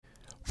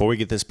Before we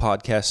get this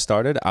podcast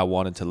started, I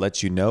wanted to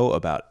let you know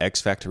about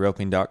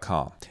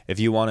xfactorroping.com. If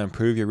you want to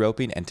improve your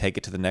roping and take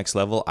it to the next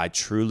level, I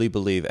truly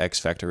believe X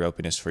Factor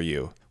Roping is for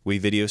you. We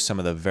video some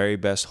of the very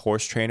best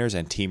horse trainers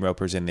and team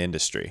ropers in the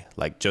industry,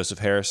 like Joseph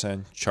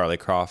Harrison, Charlie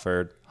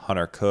Crawford,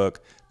 Hunter Cook,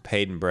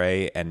 Peyton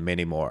Bray, and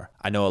many more.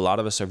 I know a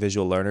lot of us are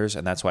visual learners,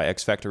 and that's why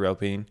X Factor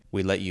Roping,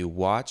 we let you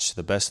watch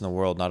the best in the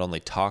world not only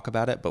talk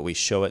about it, but we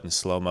show it in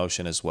slow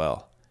motion as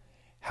well.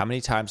 How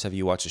many times have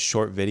you watched a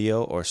short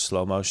video or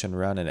slow motion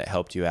run and it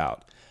helped you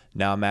out?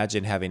 Now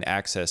imagine having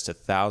access to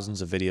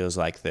thousands of videos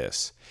like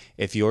this.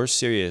 If you're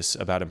serious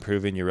about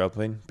improving your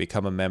roping,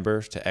 become a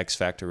member to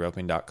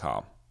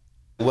xfactorroping.com.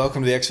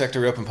 Welcome to the X Factor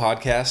Roping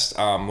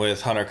Podcast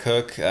with Hunter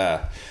Cook.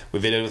 We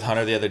videoed with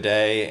Hunter the other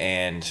day,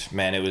 and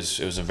man, it was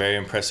a very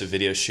impressive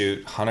video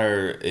shoot.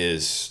 Hunter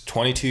is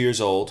 22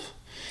 years old,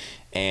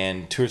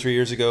 and 2 or 3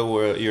 years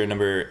ago, you're a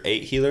number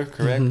 8 healer,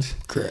 correct?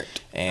 Mm-hmm.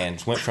 Correct.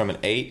 And went from an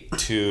 8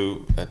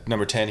 to a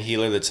number 10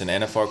 healer that's an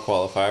NFR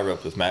qualifier.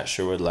 Roped with Matt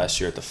Sherwood last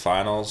year at the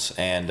finals.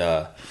 And,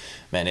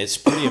 man, it's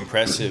pretty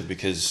impressive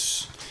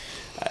because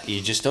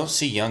you just don't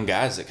see young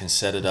guys that can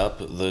set it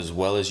up as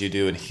well as you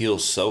do and heal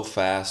so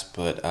fast.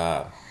 But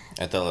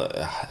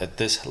at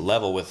this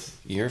level,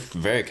 you're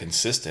very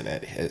consistent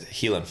at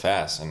healing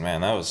fast. And,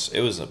 man, it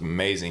was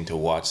amazing to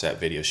watch that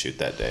video shoot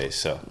that day.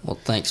 So, well,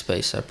 thanks,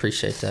 Space. I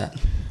appreciate that.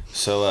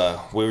 So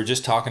we were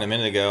just talking a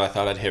minute ago. I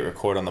thought I'd hit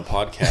record on the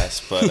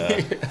podcast, but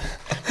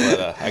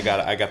I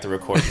got the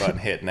record button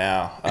hit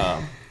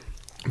now.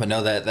 But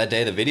no, that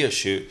day the video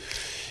shoot,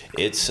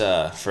 it's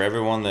for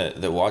everyone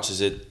that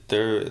watches it.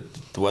 The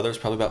weather is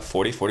probably about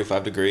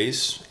 40-45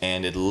 degrees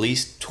and at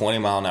least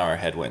 20-mile-an-hour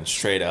headwind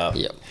straight up.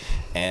 Yep.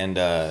 And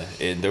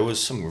there was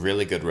some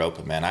really good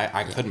roping, man.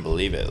 I couldn't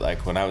believe it.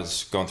 Like when I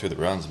was going through the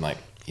runs, I'm like,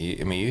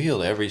 you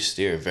healed every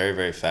steer very,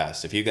 very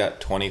fast. If you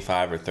got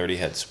 25 or 30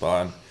 head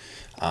spun.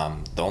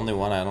 The only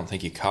one I don't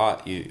think you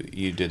caught,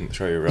 you didn't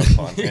throw your rope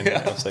on. And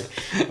I was like,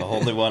 the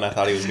only one I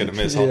thought he was going to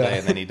miss all day,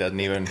 and then he doesn't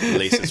even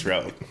release his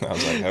rope. I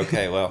was like,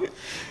 okay, well,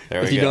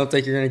 there we go. If you don't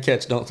think you're going to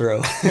catch, don't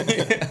throw.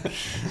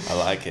 I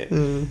like it.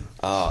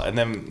 And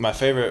then my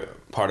favorite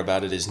part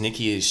about it is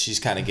Nikki, she's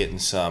kind of getting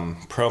some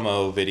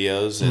promo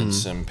videos and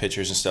some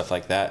pictures and stuff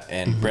like that.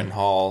 And Brenton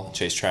Hall,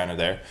 Chase Trainer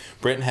there.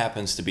 Brenton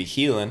happens to be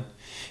healing,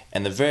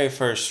 and the very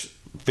first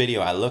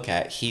video I look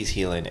at, he's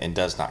healing and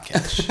does not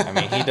catch. I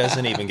mean, he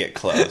doesn't even get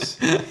close.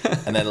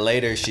 And then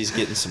later she's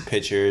getting some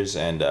pictures,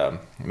 and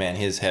man,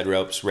 his head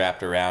rope's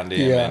wrapped around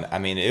him. Yeah. And I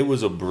mean, it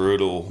was a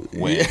brutal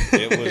win. Yeah.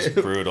 It was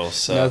brutal.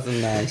 So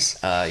nothing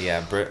nice.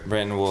 Yeah,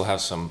 Brenton will have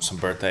some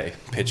birthday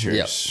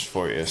pictures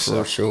for you.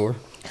 So. For sure.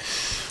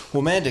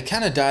 Well, man, to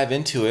kind of dive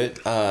into it,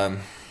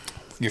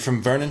 you're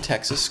from Vernon,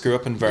 Texas. Grew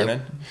up in Vernon.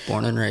 Yep.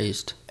 Born and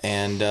raised.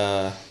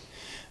 And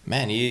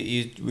man,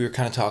 we were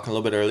kind of talking a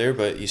little bit earlier,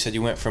 but you said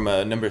you went from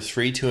a number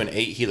 3 to an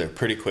 8 healer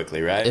pretty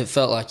quickly, right? It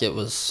felt like it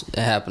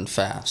happened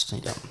fast.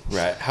 Yep.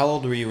 Right. How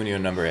old were you when you were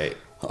number 8?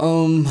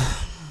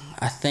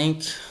 I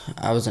think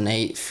I was an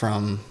 8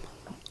 from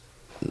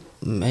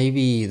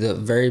maybe the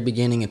very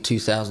beginning of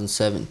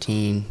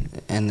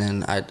 2017, and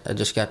then I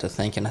just got to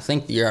thinking. I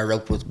think the year I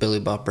roped with Billy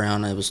Bob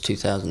Brown, it was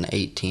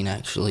 2018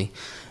 actually,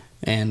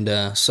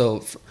 and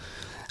so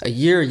a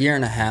year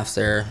and a half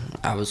there,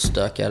 I was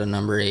stuck at a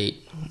number 8.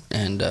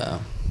 And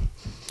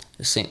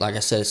it seemed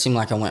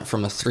like I went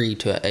from a 3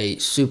 to an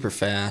 8 super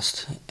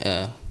fast.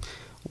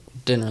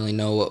 Didn't really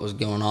know what was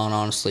going on,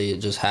 honestly. It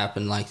just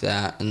happened like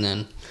that. And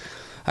then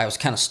I was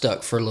kind of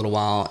stuck for a little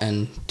while.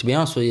 And to be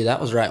honest with you,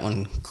 that was right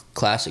when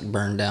Classic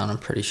burned down, I'm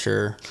pretty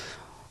sure.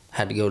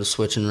 Had to go to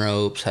switching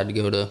ropes,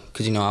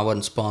 because, I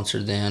wasn't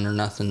sponsored then or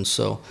nothing.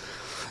 So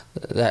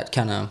that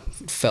kind of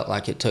felt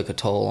like it took a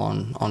toll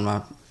on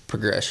my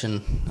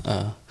progression.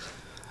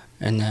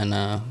 And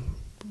then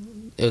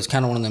it was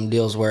kind of one of them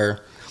deals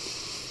where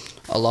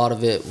a lot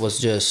of it was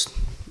just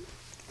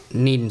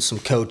needing some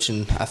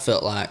coaching, I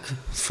felt like,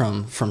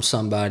 from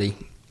somebody.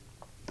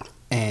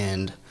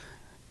 And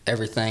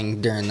everything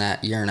during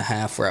that year and a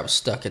half where I was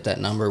stuck at that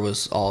number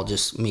was all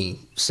just me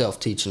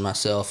self-teaching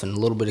myself, and a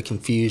little bit of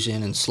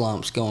confusion and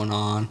slumps going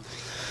on.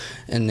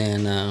 And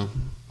then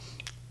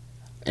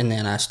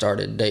I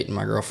started dating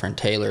my girlfriend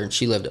Taylor, and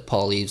she lived at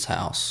Paul Eve's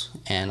house.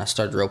 And I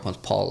started roping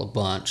with Paul a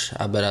bunch.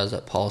 I bet I was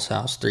at Paul's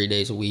house 3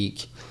 days a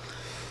week.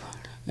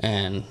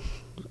 And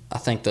I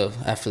think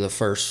after the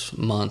first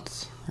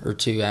month or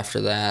two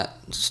after that,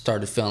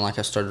 started feeling like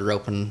I started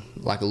roping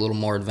like a little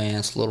more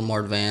advanced,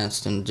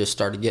 and just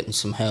started getting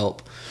some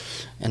help.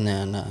 And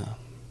then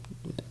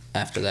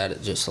after that,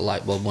 it just a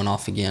light bulb went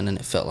off again, and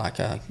it felt like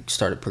I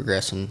started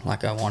progressing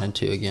like I wanted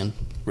to again.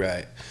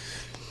 Right.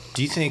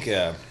 Do you think?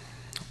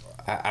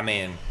 I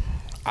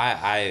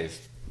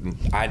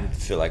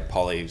feel like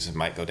Paul Eves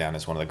might go down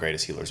as one of the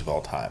greatest healers of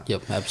all time.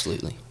 Yep,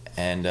 absolutely.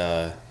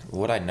 And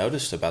what I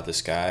noticed about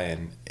this guy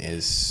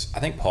is I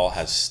think Paul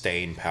has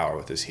staying power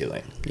with his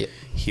healing. Yep.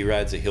 He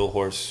rides a heel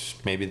horse,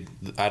 maybe,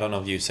 I don't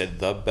know if you said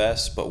the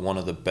best, but one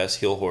of the best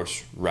heel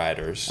horse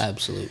riders.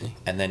 Absolutely.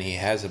 And then he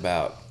has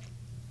an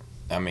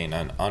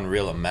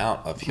unreal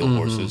amount of heel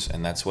horses,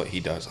 and that's what he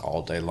does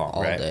all day long,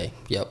 all right? All day,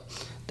 yep.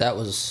 that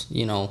was,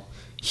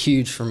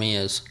 huge for me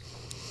as,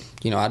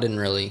 I didn't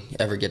really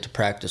ever get to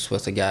practice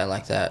with a guy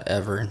like that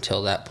ever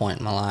until that point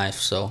in my life.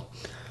 So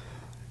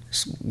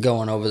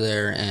going over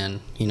there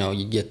and,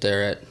 you get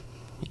there at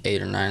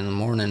 8 or 9 in the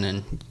morning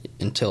and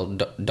until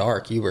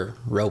dark, you were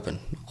roping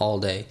all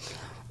day.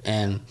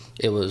 And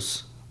it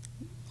was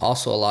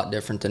also a lot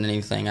different than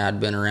anything I'd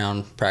been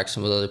around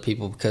practicing with other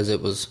people, because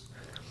it was,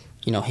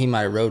 he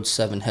might have rode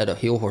 7 head of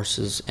heel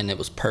horses and it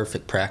was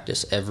perfect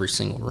practice every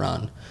single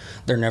run.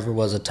 There never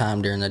was a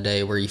time during the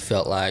day where you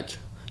felt like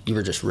you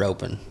were just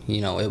roping.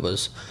 It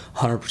was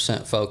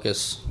 100%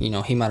 focus. He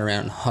might have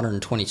ran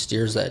 120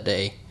 steers that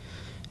day,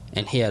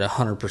 and he had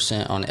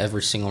 100% on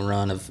every single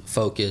run of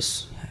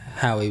focus,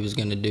 how he was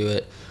going to do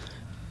it.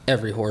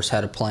 Every horse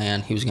had a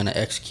plan. He was going to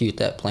execute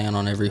that plan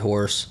on every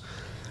horse.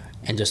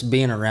 And just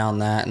being around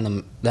that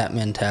and that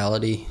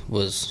mentality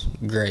was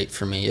great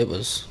for me. It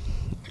was,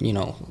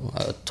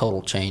 a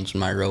total change in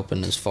my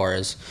roping as far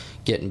as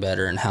getting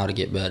better and how to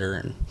get better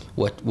and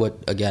what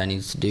a guy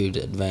needs to do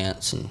to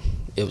advance, and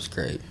it was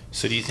great.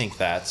 So do you think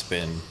that's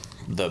been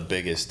the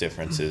biggest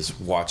difference, is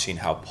watching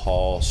how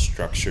Paul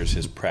structures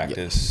his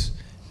practice,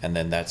 and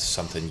then that's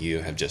something you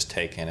have just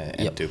taken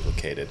and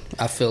duplicated?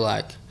 I feel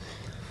like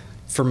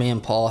for me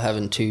and Paul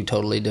having 2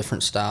 totally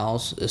different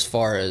styles, as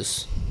far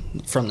as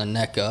from the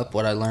neck up,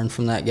 what I learned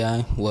from that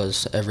guy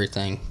was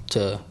everything.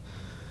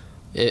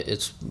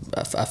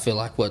 I feel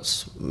like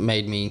what's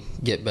made me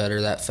get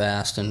better that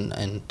fast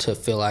and to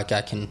feel like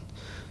I can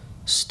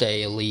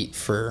stay elite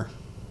for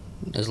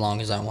as long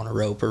as I want to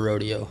rope or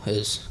rodeo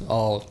is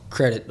all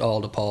credit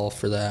all to Paul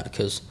for that,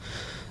 because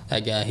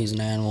that guy, he's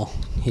an animal.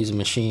 He's a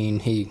machine.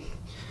 He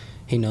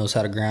knows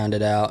how to grind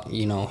it out.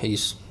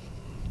 He's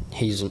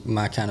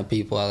my kind of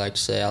people, I like to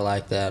say. I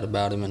like that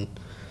about him, and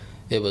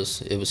it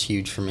was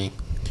huge for me.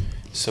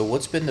 So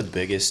what's been the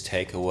biggest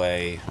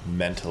takeaway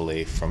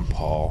mentally from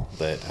Paul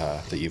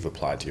that you've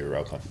applied to your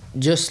roping?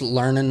 Just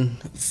learning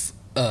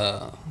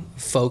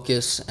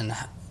focus, and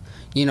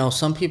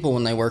some people,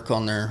 when they work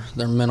on their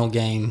mental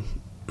game,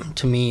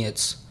 to me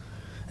it's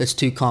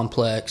too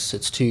complex,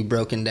 it's too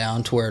broken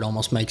down to where it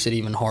almost makes it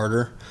even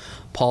harder.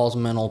 Paul's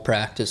mental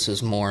practice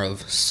is more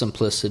of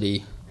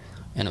simplicity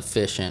and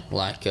efficient,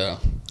 like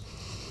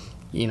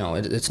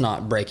it's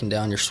not breaking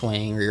down your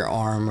swing or your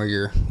arm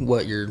or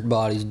what your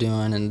body's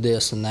doing and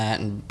this and that,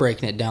 and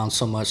breaking it down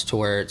so much to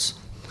where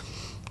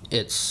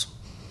it's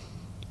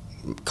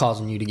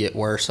causing you to get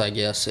worse, I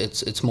guess.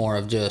 It's more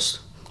of just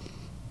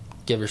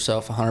give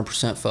yourself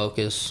 100%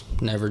 focus,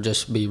 never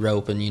just be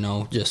roping,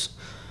 just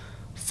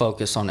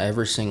focus on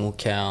every single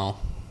cow.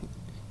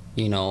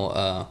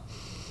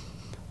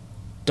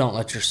 Don't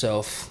let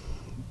yourself,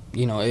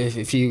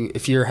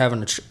 if you're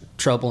having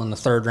trouble in the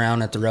 3rd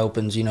round at the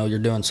ropings, you're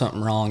doing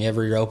something wrong.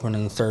 Every roping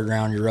in the 3rd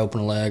round, you're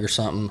roping a leg or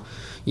something.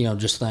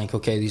 Just think,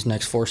 okay, these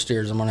next 4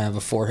 steers, I'm going to have a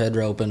 4-head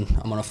roping.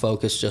 I'm going to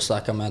focus just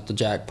like I'm at the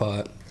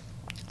jackpot.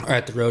 Or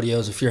at the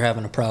rodeos, if you're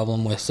having a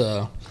problem with,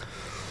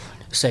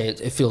 say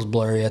it feels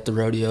blurry at the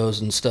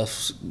rodeos and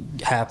stuff's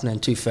happening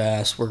too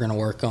fast, we're going to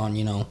work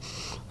on,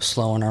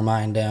 slowing our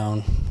mind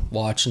down,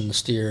 watching the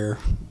steer,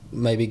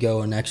 maybe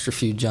go an extra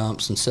few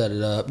jumps and set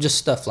it up. Just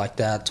stuff like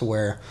that, to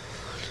where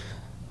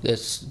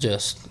it's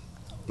just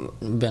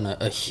been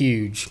a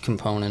huge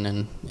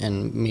component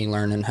in me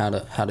learning how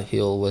to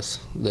heel with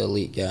the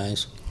elite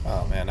guys.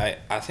 Oh man,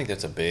 I think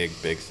that's a big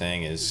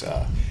thing is,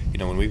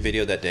 when we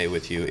videoed that day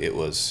with you, it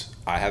was,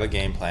 I have a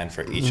game plan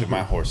for each of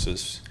my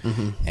horses,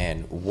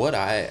 and what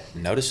I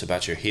noticed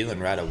about your heeling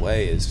right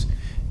away is,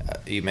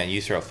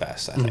 you throw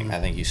fast, I think. I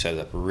think you set it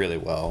up really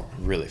well,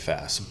 really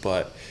fast,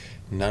 but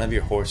none of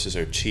your horses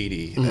are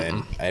cheaty,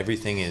 and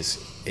everything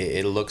is,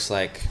 it looks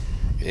like,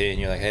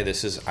 and you're like, hey,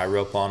 I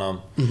rope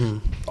on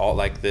them all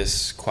like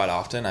this quite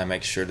often. I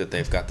make sure that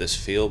they've got this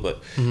feel,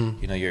 but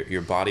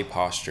your body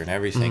posture and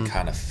everything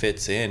kind of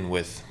fits in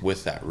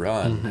with that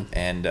run,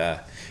 and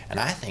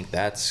I think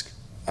that's,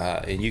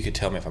 and you could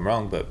tell me if I'm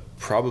wrong, but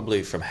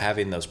probably from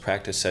having those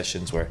practice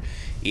sessions where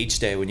each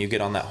day when you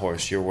get on that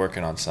horse, you're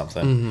working on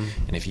something,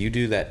 and if you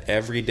do that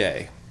every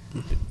day,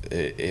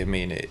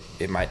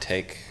 it might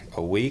take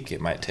a week, it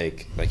might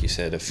take, like you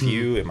said, a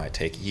few, it might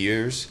take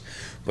years,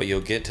 but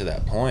you'll get to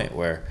that point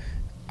where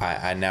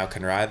I now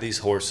can ride these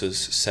horses,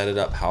 set it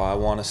up how I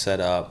want to set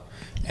up,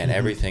 and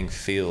everything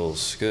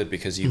feels good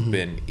because you've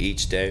been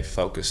each day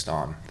focused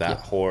on that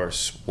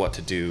horse, what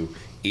to do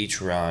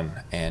each run,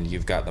 and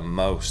you've got the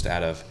most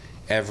out of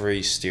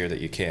every steer that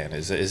you can.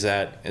 Is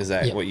that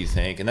what you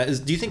think?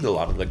 And do you think a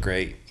lot of the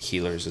great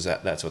healers,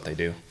 that's what they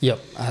do? Yep.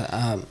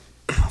 I'm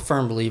a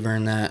firm believer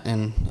in that.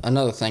 And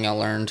another thing I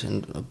learned,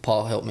 and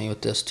Paul helped me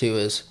with this too,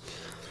 is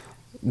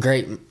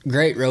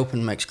great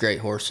roping makes great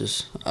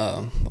horses.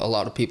 A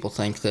lot of people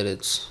think that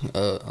it's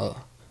a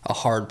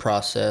hard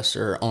process,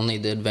 or only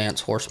the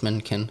advanced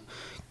horsemen can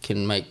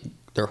make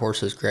their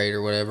horses great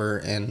or whatever.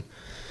 And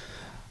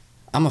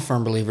I'm a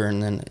firm believer in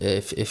then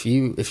if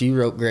you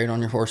rope great on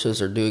your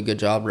horses or do a good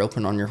job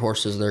roping on your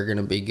horses, they're going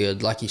to be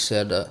good. Like you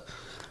said,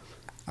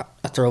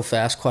 I throw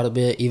fast quite a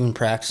bit, even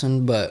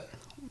practicing, but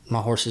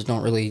my horses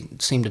don't really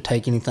seem to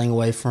take anything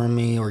away from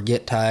me or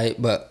get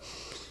tight, but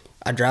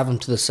I drive them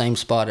to the same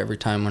spot every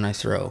time when I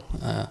throw.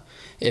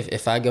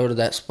 If I go to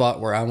that spot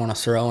where I want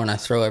to throw and I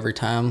throw every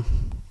time,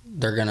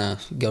 they're going to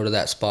go to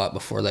that spot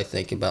before they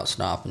think about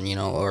stopping, you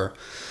know. Or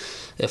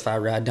if I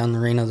ride down the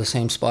arena the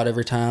same spot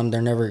every time,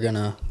 they're never going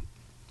to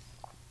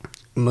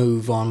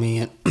move on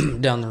me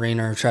down the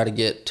arena or try to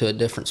get to a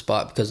different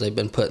spot because they've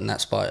been put in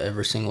that spot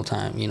every single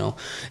time, you know.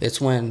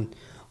 It's when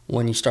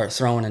you start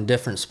throwing in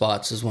different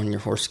spots is when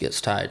your horse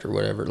gets tight or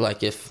whatever.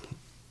 Like if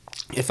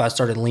I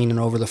started leaning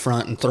over the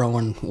front and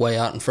throwing way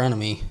out in front of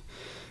me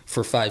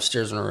for 5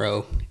 steers in a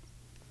row,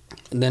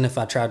 then if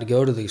I tried to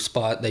go to the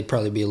spot, they'd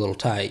probably be a little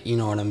tight. You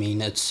know what I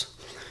mean? It's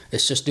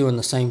just doing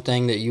the same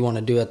thing that you want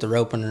to do at the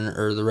roping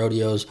or the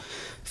rodeos.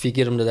 If you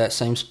get them to that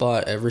same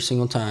spot every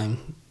single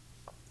time,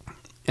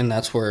 and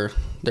that's where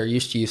they're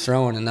used to you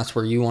throwing, and that's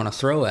where you want to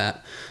throw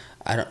at,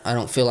 I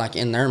don't feel like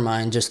in their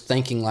mind, just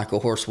thinking like a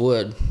horse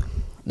would,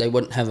 they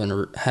wouldn't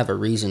have a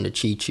reason to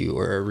cheat you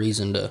or a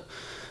reason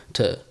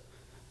to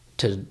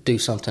do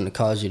something to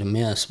cause you to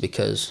miss,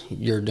 because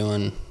you're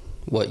doing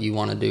what you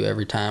want to do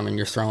every time and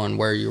you're throwing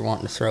where you're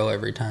wanting to throw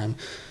every time.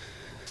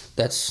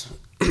 That's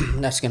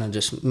going to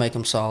just make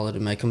them solid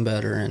and make them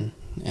better,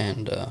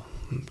 and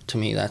to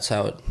me that's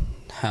how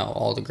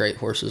all the great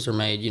horses are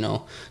made. You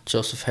know,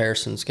 Joseph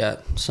Harrison's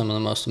got some of the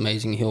most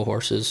amazing heel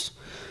horses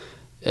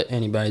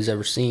anybody's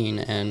ever seen,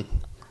 and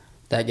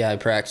that guy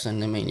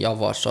practicing, I mean, y'all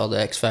watched all the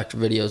X Factor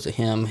videos of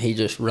him. He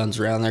just runs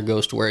around there,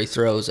 goes to where he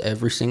throws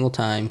every single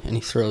time, and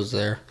he throws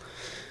there.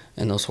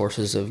 And those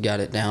horses have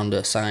got it down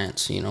to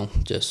science, you know.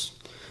 Just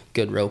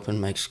good roping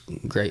makes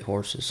great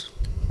horses.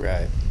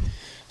 Right.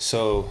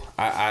 So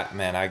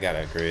I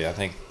gotta agree. I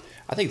think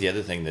the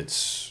other thing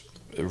that's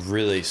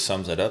really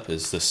sums it up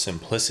is the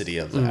simplicity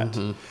of that.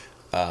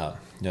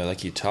 Mm-hmm. You know,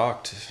 like you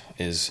talked,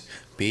 is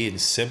being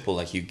simple.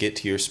 Like you get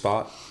to your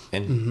spot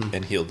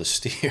and heel the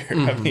steer.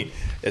 Mm-hmm. I mean,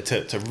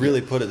 to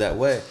really put it that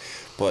way.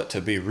 But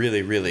to be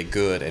really, really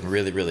good and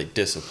really, really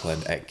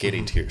disciplined at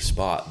getting to your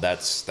spot,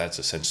 that's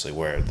essentially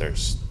where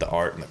there's the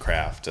art and the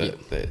craft.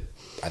 That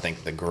I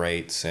think the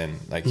greats and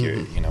like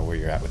you know where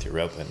you're at with your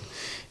roping,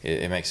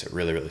 it makes it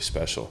really, really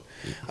special.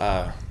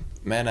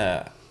 Man,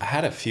 I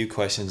had a few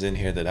questions in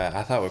here that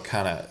I thought would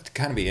kind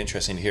of be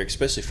interesting to hear,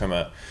 especially from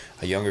a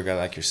younger guy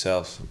like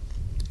yourself.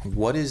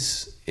 What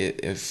is,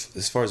 if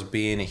as far as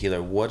being a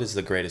healer, what is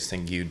the greatest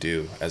thing you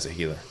do as a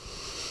healer?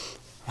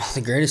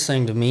 The greatest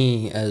thing to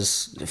me,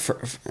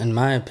 in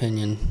my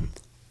opinion,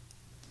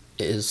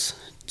 is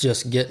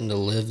just getting to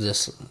live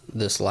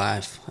this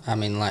life. I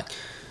mean, like,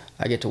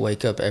 I get to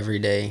wake up every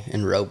day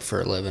and rope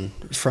for a living.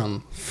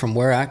 From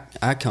where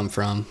I come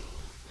from,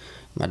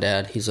 my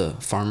dad, he's a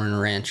farmer and a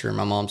rancher.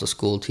 My mom's a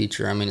school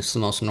teacher. I mean, it's the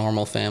most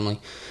normal family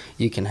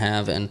you can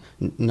have, and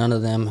none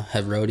of them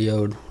have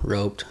rodeoed,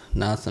 roped,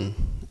 nothing.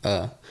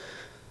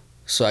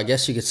 So I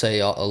guess you could say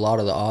a lot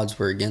of the odds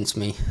were against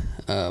me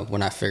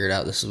when I figured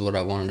out this is what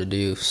I wanted to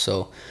do.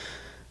 So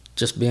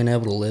just being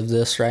able to live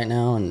this right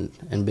now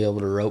and be able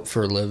to rope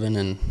for a living,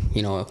 and,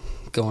 you know,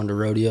 going to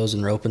rodeos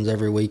and ropings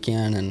every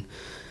weekend and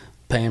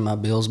paying my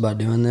bills by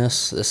doing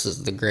this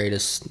is the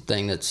greatest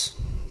thing that's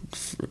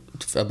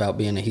about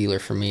being a healer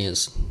for me,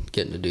 is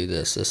getting to do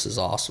this. This is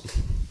awesome.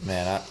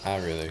 Man, I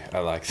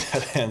like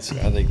that answer.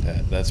 I think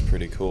that's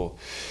pretty cool.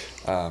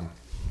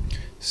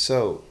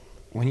 So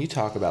when you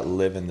talk about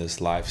living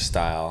this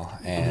lifestyle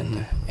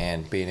and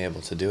being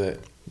able to do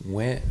it,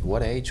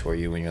 what age were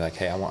you when you're like,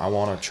 hey, I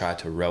want to try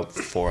to rope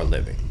for a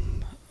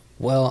living?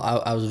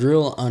 Well, I was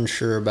real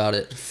unsure about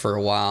it for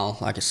a while.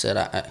 Like I said,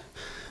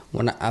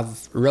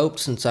 I've roped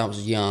since I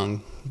was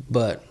young,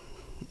 but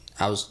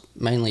I was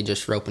mainly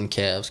just roping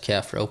calves,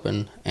 calf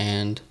roping,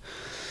 and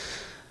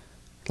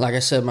like I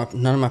said,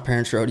 none of my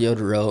parents rodeoed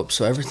or rope,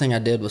 so everything I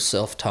did was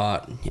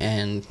self-taught,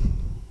 and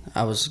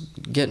I was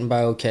getting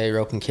by okay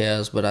roping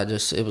calves, but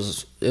it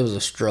was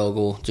a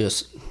struggle,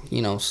 just,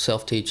 you know,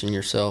 self-teaching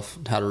yourself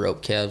how to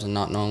rope calves and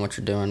not knowing what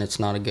you're doing. It's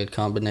not a good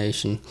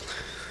combination.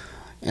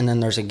 And then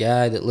there's a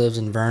guy that lives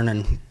in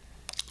Vernon,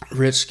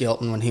 Rich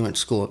Skelton, when he went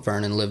to school at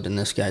Vernon, lived in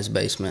this guy's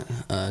basement.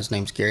 His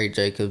name's Gary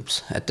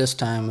Jacobs. At this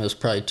time, it was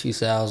probably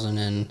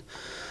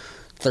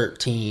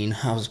 2013.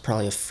 I was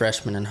probably a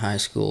freshman in high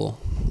school,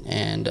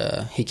 and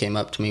he came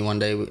up to me one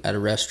day at a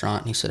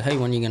restaurant, and he said, hey,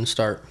 when are you going to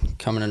start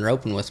coming and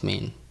roping with me?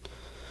 And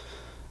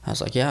I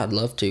was like, yeah, I'd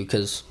love to,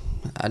 because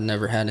I'd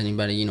never had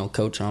anybody, you know,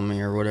 coach on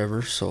me or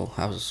whatever, so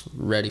I was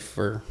ready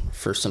for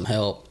some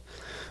help.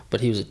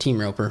 But he was a team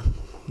roper,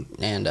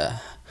 and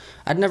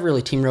I'd never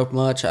really team roped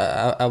much.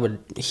 I would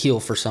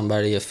heel for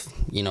somebody if,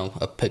 you know,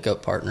 a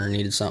pickup partner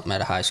needed something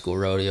at a high school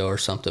rodeo or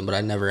something, but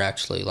I never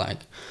actually,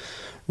 like,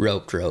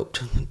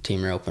 roped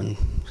team roping.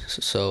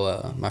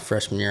 So my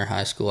freshman year of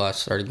high school, I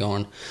started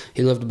going.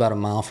 He lived about a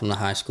mile from the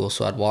high school,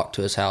 so I'd walk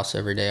to his house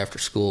every day after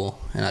school,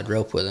 and I'd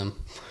rope with him.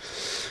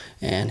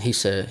 And he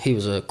said, he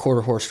was a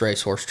quarter horse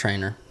racehorse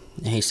trainer,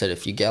 and he said,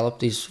 if you gallop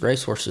these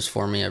racehorses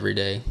for me every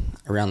day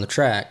around the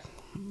track,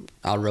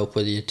 I'll rope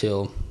with you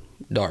till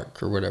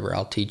dark or whatever.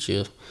 I'll teach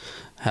you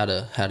how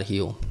to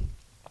heel.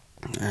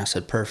 And I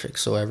said, perfect.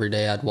 So every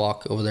day I'd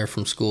walk over there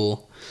from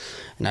school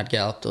and I'd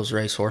gallop those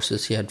race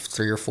horses. He had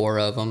 3 or 4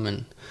 of them,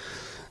 and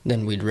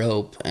then we'd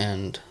rope.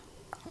 And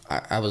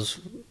I was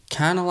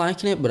kind of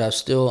liking it, but I was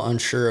still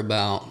unsure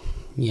about,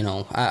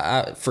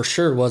 I for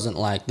sure wasn't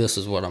like, this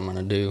is what I'm going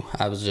to do.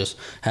 I was just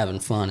having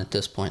fun at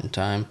this point in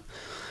time.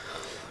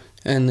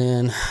 And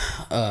then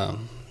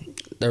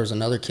there was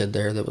another kid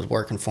there that was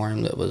working for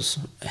him that was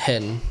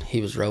heading.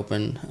 He was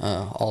roping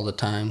all the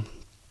time.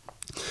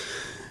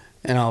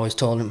 And I always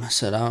told him, I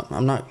said,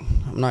 I'm not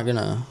going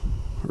to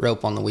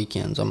rope on the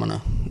weekends. I'm going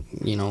to,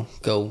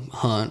 go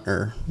hunt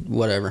or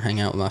whatever,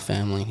 hang out with my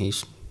family.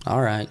 He's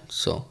all right.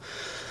 So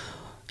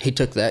he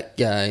took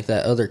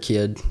that other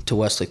kid to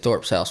Wesley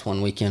Thorpe's house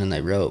one weekend, and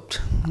they roped.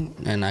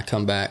 And I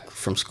come back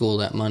from school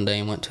that Monday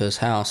and went to his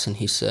house, and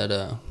he said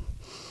that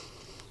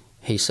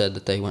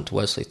they went to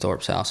Wesley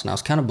Thorpe's house, and I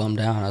was kind of bummed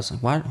out. I was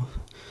like, why?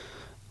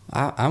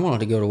 I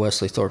wanted to go to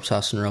Wesley Thorpe's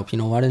house and rope.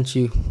 Why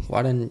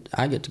didn't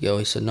I get to go?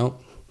 He said,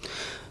 nope,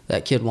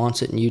 that kid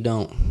wants it and you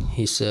don't.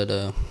 He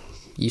said,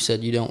 you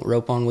said you don't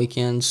rope on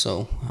weekends,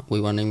 so we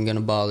weren't even going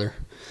to bother.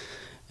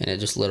 And it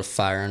just lit a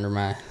fire under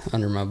my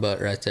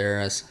butt right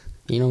there. I was,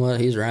 you know what,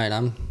 he's right.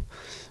 I'm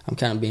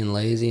kind of being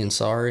lazy and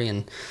sorry.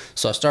 And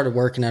so I started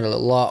working at it a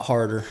lot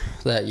harder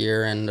that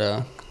year,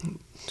 and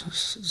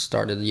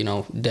started,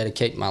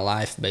 dedicate my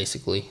life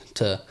basically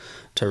to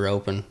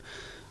roping.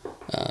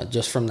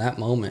 Just from that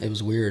moment, it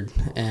was weird.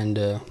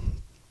 And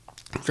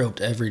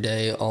roped every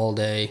day, all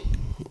day,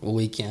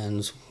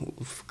 weekends,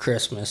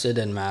 Christmas. It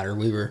didn't matter.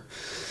 We were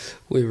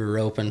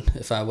roping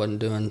if I wasn't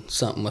doing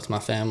something with my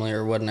family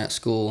or wasn't at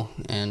school.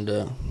 And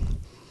I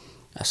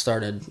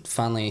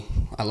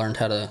learned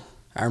how to.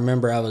 I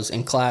remember I was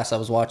in class. I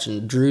was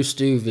watching Drew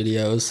Stew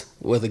videos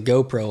with a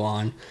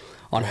GoPro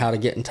on how to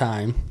get in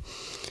time,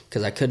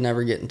 because I could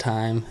never get in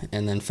time.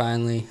 And then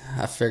finally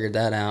I figured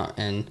that out,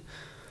 and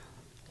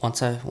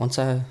once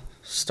I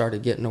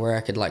started getting to where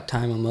I could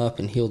time them up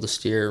and heel the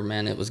steer,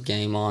 man, it was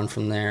game on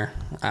from there.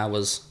 I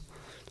was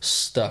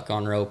stuck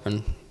on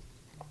roping.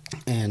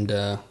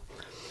 And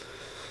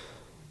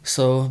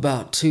so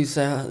about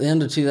the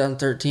end of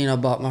 2013, I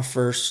bought my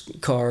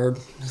first card,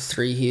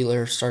 3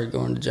 heeler, started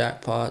going to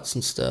jackpots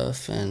and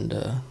stuff,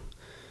 and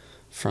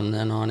from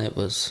then on it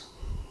was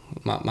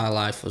my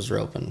life was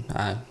roping.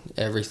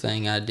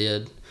 Everything I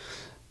did,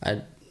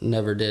 I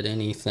never did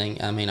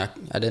anything. I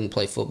didn't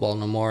play football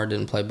no more. I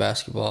didn't play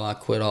basketball. I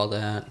quit all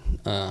that.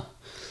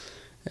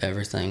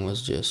 Everything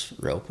was just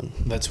roping.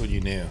 That's what you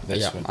knew.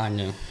 I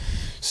knew.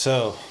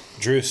 So,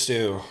 Drew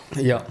Stew.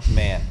 Yeah.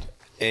 Man.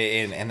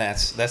 And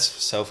that's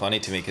so funny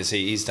to me, because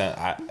he's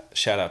done.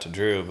 Shout out to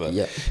Drew, but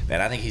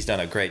man, I think he's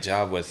done a great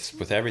job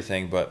with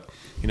everything. But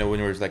when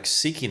we're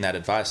seeking that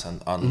advice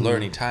on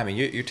learning timing,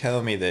 you're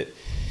telling me that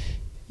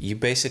you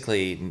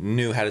basically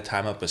knew how to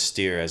time up a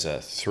steer as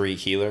a 3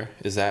 heeler.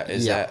 Is that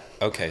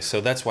okay? So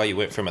that's why you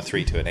went from a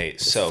 3 to an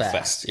 8 so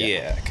fast.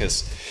 Yeah,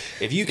 because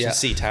if you can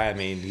see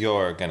timing,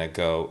 you're gonna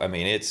go.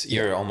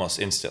 You're almost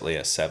instantly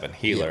a 7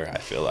 heeler. I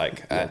feel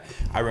like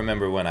I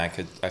remember when I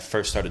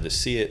first started to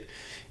see it.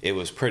 It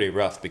was pretty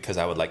rough, because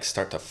I would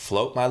start to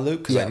float my loop,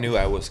 because I knew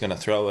I was going to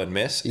throw and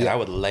miss, and I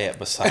would lay it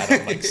beside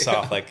him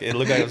soft. It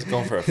looked like I was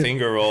going for a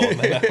finger roll, and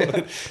then I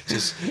would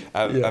just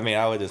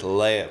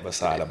lay it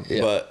beside him. Yeah.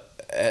 But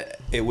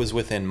it was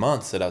within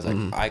months that I was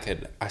like,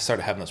 I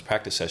started having those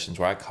practice sessions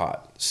where I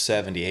caught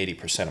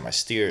 70-80% of my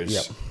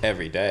steers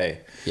every day.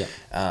 Yeah.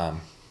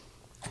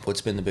 What's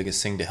been the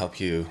biggest thing to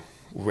help you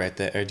right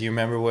there? Or do you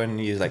remember when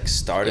you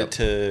started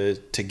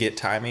to get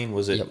timing?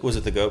 Was it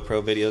the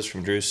GoPro videos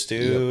from Drew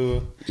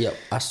Stew? Yep.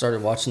 I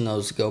started watching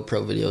those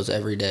GoPro videos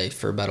every day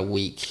for about a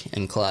week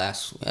in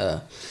class.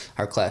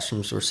 Our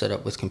classrooms were set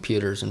up with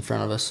computers in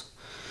front of us,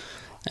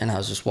 and I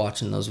was just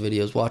watching those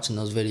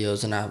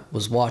videos, and I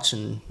was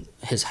watching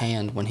his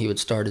hand when he would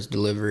start his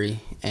delivery.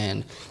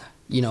 And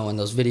in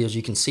those videos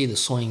you can see the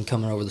swing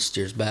coming over the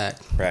steer's back.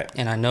 Right.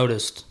 And I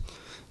noticed,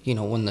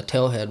 when the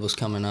tail head was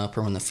coming up,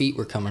 or when the feet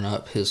were coming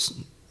up, his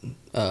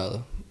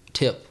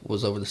tip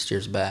was over the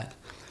steer's back.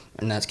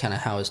 And that's kind of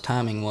how his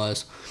timing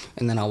was.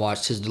 And then I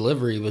watched his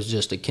delivery was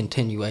just a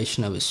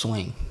continuation of his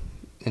swing.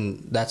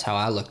 And that's how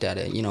I looked at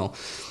it.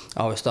 I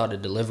always thought a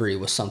delivery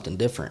was something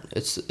different.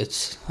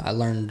 I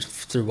learned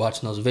through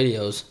watching those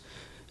videos,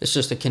 it's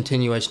just a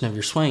continuation of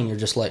your swing. You're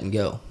just letting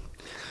go.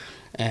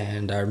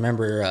 And I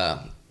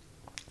remember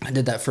I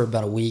did that for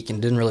about a week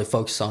and didn't really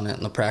focus on it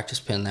in the practice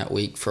pen that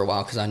week for a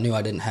while, because I knew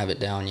I didn't have it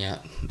down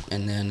yet.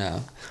 And then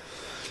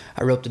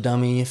I roped the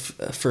dummy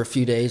for a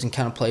few days and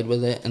kind of played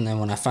with it. And then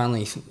when I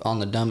finally on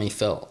the dummy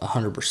felt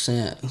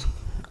 100%,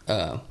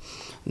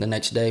 the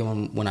next day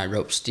when I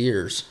roped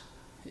steers,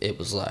 it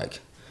was like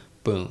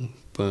boom,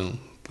 boom,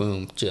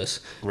 boom,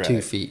 just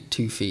 2 feet,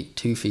 2 feet,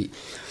 2 feet.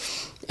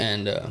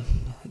 And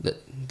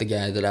the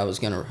guy that I was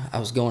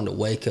going to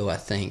Waco, I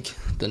think,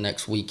 the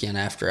next weekend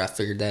after I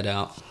figured that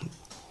out.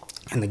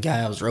 And the guy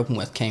I was roping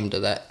with came to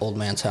that old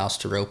man's house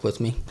to rope with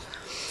me.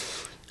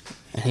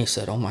 And he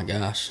said, "Oh my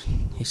gosh."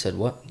 He said,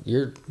 "What?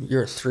 You're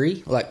a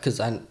 3?" Like, because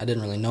I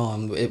didn't really know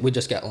him. We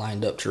just got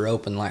lined up to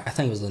rope, and like I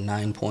think it was a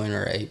 9-point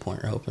or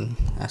 8-point rope. And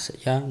I said,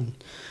 "Yeah." And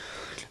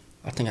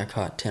I think I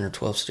caught 10 or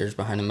 12 steers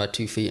behind him by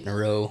 2 feet in a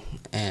row,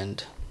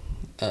 and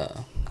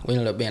we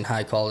ended up being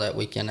high call that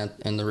weekend at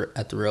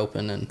the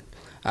roping, and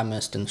I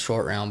missed in the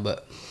short round,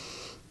 but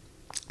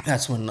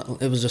that's when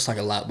it was just like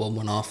a light bulb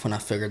went off when I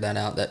figured that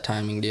out. That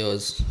timing deal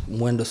is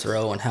when to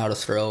throw and how to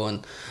throw,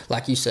 and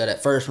like you said,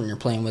 at first when you're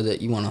playing with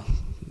it, you want to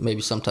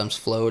maybe sometimes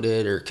float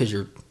it, or because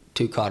you're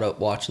too caught up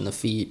watching the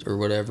feet or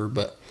whatever,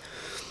 but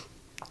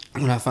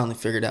when I finally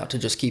figured out to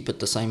just keep it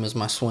the same as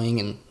my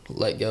swing and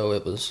let go,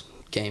 it was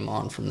game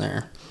on from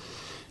there.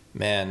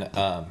 Man,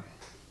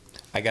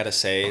 I gotta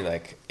say,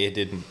 like, it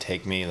didn't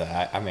take me.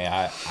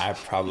 I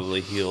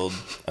probably healed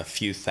a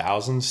few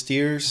thousand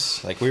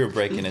steers. Like, we were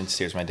breaking in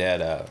steers. My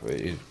dad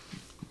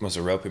was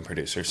a roping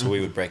producer, so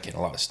we would break in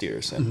a lot of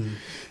steers, and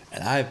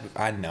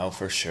I know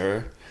for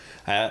sure.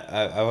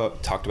 I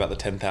talked about the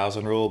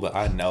 10,000 rule, but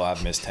I know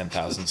I've missed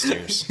 10,000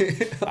 steers.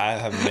 I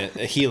have missed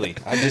healing.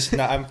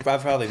 I've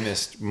probably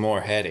missed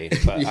more heady,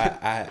 but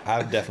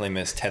I've definitely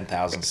missed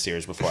 10,000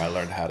 steers before I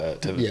learned how to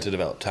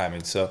develop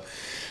timing. So,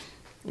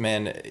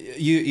 man,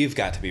 you've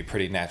got to be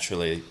pretty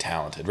naturally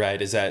talented,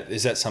 right? Is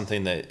that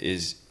something that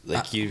is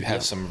like you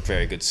have some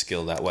very good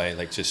skill that way?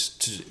 Like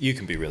just you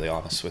can be really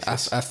honest with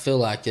this. I feel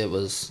like it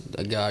was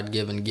a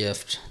God-given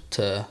gift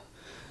to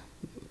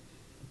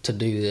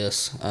do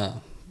this.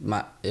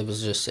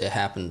 It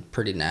happened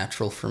pretty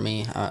natural for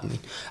me. I mean,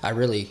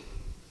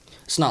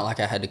 it's not like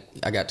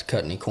I got to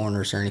cut any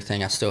corners or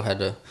anything. I still had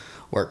to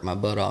work my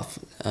butt off,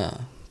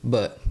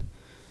 but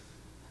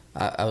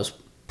I was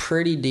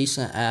pretty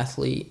decent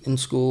athlete in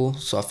school,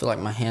 so I feel like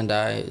my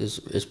hand-eye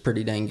is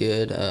pretty dang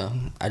good.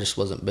 I just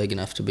wasn't big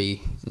enough to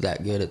be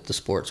that good at the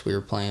sports we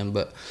were playing,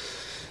 but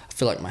I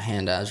feel like my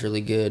hand-eye is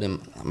really good,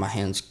 and my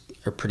hands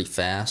are pretty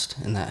fast,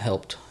 and that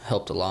helped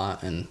a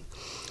lot.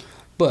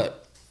 But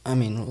I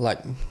mean,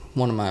 like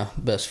one of my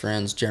best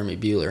friends, Jeremy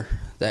Bueller,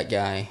 that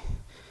guy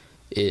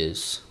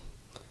is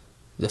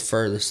the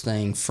furthest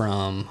thing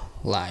from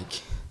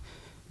like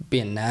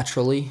being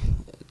naturally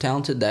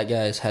talented. That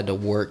guy's had to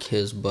work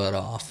his butt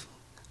off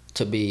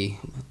to be,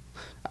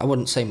 I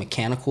wouldn't say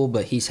mechanical,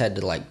 but he's had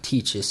to like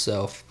teach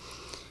himself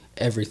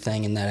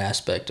everything in that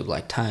aspect of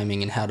like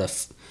timing and how to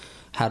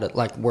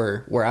like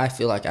where I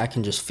feel like I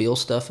can just feel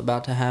stuff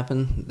about to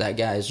happen. That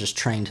guy has just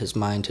trained his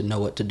mind to know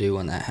what to do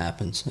when that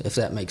happens, if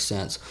that makes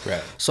sense.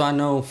 Right. So I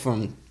know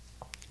from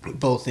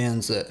both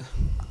ends that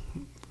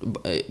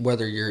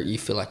whether you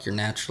feel like you're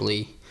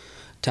naturally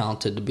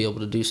talented to be able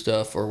to do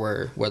stuff,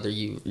 or whether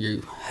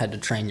you had to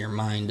train your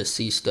mind to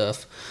see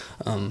stuff,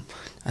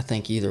 I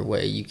think either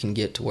way you can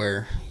get to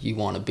where you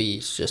want to be.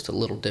 It's just a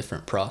little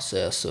different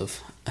process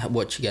of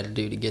what you got to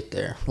do to get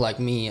there. Like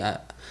me,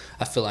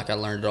 I feel like I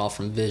learned it all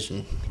from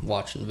vision,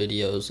 watching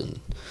videos and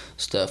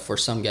stuff, where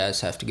some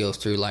guys have to go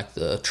through like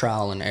the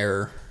trial and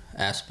error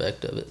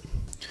aspect of it.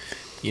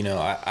 You know,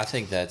 I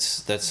think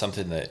that's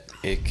something that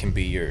it can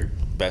be your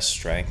best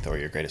strength or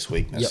your greatest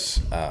weakness.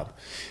 Yep.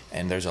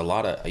 And there's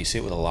you see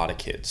it with a lot of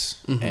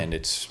kids, and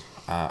it's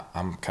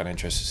I'm kind of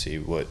interested to see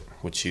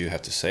what you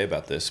have to say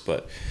about this.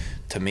 But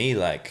to me,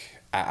 like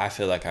I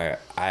feel like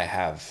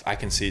I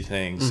can see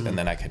things, and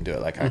then I can do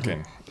it. Like I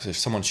can, if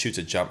someone shoots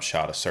a jump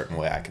shot a certain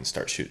way, I can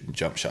start shooting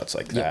jump shots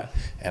like that,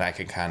 and I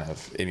can kind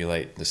of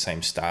emulate the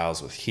same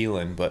styles with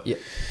healing. But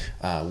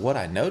what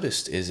I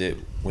noticed is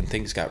when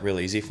things got real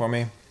easy for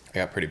me, I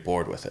got pretty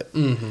bored with it.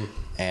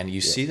 And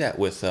you see that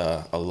with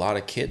a lot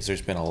of kids.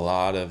 There's been a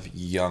lot of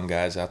young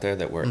guys out there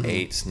that were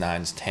 8s,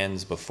 9s,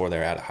 10s before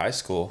they're out of high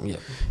school,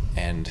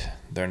 and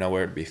they're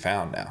nowhere to be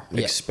found now,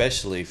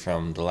 especially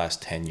from the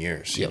last 10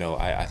 years. You know,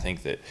 I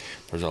think that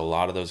there's a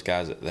lot of those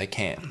guys that they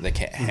can't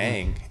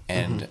hang,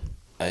 and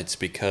it's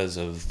because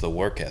of the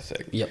work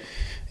ethic.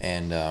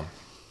 And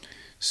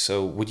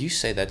so would you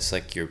say that's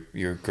like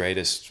your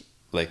greatest,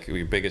 like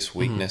your biggest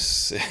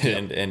weakness,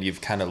 and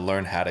you've kind of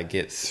learned how to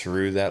get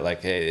through that?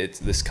 Like, hey,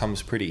 this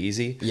comes pretty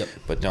easy,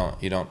 but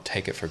you don't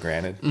take it for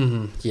granted.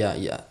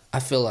 Yeah. I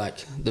feel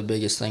like the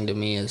biggest thing to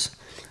me is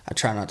I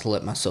try not to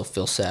let myself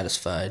feel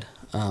satisfied.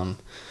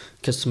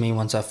 Because to me,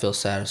 once I feel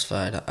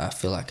satisfied, I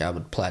feel like I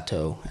would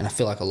plateau, and I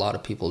feel like a lot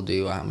of people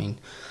do. I mean,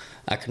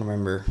 I can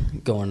remember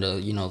going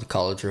to, the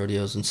college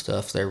rodeos and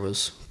stuff. There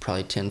was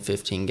probably 10,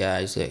 15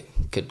 guys that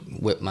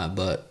could whip my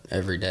butt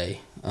every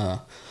day.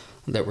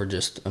 That were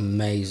just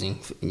amazing.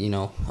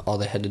 All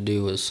they had to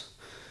do was,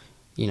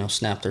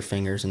 snap their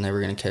fingers and they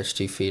were going to catch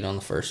 2 feet on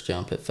the first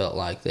jump. It felt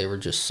like they were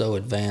just so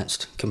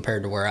advanced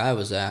compared to where I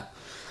was at.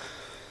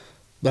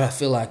 But I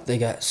feel like they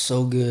got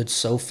so good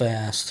so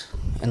fast,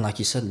 and like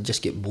you said, they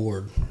just get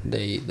bored.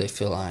 They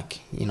feel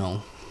like,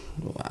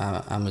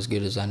 I'm as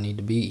good as I need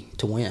to be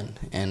to win.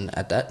 And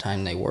at that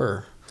time they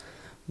were.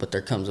 But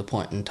there comes a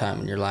point in time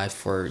in your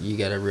life where you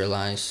got to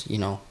realize,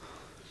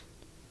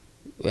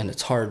 and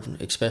it's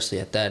hard, especially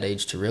at that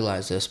age, to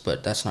realize this,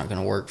 but that's not going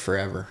to work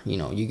forever.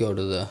 You go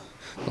to the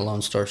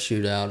Lone Star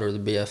Shootout or the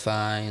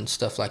BFI and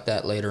stuff like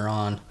that later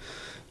on,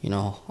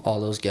 all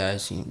those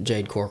guys,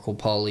 Jade Corkle,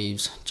 Paul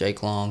Leaves,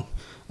 Jake Long,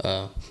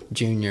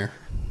 Junior,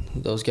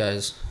 those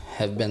guys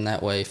have been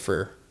that way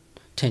for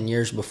 10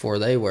 years before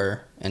they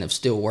were and have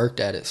still worked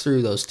at it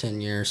through those 10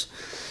 years.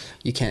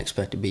 You can't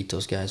expect to beat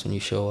those guys when you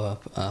show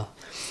up.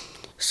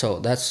 So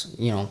that's,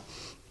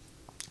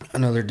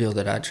 another deal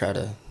that I try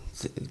to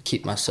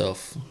keep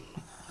myself,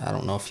 I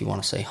don't know if you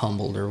want to say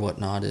humbled or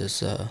whatnot,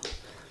 is,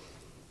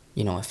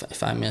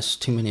 if I miss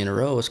too many in a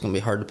row, it's going to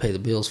be hard to pay the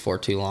bills for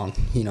too long.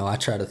 I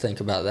try to think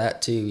about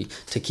that too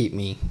to keep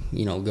me,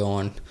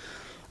 going.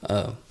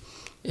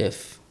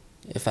 If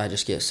I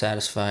just get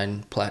satisfied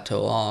and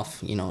plateau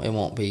off, it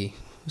won't be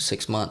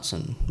 6 months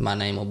and my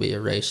name will be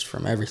erased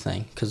from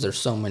everything, because there's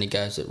so many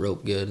guys that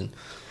rope good and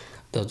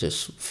they'll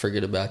just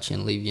forget about you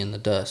and leave you in the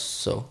dust.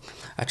 So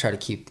I try to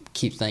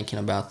keep thinking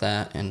about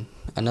that. And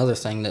another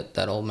thing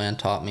that old man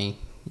taught me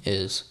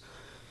is,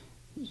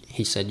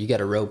 he said, you got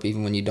to rope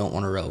even when you don't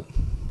want to rope,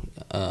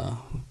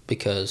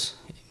 because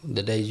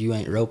the days you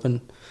ain't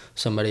roping,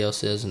 somebody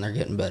else is, and they're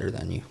getting better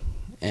than you.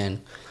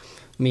 And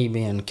me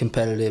being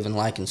competitive and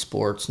liking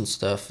sports and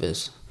stuff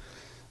is,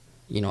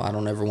 I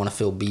don't ever want to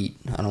feel beat.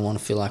 I don't want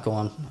to feel like,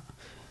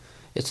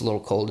 it's a little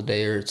cold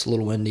today or it's a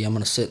little windy, I'm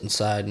going to sit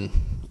inside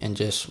and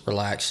just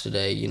relax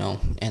today,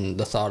 and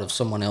the thought of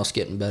someone else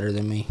getting better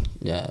than me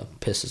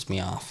pisses me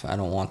off. I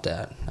don't want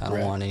that. I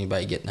don't want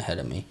anybody getting ahead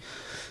of me.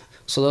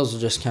 So those are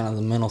just kind of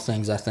the mental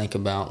things I think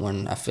about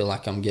when I feel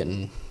like I'm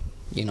getting,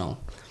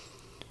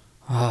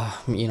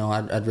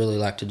 I'd really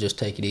like to just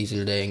take it easy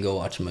today and go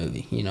watch a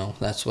movie.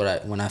 That's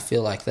what when I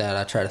feel like that,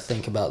 I try to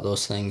think about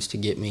those things to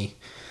get me,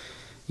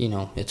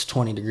 it's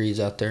 20 degrees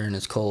out there and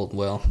it's cold.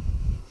 Well,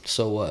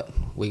 so what?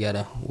 We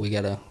got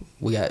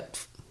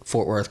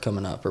Fort Worth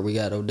coming up, or we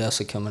got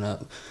Odessa coming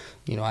up.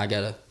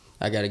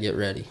 I gotta get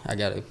ready. I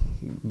gotta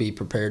be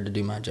prepared to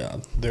do my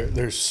job.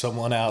 There's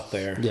someone out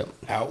there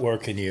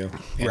outworking you,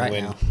 and right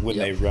when now.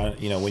 They run,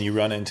 when you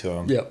run into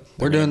them. Yep,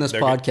 we're doing this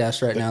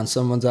podcast right now, and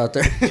someone's out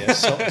there. Yeah,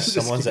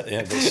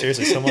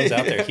 seriously, someone's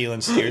out there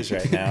healing steers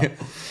right now,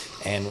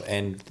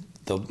 and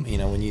they'll,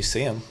 when you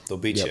see them, they'll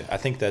beat you. I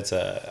think that's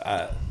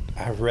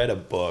I read a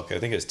book. I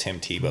think it was Tim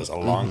Tebow's a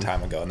long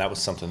time ago, and that was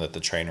something that the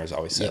trainers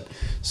always said. Yep.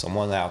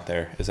 Someone out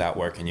there is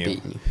outworking you,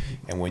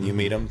 and when you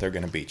meet them, they're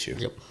going to beat you.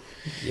 Yep.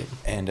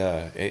 And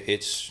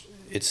it's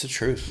the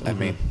truth. I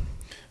mean,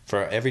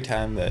 for every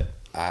time that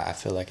I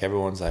feel like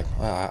everyone's like,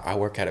 well, I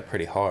work at it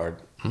pretty hard,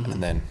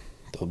 and then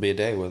there'll be a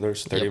day where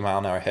there's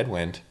 30-mile-an-hour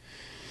headwind,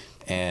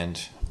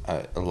 and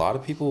a lot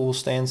of people will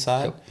stay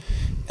inside,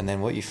 and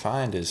then what you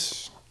find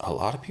is a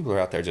lot of people are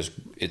out there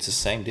it's the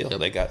same deal.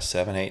 They got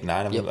 7, 8,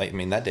 9 of them. I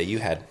mean, that day you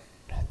had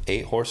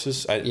 8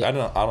 horses. I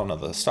don't know.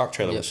 The stock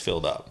trailer was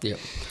filled up.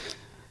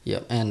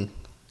 Yep. And,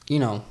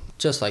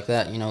 just like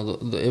that,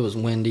 it was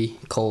windy,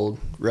 cold,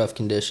 rough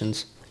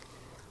conditions.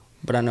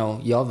 But I know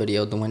y'all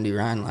videoed the Windy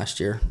Rhine last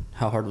year.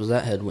 How hard was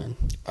that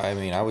headwind? I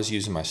mean, I was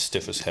using my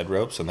stiffest head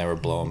ropes, and they were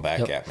blowing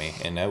back at me.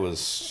 And that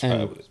was...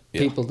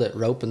 people that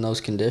rope in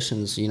those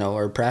conditions,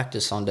 or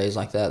practice on days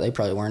like that, they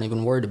probably weren't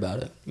even worried about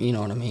it. You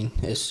know what I mean?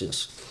 It's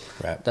just...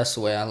 Right. That's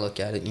the way I look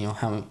at it.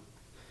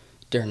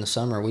 During the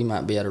summer, we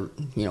might be at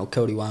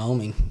Cody,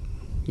 Wyoming,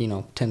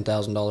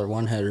 $10,000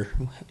 one-header,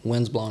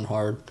 wind's blowing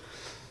hard.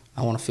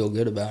 I want to feel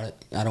good about it.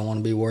 I don't want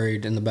to be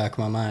worried in the back of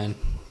my mind,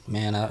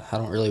 man, I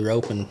don't really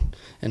rope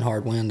in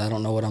hard wind. I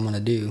don't know what I'm going to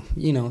do.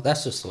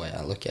 That's just the way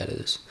I look at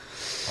it.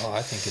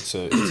 I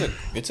think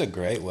it's a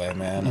great way,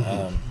 man.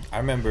 I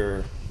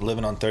remember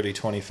living on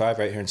 3025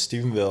 right here in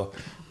Stephenville.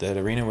 The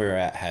arena we were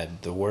at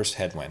had the worst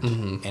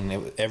headwind,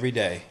 and every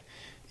day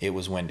it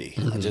was windy,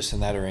 just in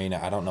that arena.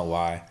 I don't know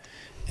why.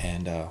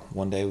 And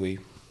one day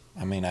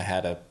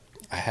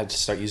I had to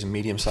start using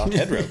medium soft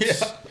head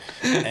ropes.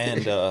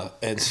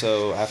 And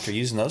so after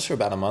using those for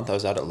about a month, I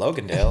was out at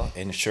Logandale,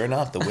 and sure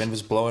enough, the wind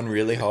was blowing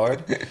really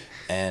hard.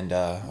 And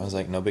I was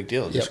like, no big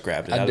deal. Just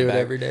grabbed it out of the bag. I do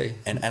it every day.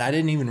 And I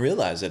didn't even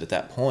realize it at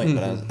that point.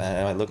 But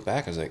I look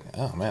back, I was like,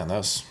 oh man,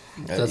 that's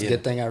a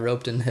good thing I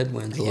roped in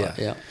headwinds a lot.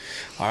 Yeah.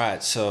 All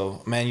right.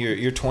 So man,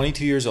 you're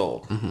 22 years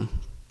old.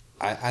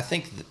 I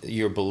think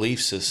your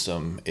belief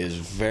system is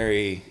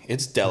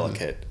it's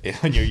delicate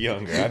when you're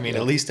younger. I mean,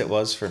 at least it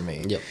was for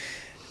me. Yep.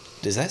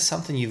 Is that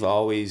something you've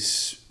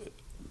always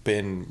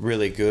been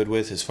really good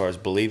with, as far as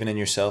believing in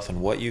yourself and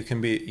what you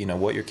can be,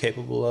 what you're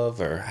capable of,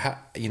 or how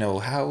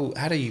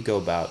do you go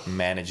about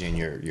managing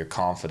your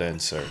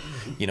confidence, or,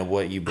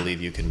 what you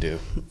believe you can do?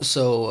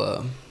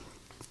 So,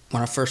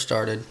 when I first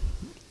started,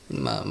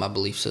 my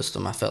belief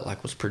system, I felt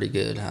like was pretty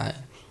good.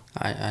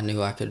 I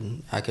knew I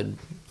could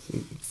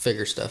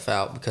figure stuff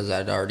out because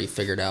I'd already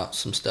figured out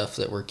some stuff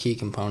that were key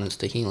components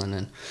to healing,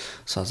 and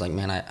so I was like,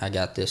 man, I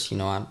got this.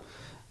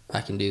 I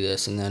can do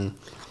this. And then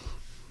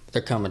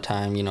there come a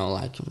time,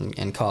 like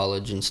in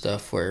college and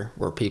stuff, where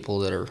people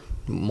that are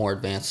more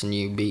advanced than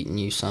you, beating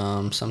you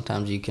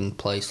sometimes you can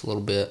place a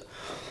little bit.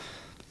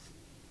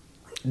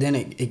 Then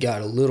it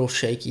got a little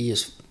shaky,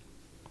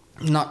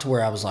 not to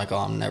where I was like,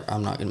 I'm not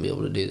going to be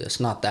able to do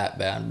this. Not that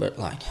bad, but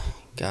like,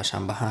 gosh,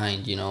 I'm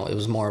behind, It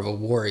was more of a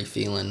worry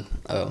feeling.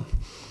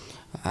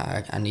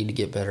 I need to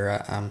get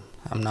better.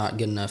 I'm not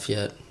good enough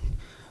yet.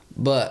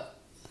 But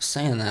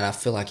saying that, I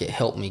feel like it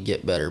helped me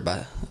get better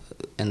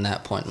in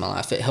that point in my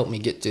life. It helped me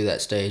get through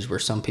that stage where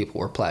some people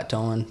were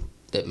plateauing.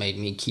 That made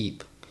me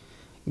keep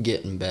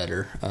getting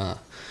better.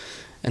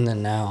 And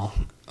then now,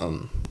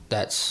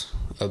 that's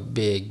a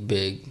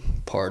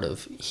big part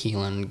of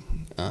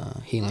healing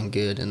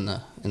good in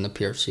the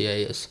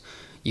PRCA is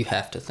you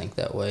have to think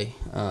that way.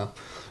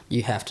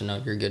 You have to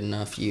know you're good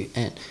enough.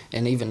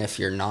 And even if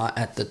you're not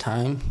at the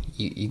time,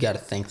 you got to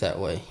think that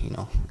way.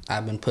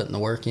 I've been putting the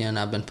work in.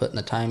 I've been putting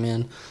the time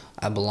in.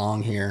 I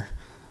belong here.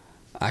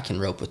 I can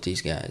rope with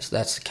these guys.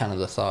 That's kind of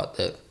the thought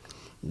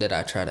that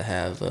I try to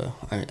have.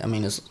 I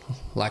mean, it's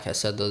like I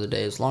said the other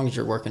day, as long as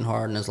you're working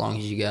hard and as long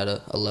as you got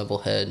a level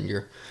head and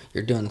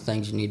you're doing the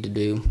things you need to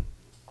do,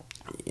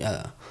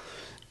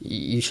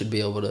 you should be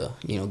able to,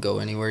 go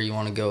anywhere you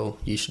want to go.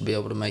 You should be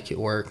able to make it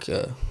work.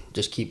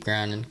 Just keep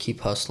grinding,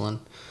 keep hustling,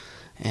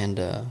 and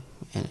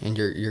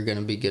you're going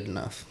to be good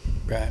enough.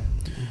 Right.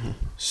 Mm-hmm.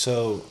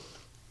 So,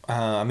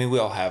 we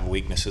all have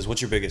weaknesses.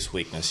 What's your biggest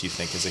weakness you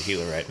think as a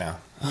healer right now?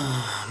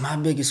 My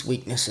biggest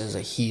weakness as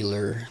a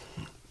healer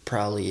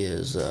probably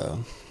is, I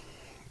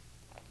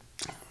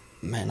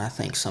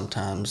think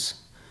sometimes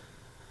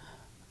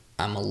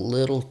I'm a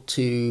little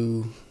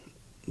too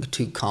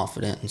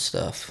confident and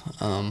stuff.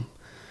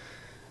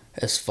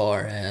 As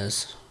far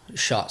as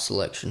shot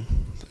selection,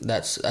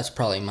 that's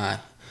probably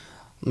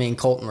me and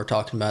Colton were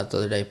talking about it the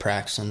other day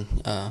practicing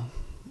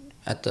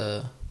at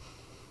the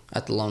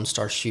Lone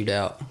Star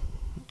Shootout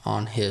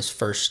on his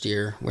first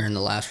steer. We're in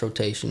the last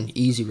rotation,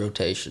 easy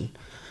rotation.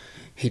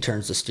 He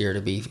turns the steer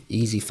to be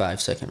easy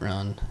 5-second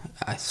run.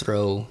 I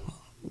throw,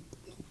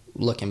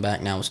 looking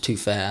back now, was too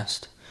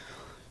fast.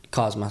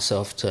 Caused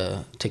myself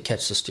to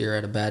catch the steer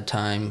at a bad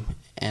time,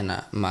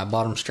 and my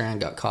bottom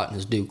strand got caught in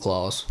his dew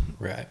claws.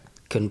 Right.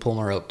 Couldn't pull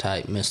my rope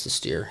tight, missed the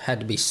steer. Had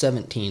to be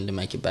 17 to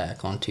make it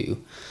back on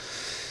 2.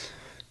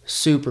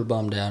 Super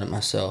bummed out at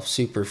myself,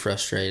 super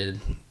frustrated.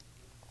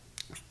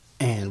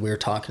 And we were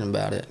talking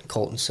about it.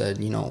 Colton said,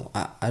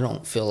 I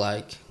don't feel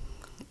like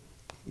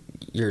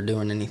you're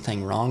doing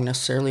anything wrong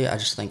necessarily. I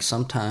just think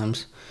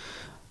sometimes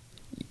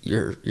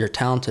you're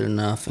talented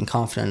enough and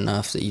confident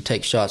enough that you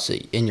take shots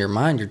that in your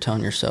mind you're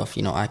telling yourself,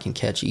 I can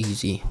catch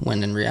easy.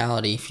 When in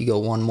reality, if you go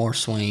one more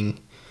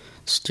swing,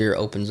 steer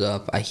opens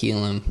up, I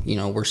heal him,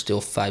 we're still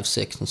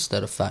 5'6"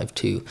 instead of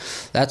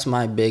 5'2". That's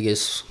my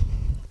biggest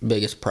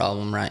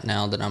problem right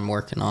now that I'm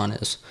working on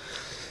is,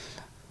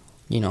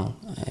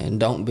 and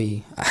don't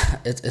be,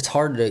 it's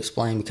hard to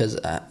explain because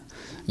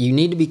you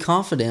need to be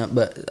confident,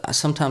 but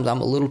sometimes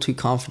I'm a little too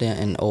confident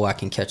and, I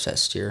can catch that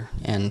steer.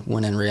 And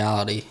when in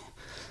reality,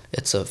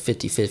 it's a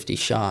 50-50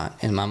 shot,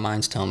 and my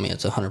mind's telling me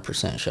it's a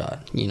 100%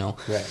 shot,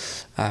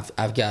 Right.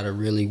 I've got to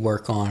really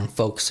work on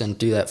focusing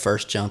through that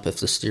first jump. If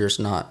the steer's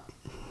not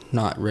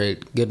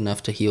ready, good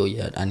enough to heal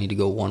yet, I need to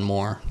go one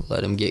more,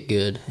 let him get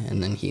good,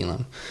 and then heal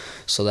him.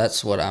 So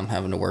that's what I'm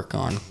having to work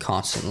on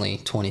constantly,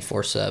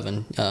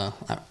 24/7.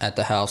 At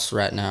the house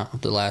right now,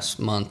 the last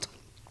month,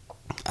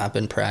 I've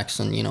been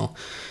practicing,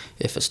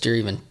 if a steer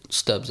even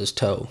stubs his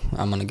toe,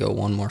 I'm going to go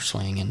one more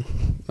swing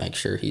and make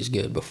sure he's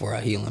good before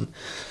I heal him.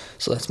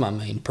 So that's my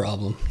main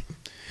problem.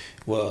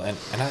 Well, and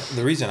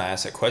the reason I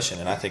asked that question,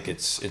 and I think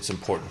it's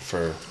important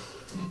for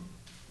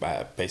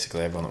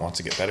basically everyone that wants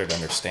to get better to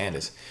understand,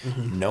 is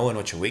knowing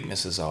what your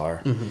weaknesses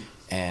are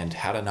and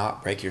how to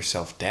not break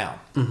yourself down.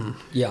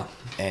 Yeah.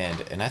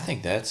 And I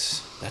think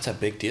that's a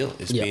big deal,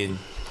 is being,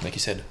 like you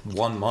said,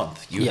 1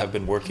 month you have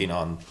been working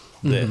on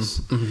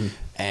this.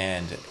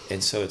 And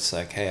so it's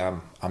like, hey,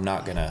 I'm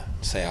not gonna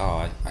say,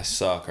 I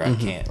suck, or I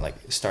can't,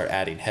 start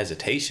adding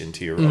hesitation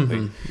to your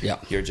roping.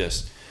 You're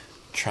just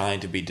trying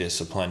to be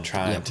disciplined,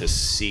 trying to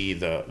see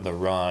the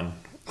run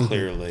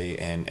clearly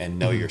and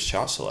know your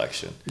shot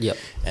selection.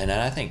 And then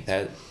I think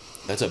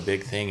that's a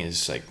big thing,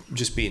 is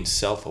just being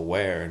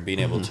self-aware and being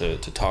able to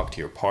talk to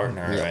your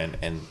partner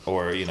and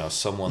or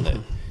someone that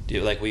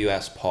will you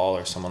ask Paul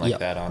or someone like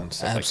that on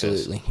stuff like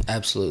this?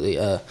 Absolutely.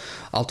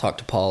 I'll talk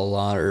to Paul a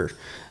lot,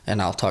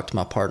 and I'll talk to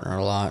my partner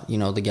a lot.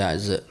 The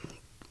guys that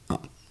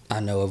I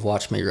know have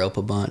watched me rope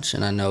a bunch,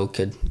 and I know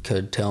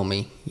could tell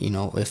me,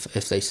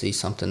 if they see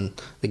something,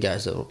 the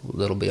guys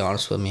that'll be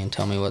honest with me and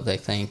tell me what they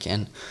think.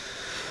 And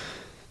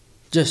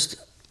just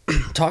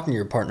talking to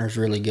your partner is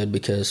really good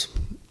because,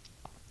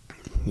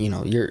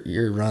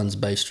 your run's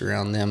based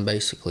around them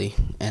basically,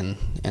 and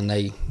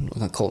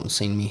Colton's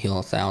seen me heal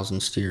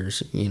 1,000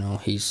 steers.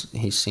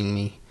 He's seen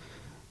me,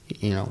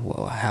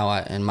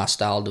 how and my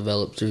style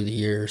developed through the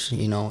years.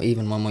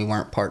 Even when we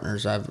weren't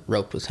partners, I've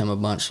roped with him a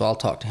bunch, so I'll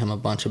talk to him a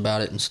bunch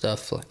about it and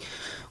stuff. Like,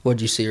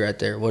 what'd you see right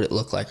there? What'd it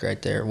look like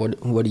right there?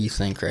 What do you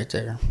think right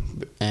there?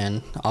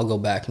 And I'll go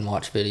back and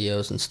watch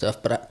videos and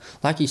stuff. But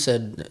like you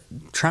said,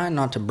 try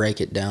not to break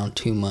it down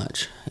too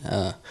much.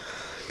 I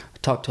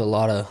talked to a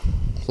lot of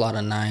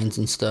nines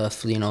and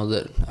stuff,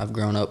 that I've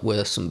grown up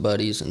with, some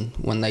buddies, and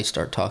when they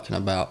start talking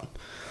about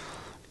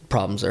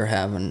problems they're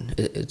having,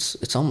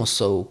 it's almost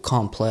so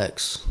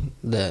complex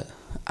that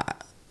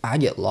I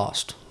get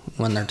lost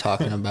when they're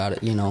talking about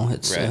it. You know,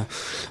 it's Right.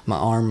 my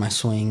arm, my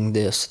swing,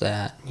 this,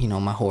 that. You know,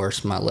 my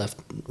horse, my left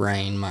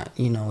rein. My,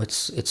 you know,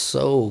 it's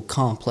so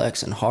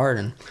complex and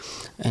hard,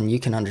 and you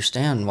can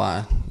understand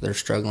why they're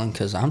struggling,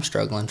 because I'm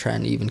struggling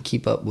trying to even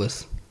keep up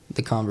with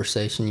the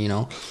conversation. You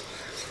know,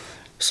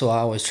 so I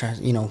always try,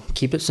 you know,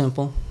 keep it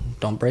simple.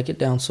 Don't break it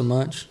down so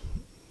much.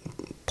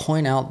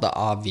 Point out the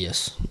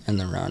obvious in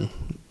the run.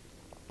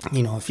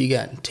 You know, if you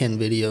got 10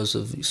 videos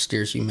of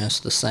steers you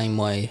missed the same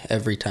way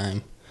every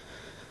time,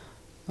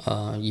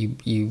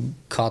 you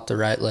caught the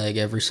right leg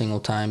every single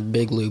time,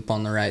 big loop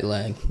on the right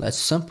leg, that's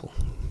simple.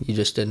 You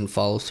just didn't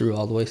follow through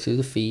all the way through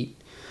the feet,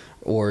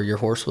 or your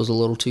horse was a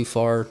little too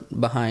far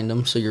behind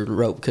them so your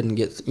rope couldn't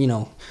get, you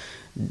know,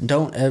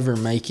 don't ever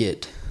make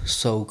it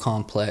so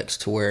complex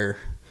to where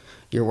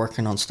you're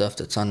working on stuff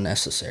that's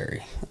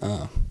unnecessary.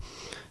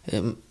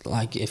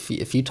 Like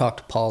if you talk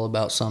to Paul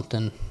about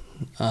something,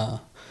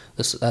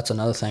 that's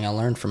another thing I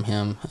learned from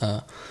him.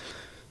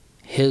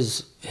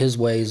 His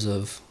ways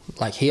of,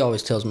 like, he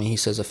always tells me, he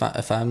says,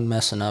 if I'm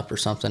messing up or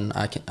something,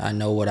 I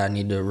know what I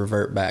need to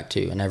revert back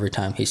to. And every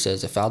time he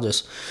says, if I'll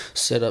just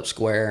sit up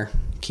square,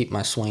 keep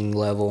my swing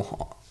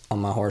level on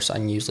my horse, I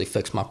can usually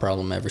fix my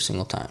problem every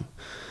single time.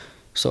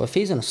 So if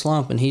he's in a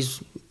slump and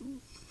he's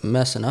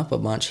messing up a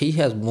bunch, he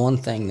has one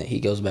thing that he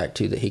goes back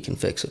to that he can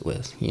fix it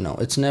with. You know,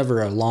 it's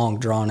never a long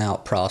drawn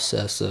out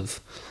process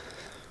of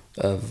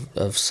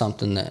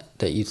something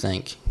that you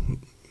think,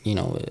 you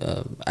know,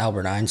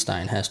 Albert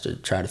Einstein has to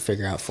try to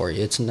figure out for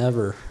you. It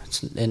never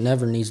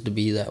needs to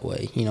be that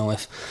way. You know,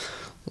 if,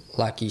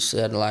 like you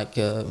said, like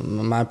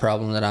my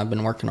problem that I've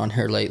been working on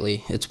here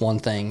lately, it's one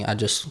thing. I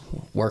just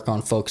work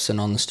on focusing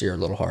on the steer a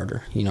little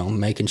harder, you know,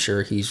 making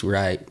sure he's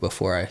right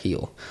before I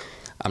heel.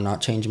 I'm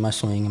not changing my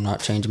swing. I'm not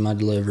changing my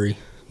delivery.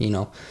 You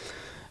know,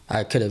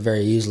 I could have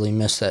very easily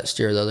missed that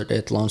steer the other day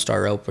at the Lone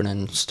Star Open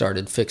and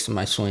started fixing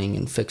my swing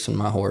and fixing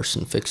my horse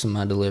and fixing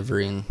my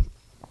delivery, and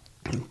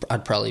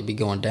I'd probably be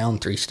going down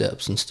 3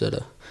 steps instead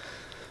of,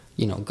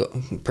 you know,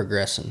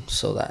 progressing.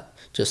 So that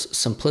just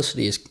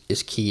simplicity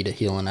is key to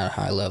healing at a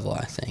high level,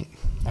 I think.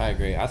 I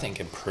agree. I think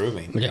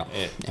improving. Yeah.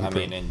 I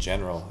mean, in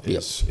general,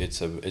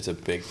 it's a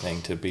big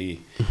thing to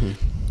be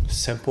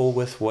simple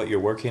with what you're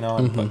working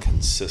on, but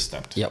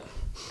consistent. Yep.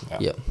 Yeah.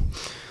 Yep.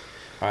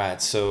 All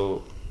right.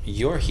 So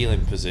your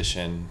healing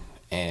position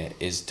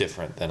is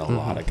different than a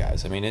lot of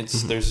guys. I mean,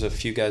 there's a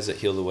few guys that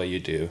heal the way you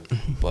do,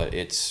 but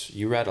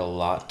you're at a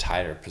lot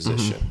tighter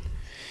position.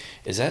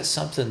 Is that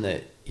something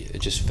that it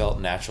just felt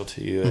natural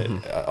to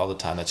you all the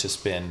time? That's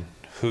just been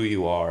who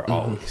you are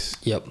always.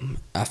 Yep.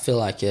 I feel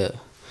like it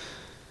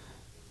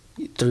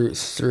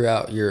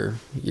throughout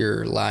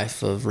your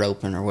life of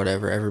roping or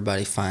whatever,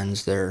 everybody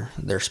finds their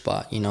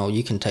spot. You know,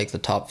 you can take the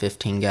top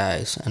 15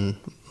 guys, and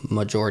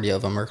majority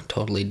of them are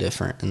totally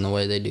different in the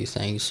way they do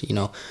things. You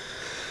know,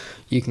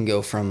 you can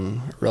go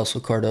from Russell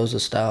Cardozo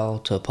style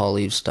to Paul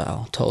Eaves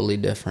style, totally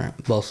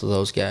different. Both of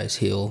those guys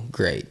heal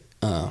great.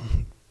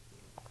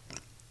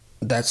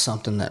 That's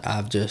something that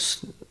I've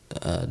just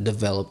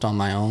developed on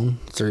my own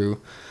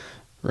through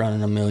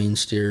running a million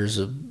steers,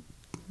 of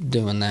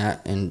doing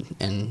that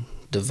and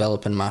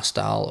developing my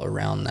style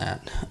around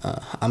that.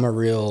 I'm a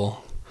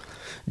real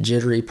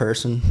jittery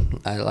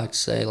person. I like to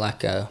say,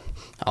 like, I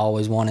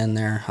always want in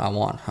there. I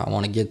want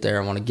to get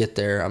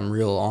there. I'm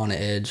real on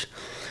edge.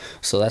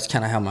 So that's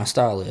kind of how my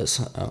style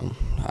is.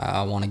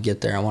 I want to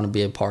get there. I want to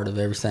be a part of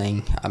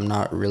everything. I'm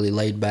not really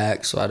laid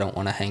back, so I don't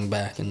want to hang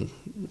back and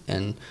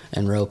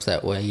rope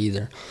that way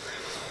either.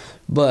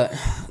 But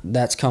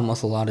that's come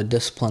with a lot of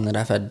discipline that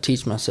I've had to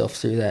teach myself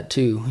through that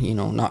too. You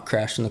know, not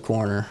crashing the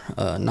corner,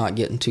 not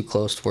getting too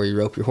close to where you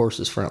rope your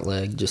horse's front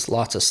leg, just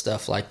lots of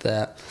stuff like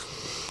that.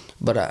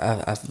 But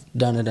I've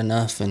done it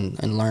enough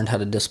and learned how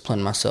to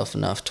discipline myself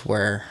enough to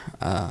where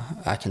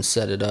I can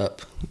set it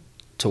up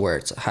to where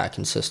it's a high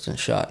consistent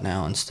shot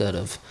now instead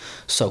of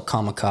so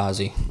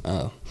kamikaze.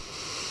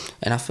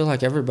 And I feel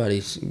like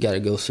everybody's got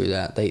to go through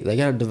that. They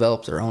got to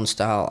develop their own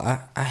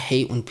style. I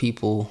hate when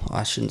people,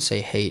 I shouldn't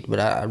say hate, but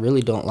I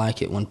really don't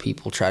like it when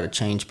people try to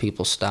change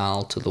people's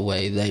style to the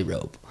way they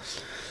rope.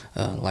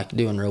 Like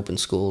doing roping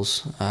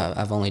schools.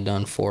 I've only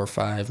done 4 or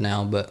 5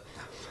 now, but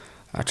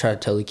I try to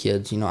tell the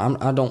kids, you know,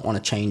 I don't want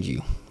to change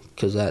you,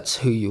 because that's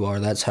who you are.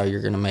 That's how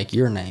you're going to make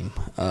your name.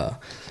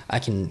 I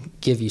can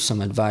give you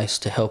some advice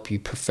to help you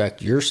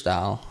perfect your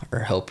style,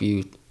 or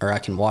I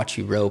can watch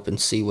you rope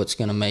and see what's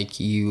going to make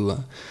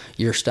you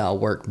your style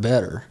work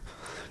better.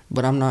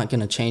 But I'm not going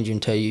to change you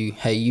and tell you,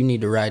 hey, you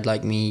need to ride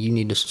like me, you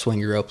need to swing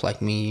your rope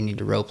like me, you need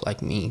to rope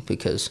like me,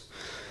 because,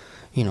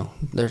 you know,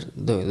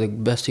 the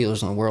best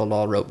healers in the world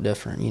all rope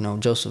different. You know,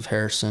 Joseph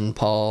Harrison,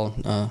 Paul,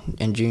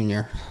 and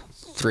Junior,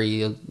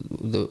 3 of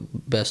the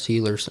best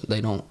healers,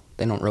 they don't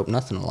rope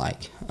nothing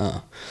alike.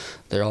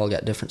 They're all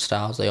got different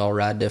styles. They all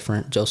ride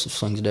different. Joseph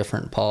swings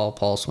different.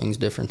 Paul swings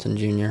different than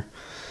Junior.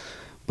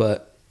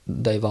 But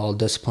they've all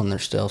disciplined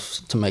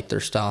themselves to make their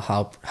style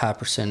high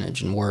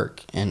percentage and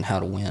work, and how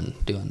to win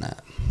doing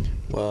that.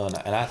 Well,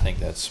 and I think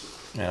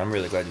I'm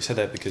really glad you said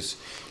that, because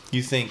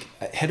you think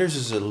headers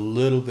is a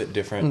little bit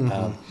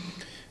different.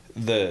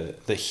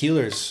 the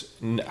healers,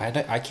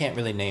 I can't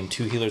really name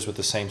two healers with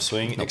the same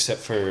swing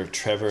except for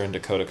Trevor and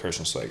Dakota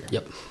Kirschenschlager.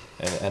 Yep.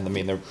 And I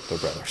mean, they're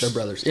brothers. They're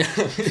brothers, yeah.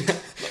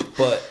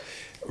 But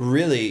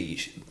really,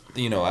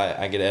 you know,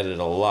 I get edited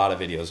a lot of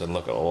videos and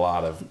look at a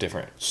lot of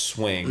different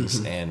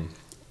swings, and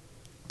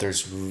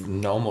there's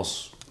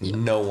almost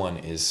no one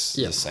is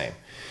the same.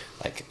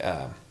 Like,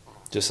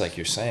 just like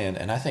you're saying,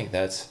 and I think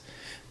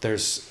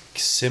there's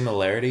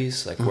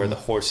similarities, like where the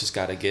horse has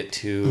got to get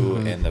to,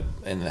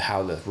 and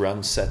how the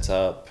run sets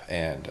up,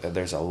 and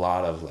there's a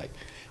lot of like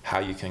how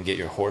you can get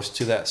your horse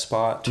to that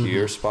spot, to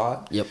your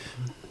spot. Yep.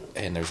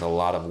 And there's a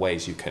lot of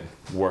ways you can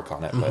work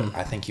on it, but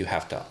I think you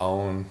have to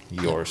own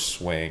your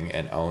swing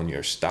and own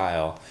your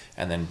style,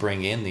 and then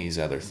bring in these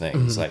other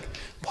things. Like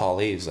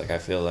Paul Eves, like I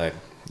feel like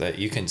that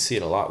you can see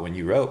it a lot when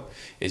you rope,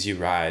 is you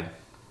ride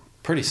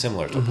pretty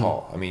similar to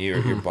Paul. I mean,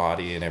 your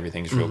body and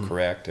everything's real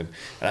correct, and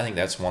I think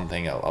that's one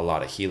thing a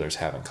lot of healers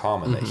have in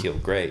common that heal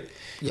great,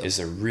 is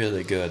they're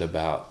really good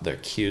about their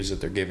cues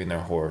that they're giving their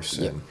horse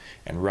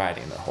and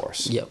riding their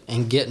horse. Yep,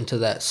 and getting to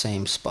that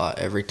same spot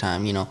every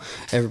time. You know,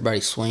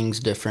 everybody swings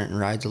different and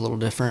rides a little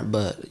different,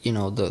 but, you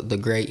know, the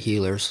great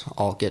healers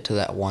all get to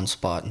that one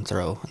spot and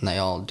throw, and they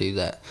all do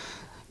that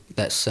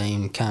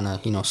same kind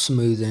of, you know,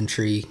 smooth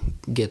entry,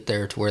 get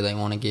there to where they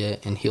want to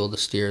get and heal the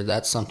steer.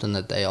 That's something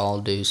that they all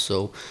do.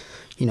 So,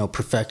 you know,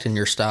 perfecting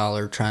your style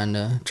or trying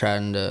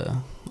to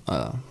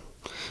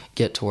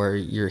get to where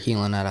you're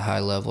healing at a high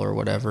level or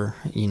whatever,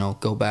 you know,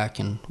 go back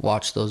and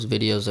watch those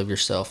videos of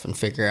yourself and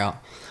figure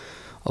out,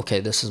 okay,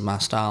 this is my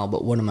style,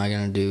 but what am I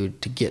going to do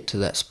to get to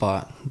that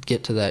spot,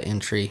 get to that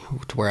entry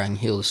to where I can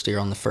heal the steer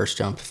on the first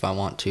jump if I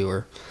want to,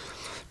 or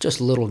just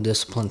little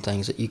discipline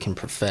things that you can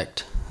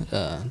perfect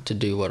to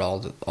do what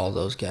all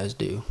those guys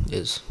do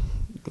is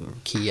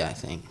key, I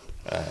think.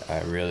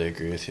 I really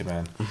agree with you,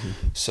 man.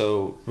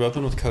 So,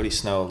 roping with Cody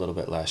Snow a little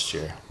bit last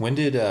year. When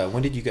did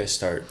you guys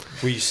start?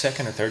 Were you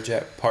second or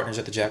third partners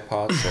at the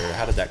Jackpots, or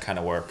how did that kind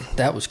of work?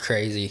 That was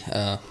crazy.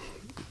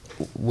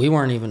 We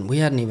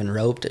hadn't even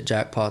roped at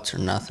Jackpots or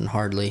nothing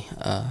hardly.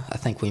 I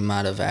think I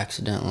might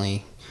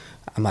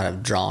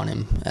have drawn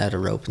him at a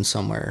roping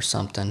somewhere or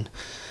something.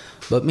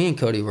 But me and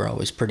Cody were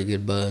always pretty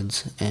good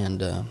buds,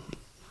 and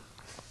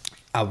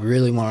I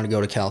really wanted to go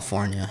to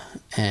California,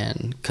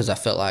 and because I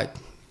felt like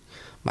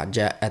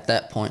at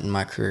that point in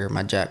my career,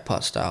 my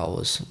jackpot style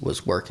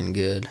was working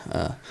good.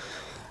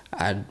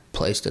 I'd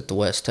placed at the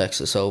West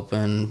Texas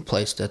Open,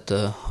 placed at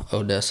the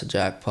Odessa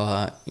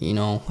Jackpot, you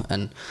know,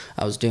 and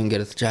I was doing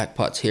good at the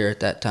jackpots here at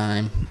that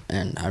time,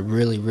 and I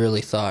really,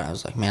 really thought, I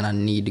was like, man, I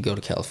need to go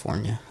to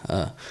California.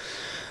 I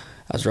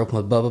was roping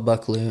with Bubba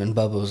Buckaloo, and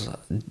Bubba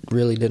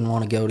really didn't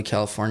want to go to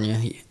California.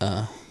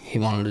 He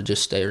wanted to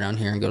just stay around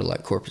here and go to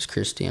like Corpus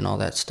Christi and all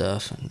that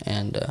stuff,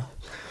 and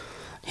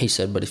he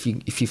said, but if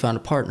you find a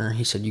partner,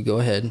 he said, you go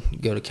ahead,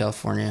 go to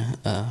California,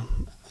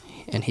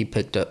 and he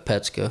picked up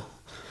Petska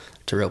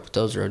to rope with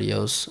those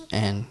rodeos.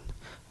 And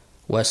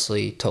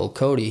Wesley told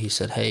Cody, he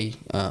said, hey,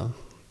 I'm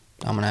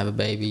gonna have a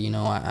baby, you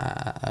know,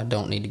 I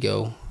don't need to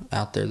go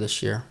out there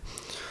this year.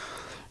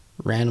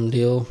 Random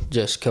deal,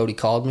 just Cody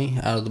called me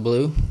out of the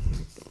blue,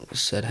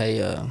 said,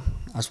 hey, I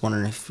was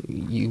wondering if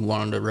you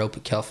wanted to rope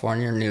at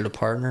California or needed a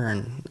partner,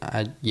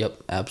 and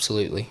yep,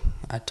 absolutely.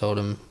 I told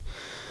him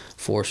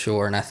for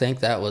sure, and I think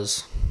that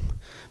was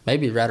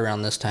maybe right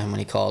around this time when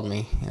he called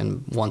me,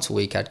 and once a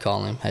week I'd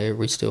call him, hey, are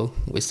we still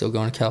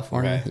going to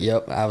California? Right.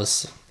 Yep, I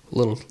was a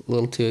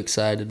little too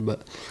excited,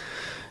 but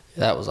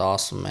that was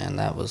awesome, man.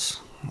 That was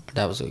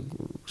a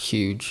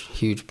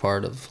huge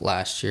part of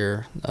last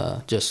year,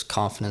 just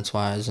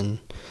confidence-wise, and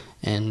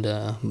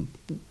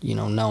you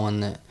know,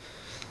 knowing that,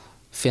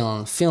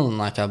 feeling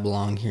like I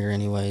belong here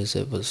anyways,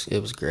 it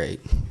was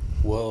great.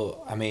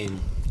 Well, I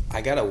mean,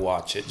 I gotta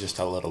watch it just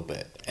a little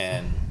bit,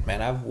 and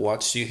man, I've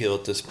watched you heal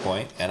at this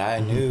point, and I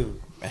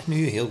knew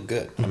you healed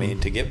good. I mean,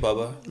 to get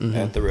Bubba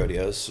at the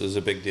rodeos was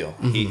a big deal.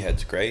 He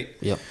head's great.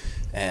 Yep.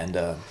 And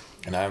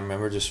I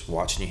remember just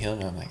watching you heal,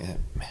 and I'm like,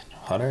 man,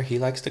 Hunter, he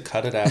likes to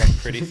cut it out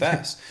pretty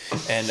fast.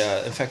 And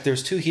in fact,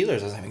 there's two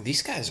healers. I was like,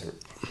 these guys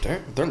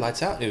they're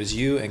lights out. It was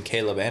you and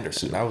Caleb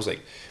Anderson. I was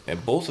like, man,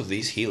 both of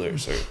these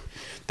healers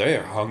they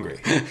are hungry,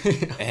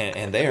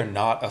 and they are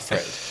not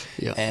afraid.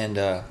 Yeah. And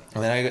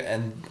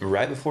then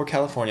right before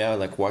California, I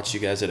like watched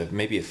you guys at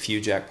maybe a few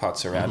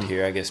jackpots around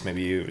here. I guess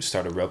maybe you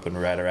started roping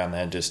right around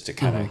then just to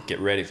kind of get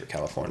ready for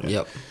California.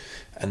 Yep.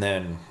 And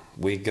then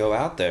we go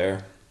out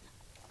there,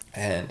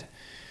 and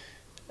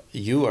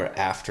you are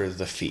after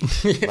the feet.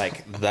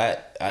 Like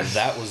that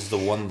was the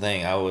one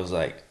thing I was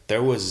like,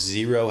 there was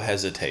zero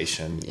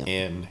hesitation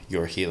in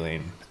your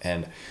healing,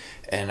 and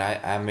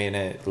I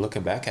mean,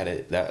 looking back at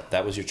it,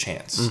 that was your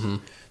chance.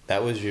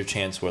 That was your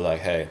chance where like,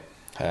 hey,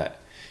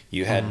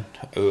 you had,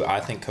 I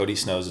think Cody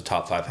Snow is a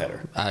top 5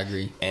 header. I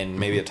agree. And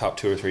maybe a top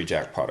 2 or 3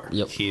 jackpotter.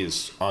 Yep. He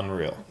is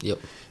unreal. Yep.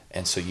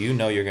 And so you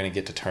know you're going to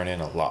get to turn in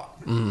a lot.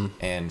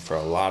 And for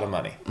a lot of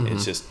money.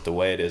 It's just the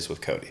way it is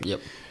with Cody. Yep.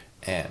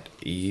 And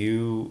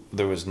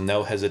there was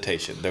no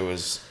hesitation.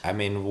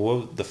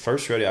 The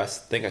first rodeo I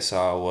think I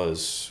saw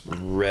was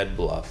Red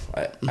Bluff,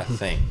 I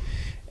think.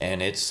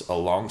 and it's a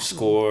long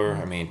score.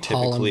 I mean,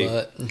 typically,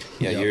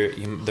 yeah,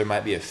 Yep. there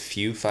might be a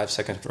few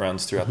 5-second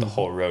runs throughout the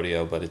whole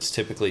rodeo, but it's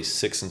typically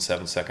 6 and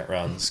 7 second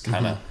runs.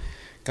 Kind of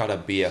got a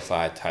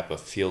BFI type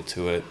of feel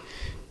to it,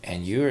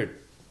 and you're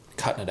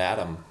cutting it at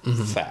them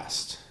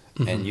fast.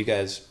 And you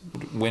guys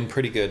win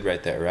pretty good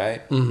right there,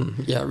 right?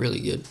 Yeah,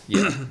 really good.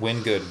 Yeah,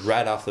 win good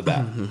right off the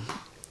bat.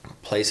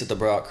 Place at the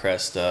Brock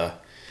Crest. I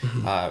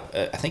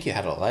think you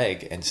had a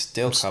leg and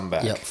still come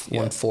back. Yep,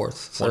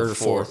 third or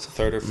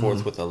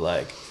fourth with a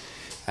leg.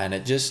 And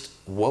it just,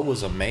 what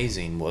was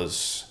amazing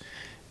was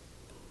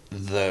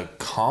the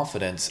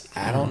confidence.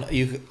 I don't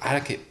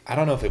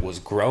know if it was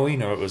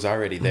growing or it was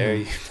already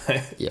there.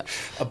 Yeah.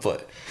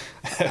 But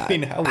I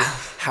mean,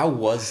 how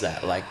was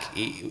that? Like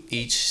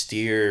each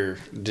steer,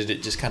 did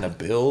it just kind of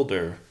build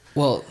or?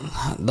 Well,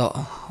 the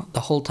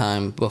whole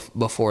time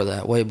before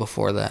that, way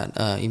before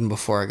that, even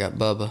before I got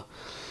Bubba,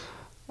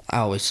 I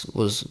always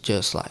was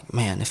just like,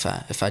 man, if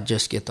I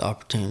just get the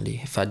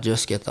opportunity,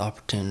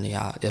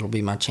 it'll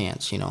be my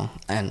chance, you know.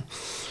 And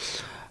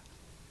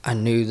I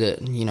knew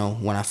that, you know,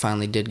 when I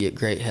finally did get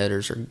great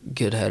headers or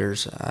good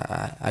headers,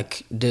 I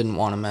didn't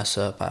want to mess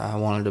up. I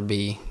wanted to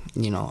be,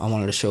 you know, I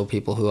wanted to show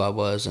people who I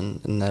was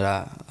and that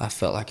I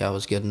felt like I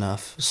was good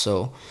enough.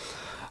 So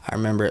I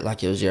remember it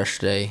like it was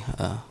yesterday.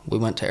 We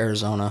went to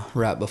Arizona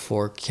right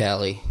before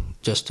Cali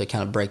just to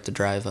kind of break the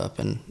drive up,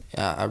 and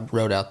I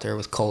rode out there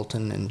with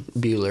Colton and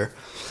Bueller.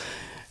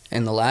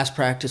 And the last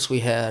practice we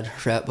had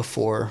right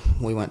before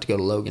we went to go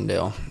to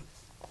Logandale,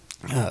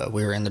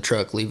 we were in the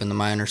truck leaving the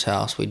miner's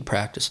house. We'd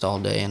practiced all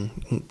day,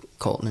 and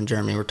Colton and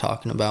Jeremy were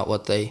talking about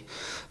what they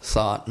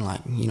thought and,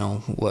 like, you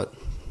know, what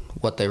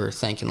they were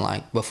thinking,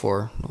 like,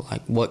 before,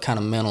 like, what kind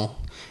of mental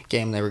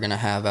game they were going to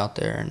have out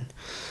there. And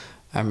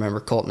I remember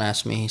Colton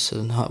asked me, he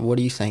said, what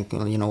do you think?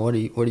 You know, what are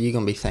you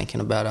going to be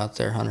thinking about out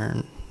there, Hunter?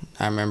 And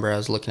I remember I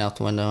was looking out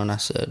the window and I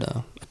said,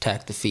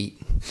 attack the feet.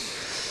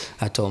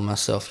 I told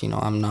myself, you know,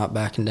 I'm not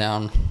backing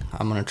down.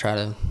 I'm going to try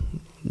to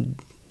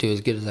do as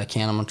good as I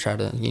can. I'm going to try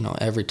to, you know,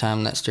 every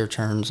time that steer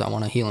turns, I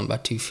want to heel him by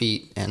 2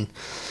 feet. And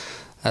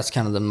that's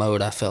kind of the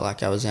mode I felt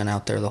like I was in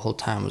out there the whole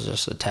time, was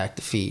just attack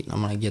the feet.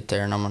 I'm going to get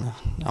there and I'm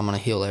going to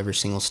heel every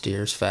single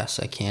steer as fast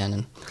as I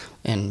can.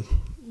 And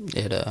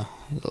it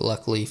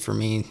luckily for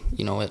me,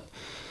 you know, it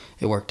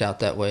worked out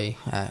that way.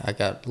 I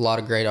got a lot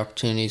of great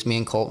opportunities. Me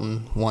and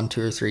Colton won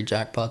 2 or 3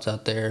 jackpots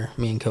out there.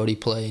 Me and Cody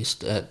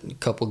placed at a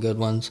couple good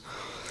ones.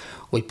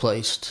 We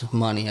placed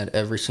money at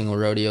every single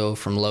rodeo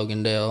from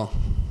Logandale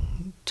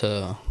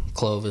to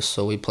Clovis.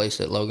 So we placed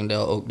at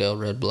Logandale, Oakdale,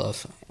 Red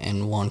Bluff,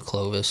 and won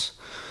Clovis.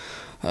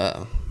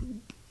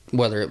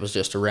 Whether it was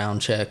just a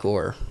round check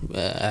or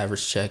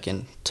average check.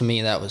 And to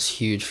me, that was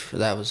huge.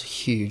 That was a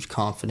huge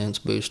confidence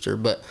booster.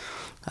 But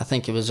I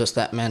think it was just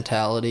that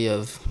mentality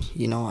of,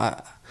 you know,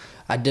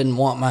 I didn't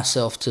want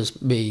myself to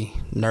be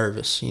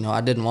nervous. You know,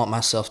 I didn't want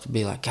myself to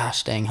be like,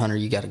 gosh dang, Hunter,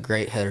 you got a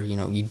great header. You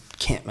know, you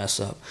can't mess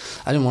up.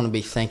 I didn't want to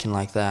be thinking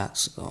like that.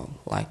 So,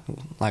 like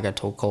I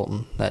told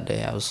Colton that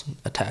day, I was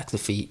attack the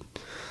feet.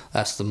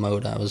 That's the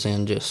mode I was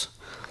in. Just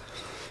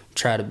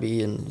try to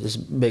be in as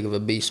big of a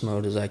beast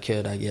mode as I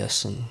could, I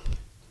guess. And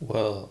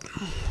well,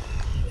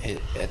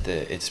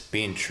 it's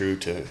being true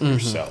to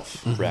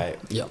yourself, right?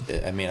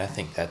 Yep. I mean, I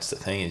think that's the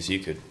thing, is you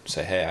could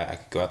say, hey, I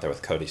could go out there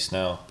with Cody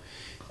Snow,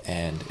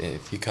 and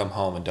if you come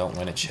home and don't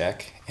win a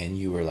check and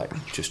you were like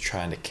just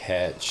trying to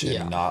catch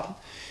and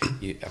not,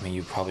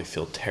 you probably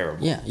feel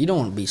terrible. Yeah, you don't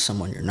want to be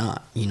someone you're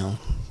not, you know.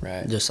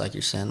 Right. Just like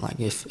you're saying, like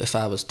if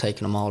I was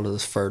taking them all to the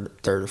third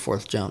or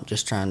fourth jump,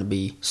 just trying to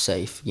be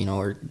safe, you know,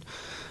 or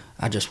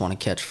I just want to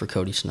catch for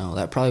Cody Snow,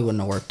 that probably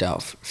wouldn't have worked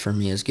out for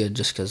me as good,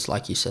 just because,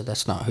 like you said,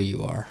 that's not who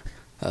you are.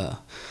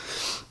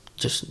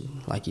 Just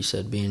like you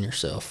said, being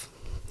yourself.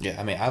 Yeah,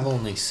 I mean, I've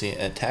only seen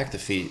attack the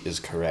feet is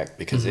correct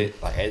because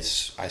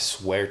I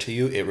swear to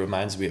you, it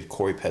reminds me of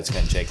Corey Petzka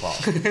and Jake Long.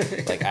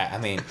 Like I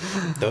mean,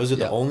 those are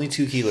the only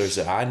 2 healers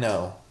that I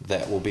know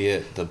that will be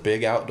at the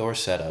big outdoor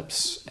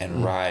setups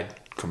and ride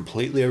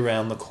completely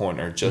around the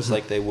corner, just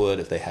like they would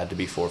if they had to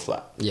be 4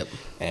 flat. Yep.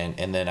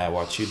 And then I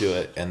watched you do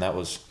it, and that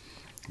was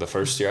the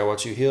first year I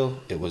watched you heel.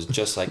 It was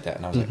just like that,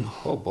 and I was like,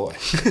 oh boy.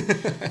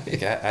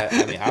 Like,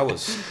 I mean, I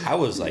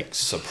was like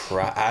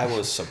surprised. I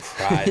was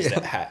surprised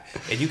at how,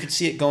 and you could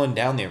see it going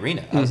down the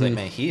arena. I was like,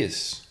 man, he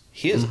is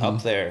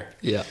up there.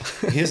 Yeah.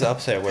 He is up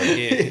there where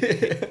he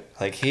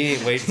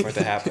ain't waiting for it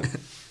to happen.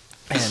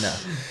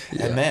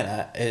 And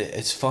man,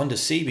 it's fun to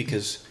see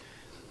because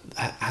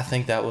I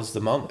think that was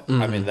the moment.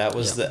 I mean, that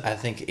was I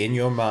think in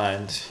your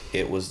mind,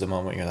 it was the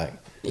moment you're like,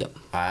 yep,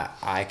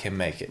 I can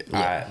make it.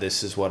 Yep.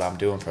 This is what I'm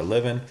doing for a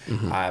living.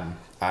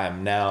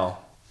 I'm now.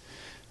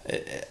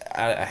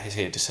 I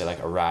hate to say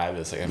like arrived.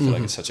 It's like I feel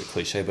like it's such a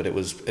cliche, but it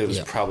was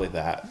probably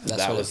that.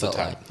 That was the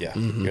time. Like. Yeah,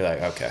 you're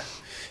like okay,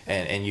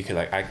 and you could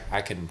like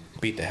I can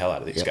beat the hell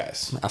out of these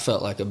guys. I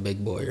felt like a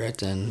big boy right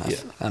then.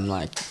 I'm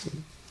like,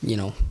 you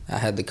know, I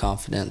had the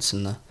confidence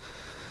and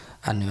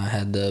I knew I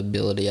had the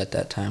ability at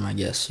that time, I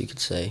guess you could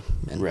say.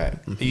 And, right.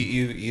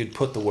 You'd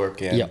put the work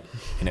in. Yep.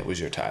 And it was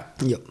your time.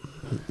 Yep.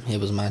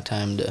 It was my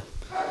time to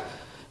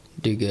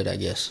do good, I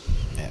guess.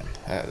 Man,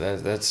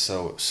 that's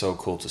so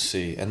cool to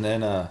see. And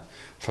then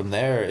from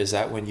there, is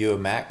that when you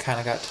and Matt kind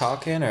of got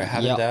talking, or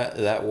how did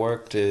that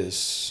work?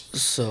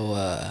 So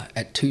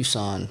at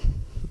Tucson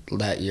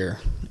that year,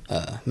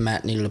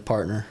 Matt needed a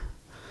partner.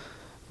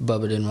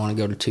 Bubba didn't want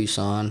to go to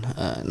Tucson,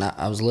 and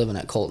I was living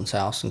at Colton's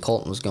house, and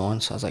Colton was going,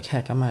 so I was like,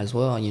 heck, I might as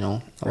well, I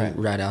went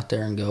right out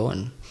there and go.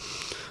 And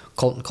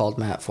Colton called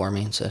Matt for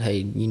me and said, hey,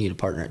 you need a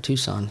partner at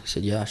Tucson. He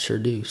said, yeah, I sure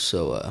do.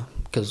 So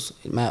because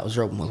Matt was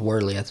roping with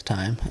Worley at the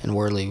time, and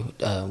Worley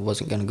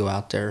wasn't going to go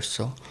out there,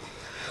 so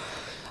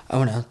I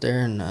went out there,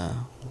 and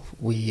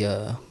we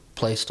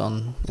placed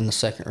in the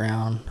second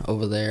round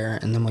over there,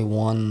 and then we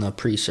won the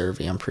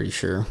pre-survey, I'm pretty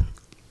sure.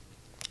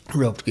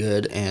 Roped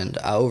good, and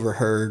I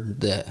overheard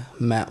that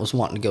Matt was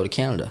wanting to go to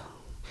Canada.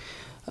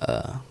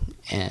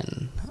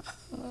 And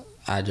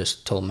I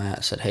just told Matt,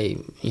 I said, hey,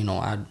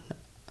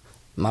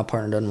 my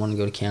partner doesn't want to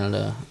go to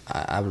Canada.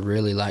 I would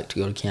really like to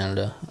go to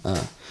Canada.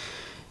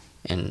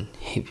 And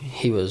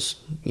he was,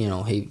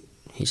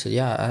 he said,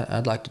 yeah,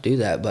 I'd like to do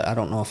that, but I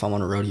don't know if I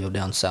want to rodeo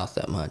down south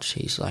that much.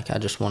 He's like, I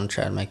just want to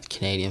try to make the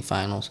Canadian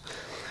finals.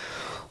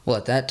 Well,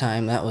 at that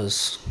time, that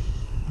was,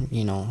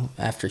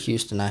 after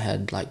Houston, I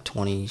had like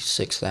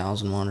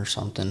 26,001 or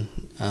something,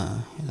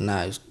 and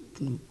I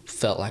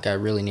felt like I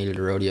really needed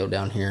a rodeo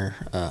down here.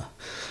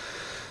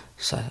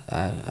 So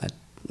I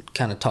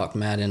kind of talked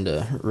Matt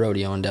into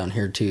rodeoing down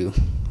here too,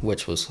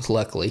 which was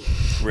luckily.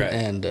 Right.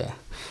 And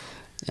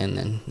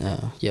then,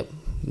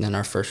 then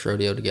our first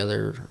rodeo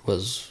together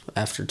was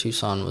after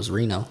Tucson was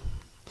Reno.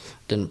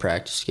 Didn't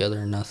practice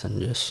together or nothing,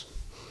 just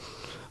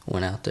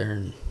went out there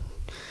and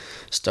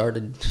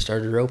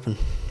started roping.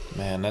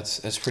 Man,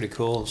 that's pretty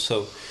cool.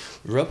 So,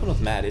 roping with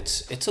Matt,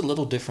 it's a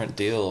little different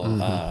deal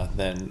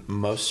than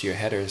most of your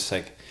headers.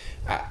 Like,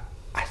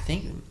 I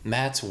think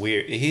Matt's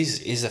weird.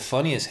 He's the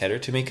funniest header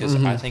to me because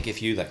I think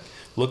if you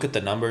look at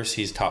the numbers,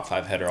 he's top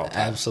 5 header all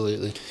time.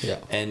 Absolutely, yeah.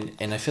 And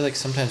I feel like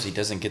sometimes he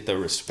doesn't get the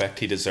respect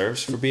he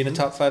deserves for being a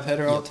top 5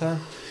 header all the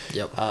time.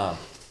 Yep.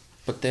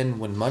 But then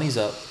when money's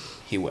up,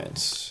 he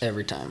wins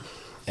every time.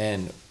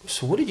 And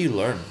so, what did you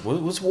learn?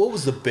 What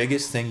was the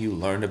biggest thing you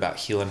learned about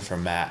heeling for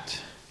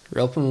Matt?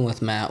 Roping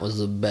with Matt was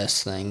the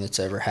best thing that's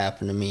ever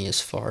happened to me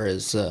as far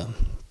as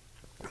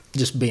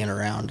just being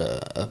around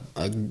a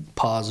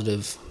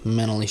positive,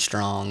 mentally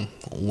strong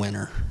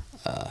winner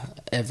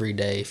every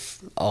day,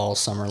 all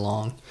summer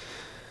long.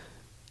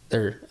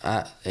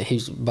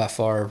 He's by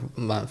far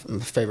my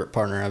favorite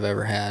partner I've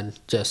ever had,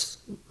 just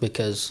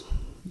because,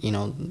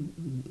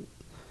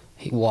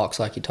 he walks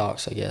like he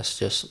talks, I guess,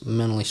 just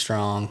mentally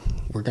strong.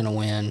 We're going to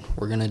win.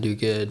 We're going to do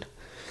good.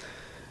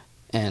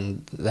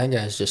 And that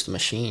guy's just a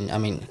machine. I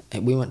mean,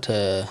 we went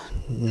to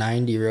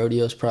 90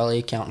 rodeos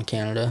probably, counting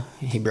Canada.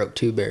 He broke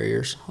 2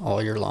 barriers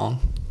all year long.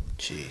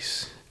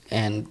 Jeez.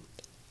 And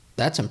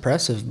that's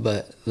impressive,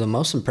 but the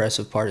most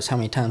impressive part is how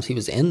many times he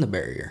was in the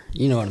barrier.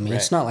 You know what I mean? Right.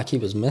 It's not like he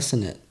was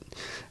missing it.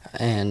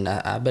 And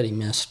I bet he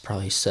missed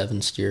probably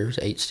 7 steers,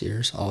 8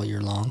 steers all year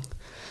long,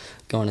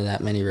 going to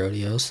that many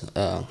rodeos.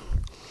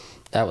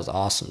 That was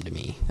awesome to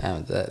me.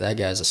 That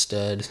guy's a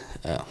stud.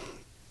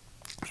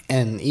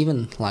 And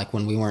even like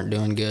when we weren't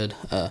doing good,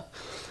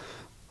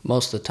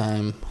 most of the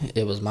time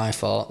it was my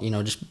fault,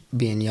 just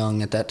being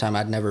young at that time.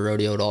 I'd never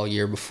rodeoed all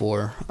year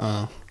before,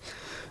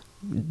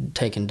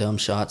 taking dumb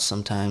shots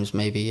sometimes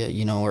maybe,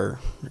 or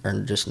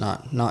just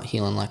not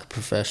heeling like a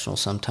professional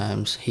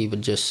sometimes. He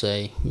would just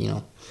say,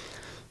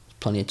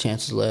 plenty of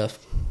chances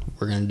left.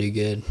 We're going to do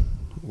good.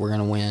 We're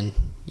going to win.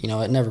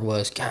 It never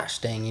was, gosh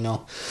dang,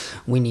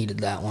 we needed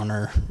that one.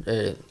 Or,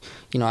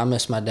 I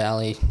missed my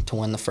dally to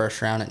win the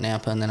first round at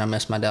Nampa, and then I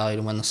missed my dally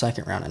to win the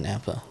second round at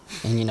Nampa.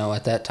 And,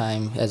 at that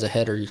time, as a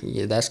header,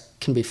 that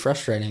can be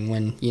frustrating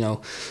when,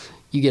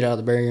 you get out of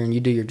the barrier and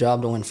you do your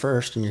job to win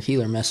first, and your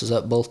heeler messes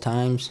up both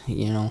times,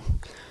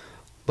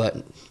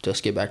 But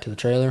just get back to the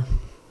trailer,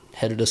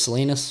 headed to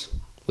Salinas,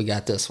 we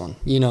got this one,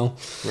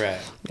 Right.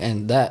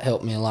 And that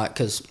helped me a lot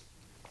because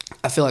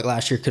I feel like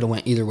last year could have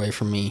went either way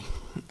for me.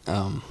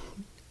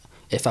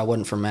 If I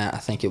wasn't for Matt, I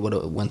think it would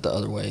have went the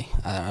other way.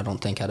 I don't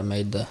think I'd have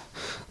made the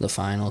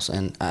finals,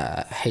 and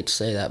I hate to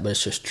say that, but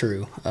it's just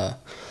true.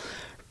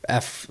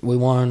 After we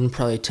won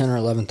probably 10 or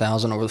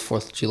 11,000 over the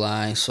 4th of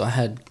July, so I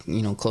had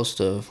close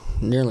to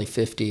nearly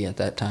 50 at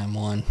that time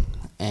won,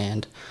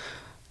 and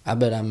I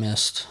bet I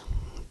missed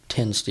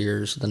 10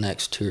 steers the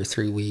next 2 or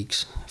 3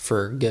 weeks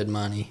for good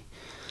money.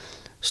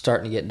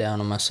 Starting to get down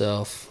on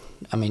myself.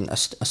 I mean, I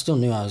still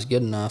knew I was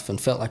good enough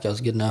and felt like I was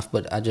good enough,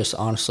 but I just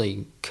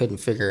honestly couldn't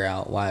figure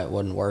out why it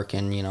wasn't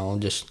working,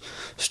 just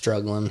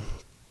struggling.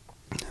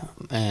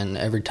 And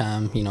every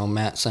time,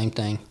 Matt, same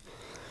thing.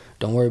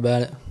 Don't worry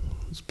about it.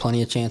 There's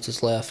plenty of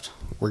chances left.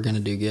 We're going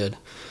to do good.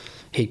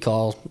 He'd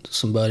call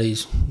some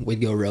buddies.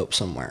 We'd go rope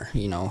somewhere,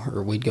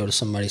 or we'd go to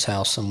somebody's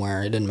house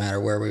somewhere. It didn't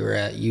matter where we were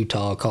at,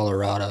 Utah,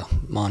 Colorado,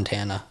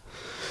 Montana.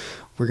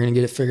 We're going to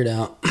get it figured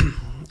out.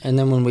 And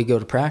then when we go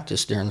to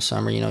practice during the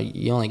summer,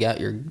 you only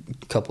got your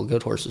couple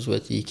good horses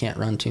with you. You can't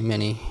run too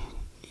many,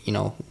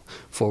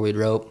 before we'd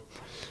rope.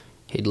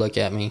 He'd look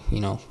at me,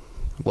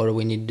 what do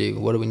we need to do?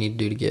 What do we need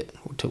to do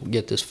to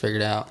get this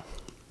figured out?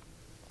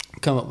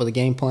 Come up with a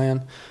game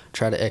plan,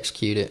 try to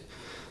execute it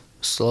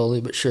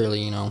slowly but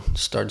surely.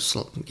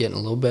 Started getting a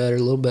little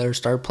better,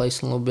 started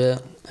placing a little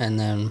bit, and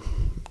then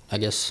I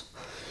guess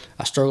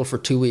I struggled for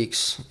 2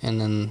 weeks,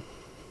 and then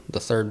the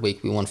third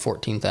week we won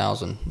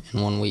 14,000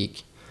 in 1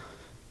 week,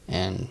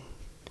 and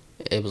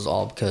it was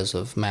all because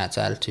of Matt's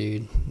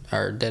attitude,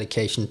 our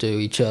dedication to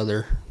each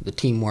other, the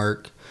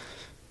teamwork,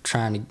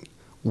 trying to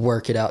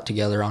work it out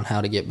together on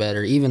how to get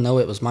better. Even though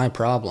it was my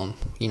problem,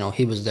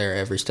 he was there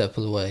every step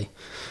of the way,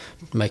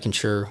 making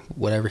sure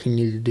whatever he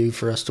needed to do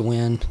for us to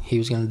win, he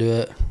was going to do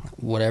it.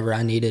 Whatever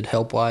I needed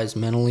help-wise,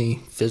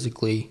 mentally,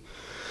 physically,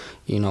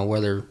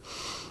 whether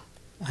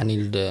I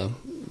needed to,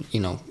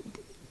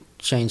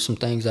 change some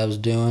things I was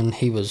doing,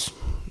 he was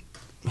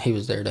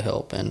there to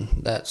help. And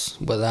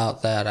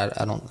without that,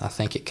 I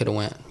think it could have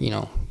went,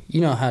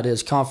 how it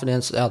is.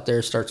 Confidence out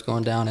there starts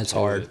going down. It's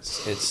hard.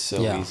 It's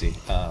so easy.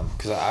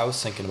 Because I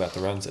was thinking about the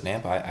runs at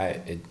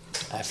Nampa.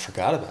 I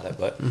forgot about it,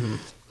 but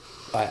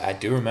I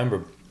do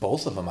remember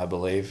both of them, I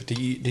believe. Did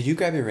you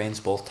grab your reins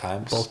both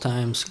times? Both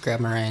times.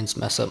 Grab my reins,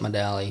 mess up my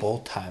dally.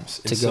 Both times.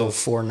 To go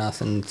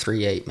 4-0,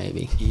 3-8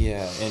 maybe.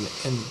 Yeah,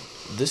 and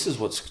this is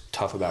what's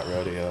tough about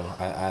rodeo,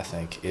 I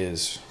think,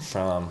 is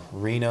from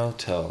Reno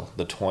till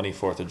the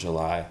 24th of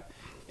July,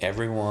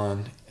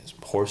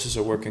 horses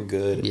are working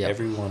good. Yep.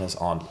 Everyone is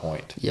on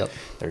point. Yep.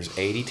 There's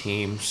 80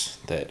 teams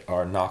that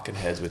are knocking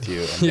heads with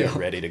you, and they're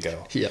ready to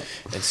go. Yep.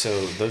 And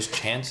so those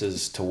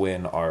chances to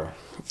win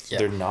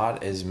they're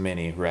not as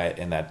many right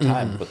in that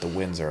time, but the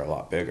wins are a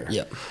lot bigger.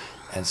 Yep.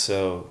 And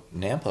so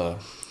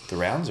Nampa, the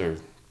rounds are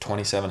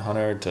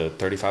 $2,700 to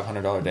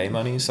 $3,500 day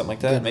money, something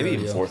like that. Good maybe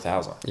rodeo. Even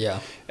 $4,000. Yeah.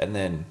 And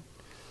then,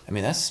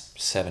 that's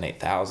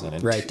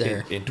 $7,000-8,000 right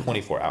there in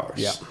 24 hours.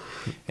 Yeah.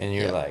 And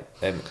you're like,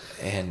 and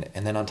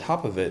then on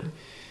top of it,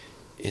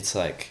 it's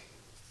like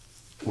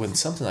when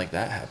something like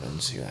that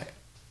happens,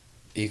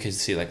 you can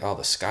see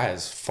the sky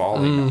is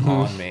falling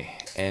on me,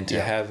 and to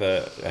have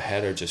a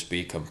header just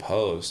be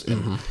composed,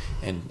 and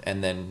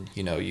then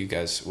you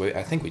guys,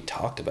 I think we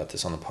talked about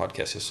this on the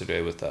podcast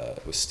yesterday with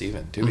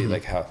Steven Doobie,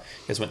 like how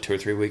you guys went 2 or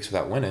 3 weeks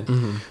without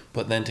winning,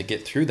 but then to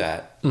get through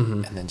that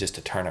and then just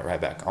to turn it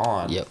right back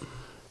on. Yep.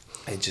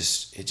 It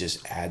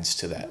just adds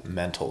to that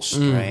mental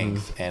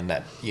strength and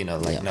that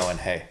knowing,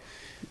 hey,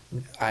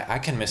 I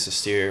can miss a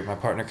steer, my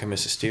partner can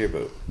miss a steer,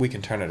 but we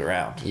can turn it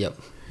around. Yep.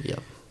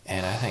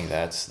 And I think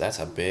that's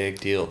a big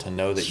deal to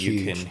know that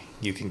you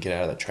can get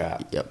out of the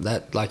trap. Yep.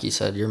 That, like you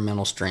said, your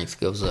mental strength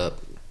goes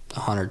up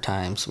 100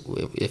 times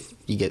if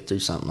you get through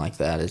something like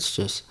that.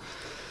 It's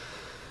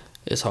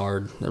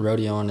hard. The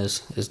rodeoing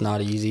is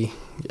not easy.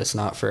 It's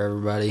not for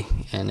everybody,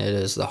 and it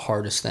is the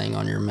hardest thing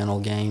on your mental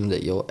game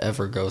that you'll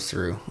ever go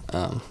through.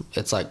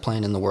 It's like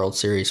playing in the World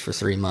Series for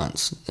 3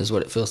 months is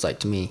what it feels like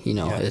to me.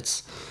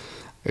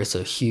 It's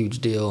a huge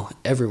deal.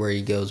 Everywhere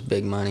you go is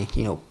big money.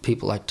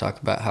 People like to talk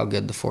about how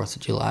good the 4th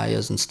of July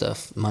is and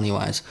stuff,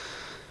 money-wise.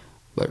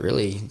 But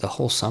really, the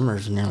whole summer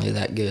is nearly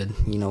that good.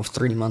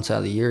 3 months out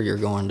of the year, you're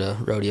going to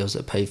rodeos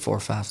that pay $4,000 or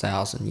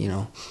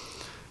 $5,000,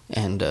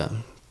 And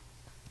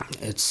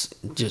it's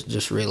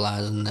just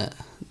realizing that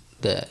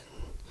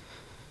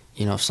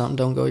if something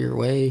don't go your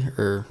way,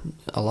 or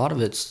a lot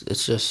of it's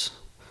just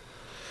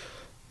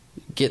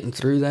getting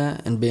through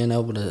that and being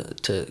able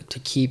to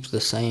keep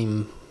the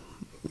same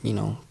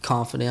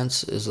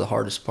confidence is the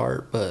hardest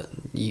part, but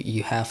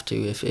you have to.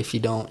 If you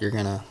don't, you're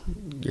gonna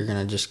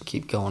just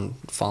keep going,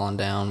 falling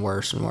down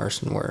worse and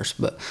worse and worse.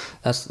 But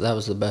that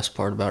was the best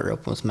part about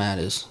roping with Matt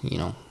is,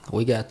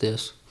 we got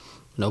this.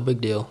 No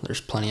big deal. There's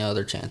plenty of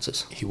other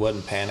chances. He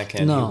wasn't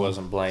panicking. No. He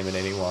wasn't blaming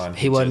anyone.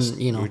 He wasn't,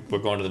 we're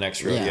going to the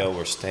next rodeo. Yeah.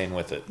 We're staying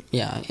with it.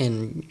 Yeah,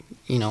 and,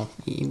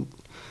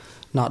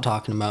 not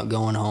talking about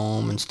going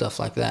home and stuff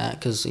like that,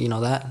 because,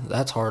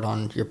 that's hard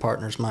on your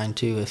partner's mind,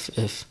 too,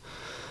 if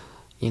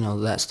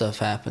that stuff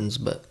happens.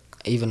 But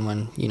even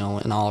when,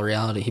 in all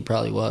reality, he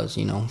probably was,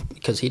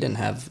 because he didn't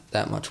have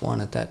that much one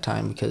at that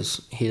time,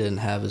 because he didn't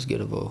have as good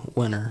of a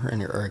winter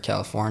or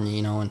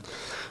California, and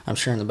I'm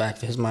sure in the back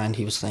of his mind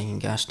he was thinking,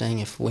 gosh dang,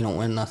 if we don't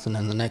win nothing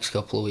in the next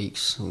couple of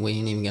weeks, we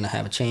ain't even going to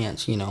have a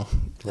chance, Right.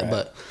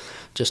 But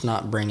just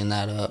not bringing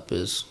that up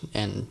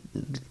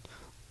and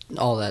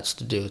all that's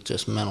to do with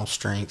just mental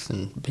strength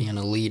and being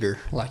a leader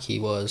like he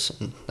was,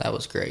 and that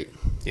was great.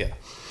 Yeah.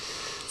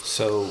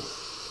 So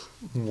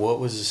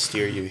what was the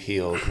steer you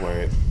healed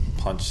where it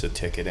punched the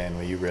ticket in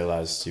where you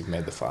realized you've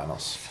made the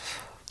finals?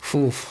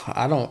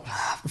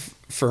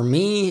 For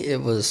me,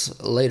 it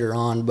was later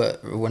on,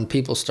 but when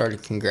people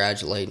started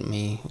congratulating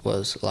me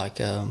was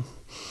like, I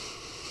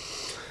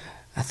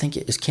think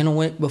is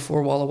Kennewick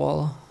before Walla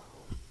Walla?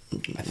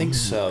 I think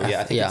so.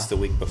 Yeah, I think it's the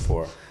week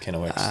before.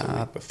 Kennewick's the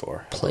week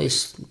before.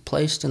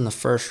 Placed in the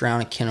first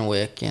round of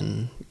Kennewick,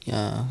 and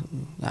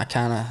I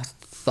kind of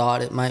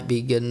thought it might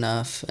be good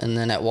enough. And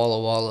then at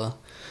Walla Walla,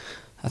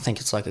 I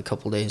think it's like a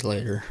couple days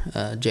later,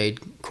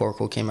 Jade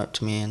Corkle came up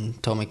to me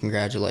and told me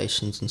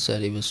congratulations and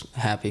said he was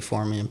happy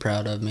for me and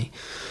proud of me.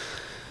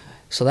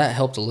 So that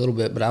helped a little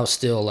bit, but I was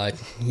still like,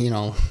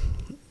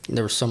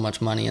 there was so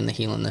much money in the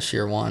Heelan this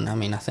year. I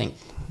mean, I think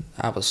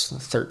I was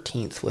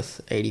 13th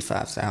with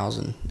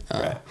 85,000.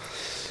 Right.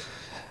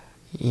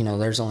 You know,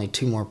 there's only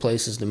 2 more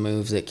places to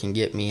move that can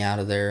get me out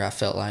of there, I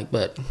felt like.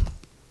 But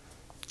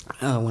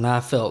when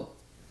I felt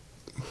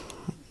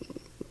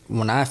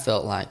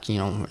like, you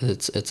know,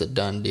 it's a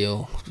done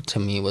deal, to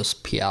me, was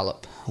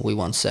Puyallup. We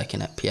won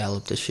second at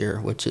Puyallup this year,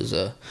 which is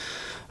a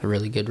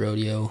really good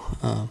rodeo.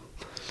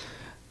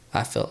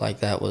 I felt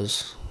like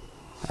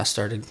I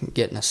started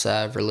getting a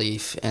sigh of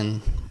relief,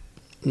 and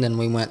then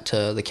we went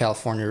to the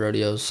California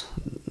rodeos.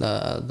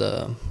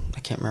 I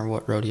can't remember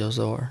what rodeos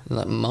they were.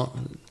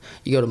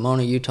 You go to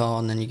Mona, Utah,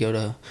 and then you go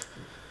to...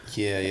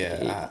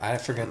 Yeah. I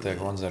forget the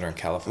ones that are in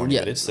California,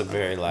 but it's the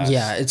very last...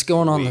 Yeah, it's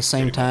going on week, the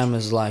same time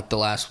as like the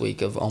last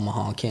week of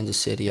Omaha, Kansas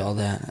City, all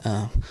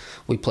that.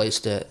 We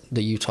placed at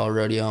the Utah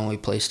rodeo, and we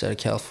placed at a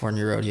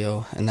California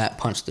rodeo, and that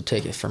punched the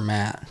ticket for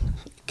Matt,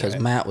 because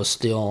Matt was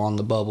still on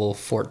the bubble,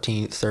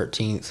 14th,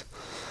 13th.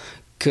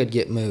 Could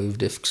get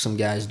moved if some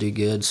guys do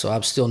good, so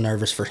I'm still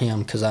nervous for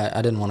him, because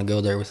I didn't want to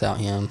go there without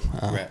him.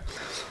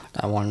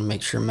 I wanted to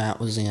make sure Matt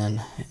was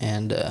in,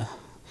 and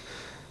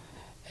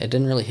it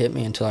didn't really hit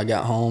me until I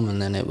got home,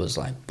 and then it was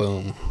like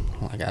boom,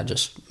 like I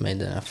just made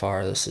the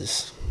NFR. This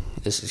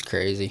is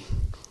crazy.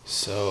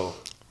 So,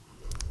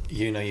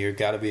 you know, you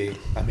got to be.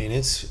 I mean,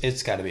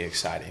 it's got to be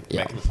exciting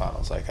making the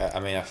finals. Like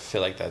I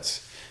feel like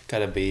that's got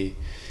to be.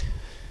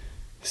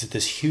 Is it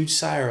this huge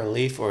sigh of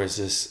relief, or is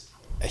this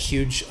a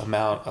huge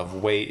amount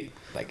of weight,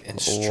 like,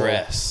 and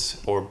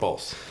stress, or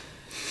both?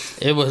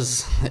 It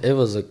was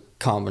a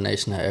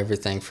combination of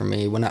everything for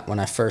me. When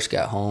I first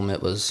got home,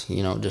 it was,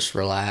 you know, just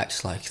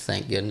relax, like,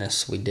 thank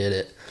goodness we did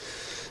it.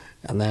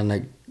 And then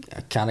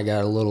I kind of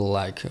got a little,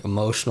 like,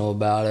 emotional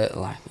about it,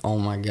 like, oh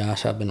my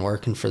gosh, I've been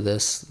working for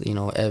this, you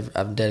know,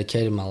 I've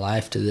dedicated my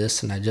life to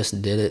this, and I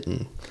just did it.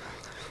 And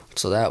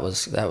so that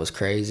was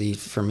crazy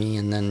for me.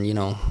 And then, you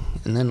know,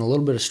 a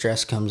little bit of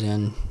stress comes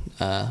in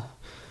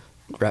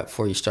right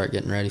before you start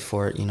getting ready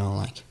for it. You know,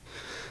 like,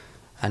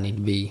 I need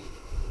to be,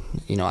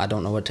 you know, I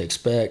don't know what to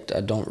expect.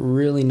 I don't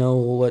really know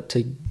what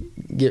to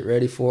get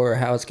ready for or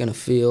how it's going to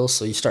feel.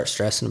 So you start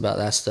stressing about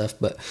that stuff.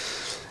 But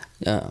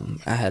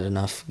I had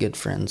enough good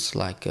friends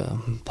like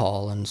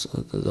Paul and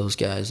those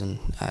guys. And,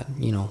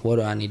 you know, what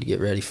do I need to get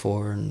ready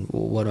for, and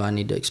what do I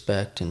need to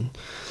expect? And,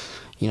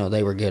 you know,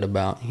 they were good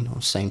about, you know,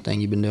 same thing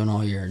you've been doing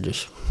all year.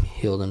 Just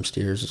heal them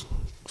steers as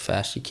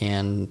fast as you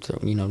can.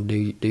 You know,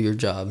 do your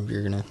job.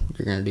 You're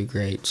gonna do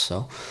great.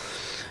 So.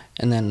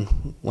 And then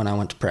when I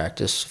went to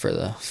practice for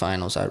the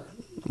finals, I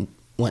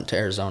went to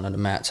Arizona to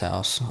Matt's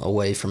house,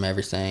 away from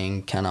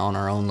everything, kind of on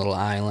our own little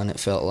island, it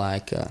felt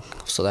like.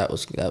 So that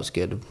was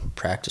good to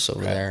practice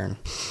over there and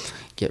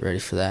get ready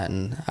for that.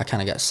 And I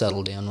kind of got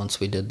settled in once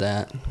we did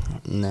that.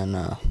 And then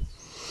I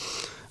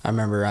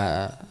remember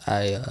I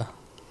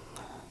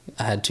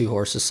had 2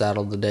 horses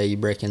saddled the day you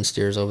break in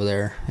steers over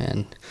there,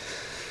 and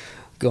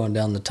going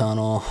down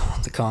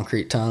the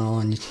concrete tunnel,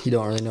 and you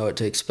don't really know what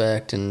to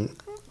expect. And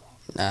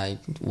I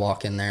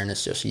walk in there, and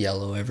it's just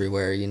yellow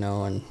everywhere, you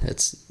know, and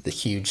it's the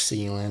huge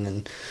ceiling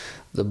and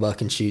the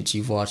buck and shoots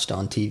you've watched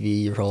on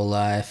TV your whole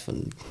life.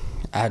 And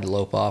I had to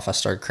lope off. I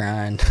started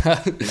crying.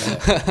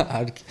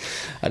 I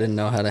didn't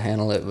know how to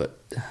handle it, but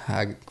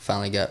I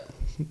finally got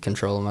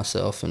control of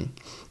myself. And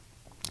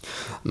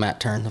Matt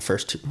turned the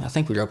first 2. I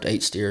think we roped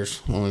 8 steers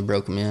when we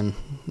broke them in,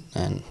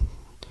 and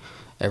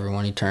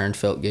everyone he turned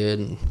felt good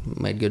and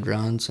made good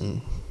runs.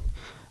 And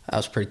I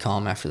was pretty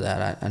calm after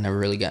that. I never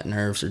really got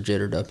nerves or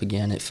jittered up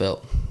again. It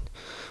felt,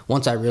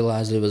 once I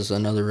realized it was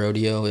another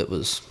rodeo, it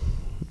was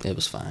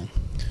fine.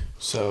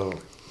 So,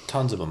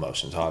 tons of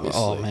emotions, obviously.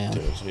 Oh, man.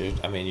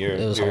 I mean, you're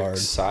hard.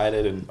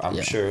 excited, and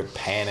I'm sure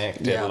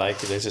panicked, Yeah. and like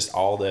there's just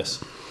all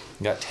this.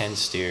 You got 10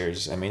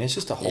 steers. I mean, it's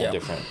just a whole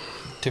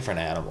different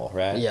animal,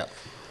 right? Yeah.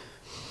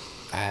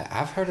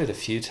 I've heard it a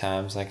few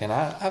times, like, and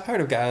I've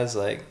heard of guys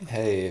like,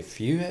 hey,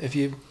 if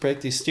you break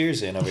these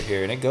steers in over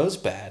here and it goes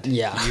bad,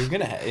 you're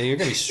gonna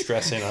be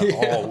stressing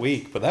all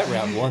week, but that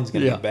round 1's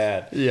gonna be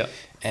bad. Yeah.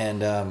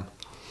 And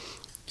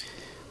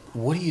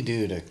what do you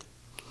do to,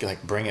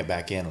 like, bring it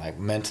back in, like,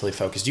 mentally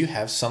focused? Do you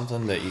have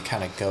something that you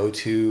kind of go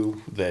to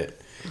that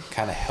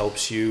kind of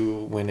helps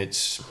you when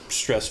it's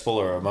stressful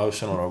or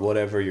emotional or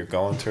whatever you're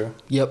going through?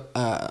 Yep.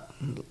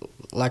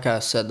 Like I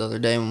said the other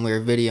day when we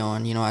were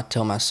videoing, you know, I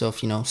tell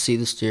myself, you know, see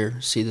the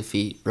steer, see the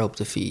feet, rope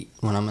the feet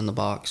when I'm in the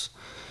box.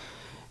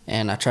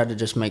 And I try to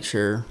just make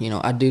sure, you know,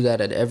 I do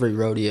that at every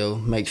rodeo,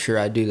 make sure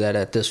I do that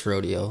at this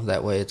rodeo.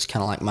 That way it's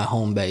kind of like my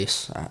home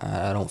base.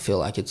 I don't feel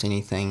like it's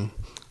anything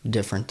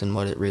different than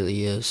what it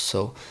really is.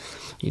 So,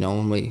 you know,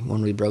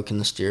 when we broke in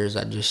the steers,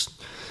 I'd just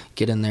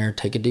get in there,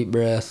 take a deep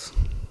breath.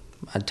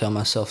 I'd tell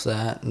myself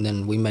that. And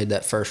then we made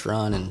that first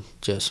run, and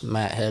just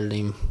Matt headed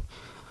him.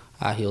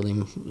 I healed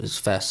him as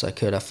fast as I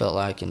could, I felt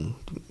like, and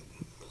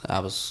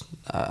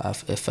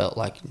it felt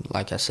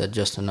like I said,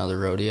 just another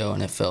rodeo,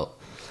 and I felt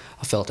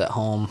at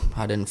home.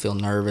 I didn't feel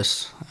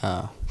nervous.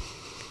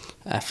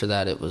 After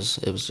that, it was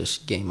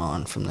just game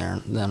on from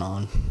then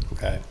on.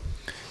 Okay.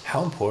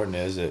 How important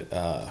is it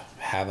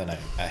having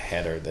a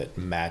header that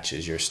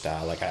matches your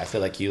style. Like I feel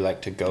like you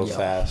like to go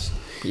fast.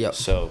 Yep.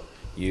 So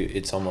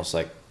it's almost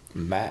like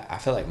Matt. I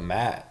feel like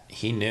Matt,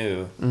 he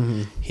knew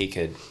he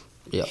could.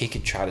 Yep. He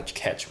could try to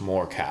catch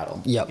more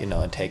cattle, Yep.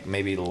 and take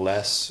maybe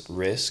less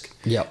risk,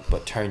 Yep.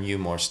 but turn you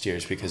more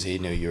steers because he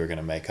knew you were going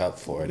to make up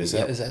for it. Is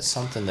that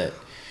something that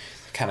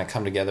kind of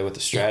come together with the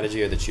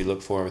strategy or that you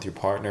look for with your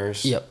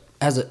partners? Yep.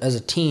 As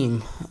a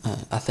team,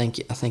 I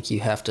think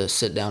you have to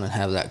sit down and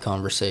have that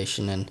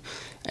conversation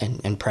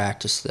and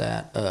practice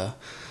that.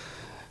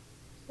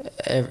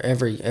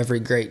 Every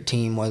great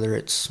team, whether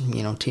it's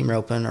team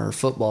roping or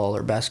football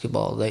or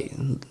basketball,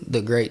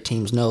 the great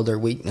teams know their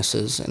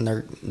weaknesses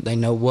and they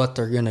know what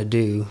they're gonna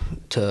do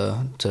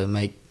to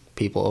make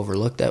people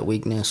overlook that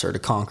weakness or to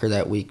conquer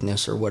that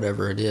weakness or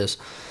whatever it is.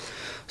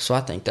 So I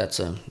think that's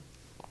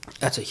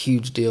a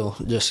huge deal,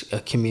 just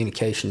a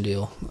communication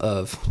deal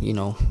of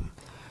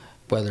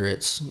whether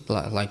it's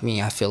like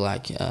me, I feel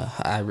like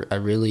I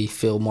really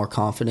feel more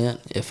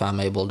confident if I'm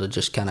able to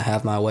just kind of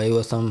have my way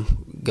with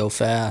them, go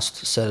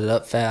fast, set it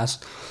up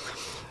fast.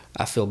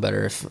 I feel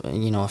better if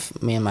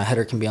me and my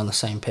header can be on the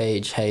same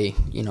page. Hey,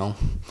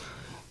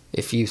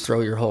 if you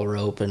throw your whole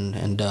rope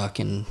and duck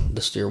and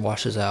the steer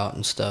washes out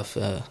and stuff,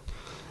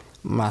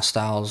 my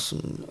style's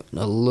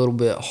a little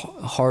bit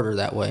harder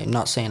that way. I'm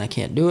not saying I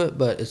can't do it,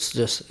 but it's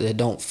just it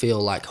don't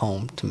feel like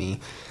home to me,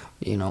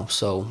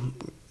 so.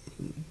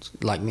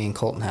 Like me and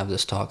Colton have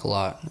this talk a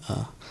lot.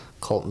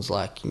 Colton's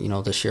like,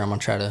 this year I'm going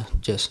to try to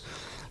just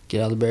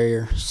get out of the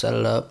barrier, set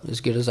it up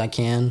as good as I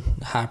can,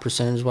 high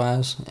percentage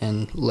wise,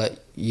 and let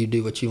you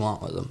do what you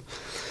want with them.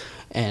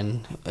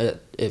 And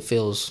it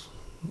feels,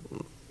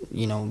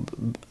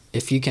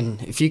 if you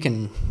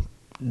can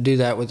do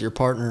that with your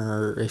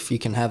partner, or if you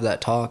can have that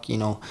talk,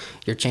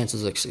 your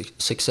chances of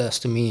success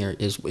to me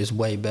is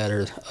way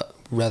better,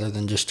 rather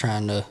than just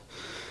trying to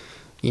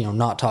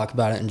not talk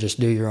about it and just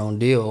do your own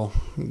deal.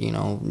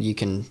 You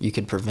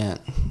could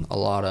prevent a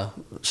lot of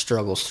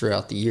struggles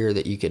throughout the year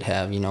that you could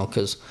have,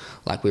 because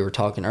like we were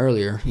talking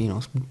earlier,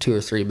 2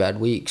 or 3 bad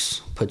weeks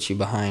puts you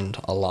behind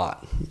a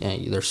lot.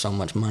 There's so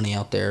much money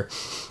out there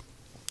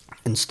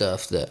and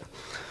stuff that,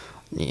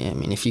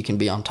 if you can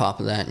be on top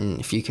of that and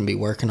if you can be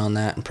working on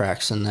that and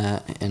practicing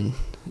that, and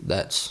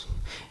that's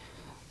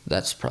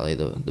probably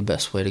the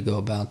best way to go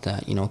about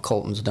that.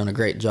 Colton's done a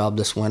great job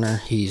this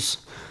winter.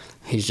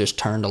 He's just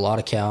turned a lot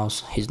of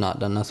cows. He's not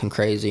done nothing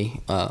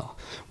crazy.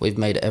 We've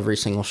made every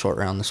single short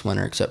round this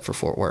winter except for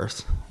Fort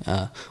Worth.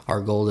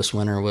 Our goal this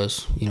winter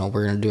was,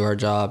 we're going to do our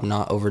job,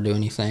 not overdo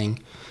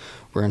anything.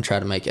 We're going to try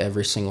to make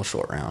every single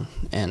short round.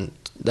 And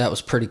that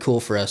was pretty cool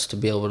for us to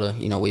be able to,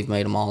 we've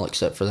made them all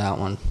except for that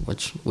one,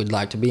 which we'd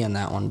like to be in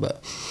that one.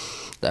 But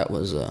that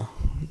was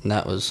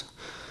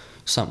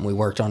something we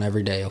worked on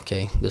every day.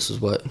 Okay, this is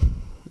what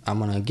I'm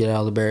going to get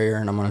out of the barrier,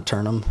 and I'm going to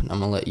turn them, and I'm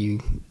going to let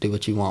you do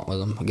what you want with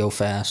them. Go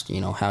fast,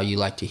 how you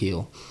like to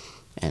heel.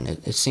 And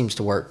it seems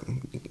to work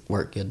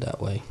good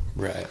that way.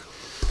 Right.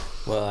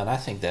 Well, and I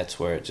think that's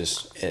where it's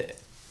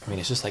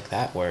just like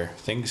that, where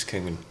things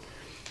can,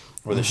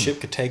 where the ship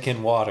could take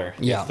in water.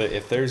 Yeah.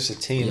 If there's a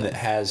team that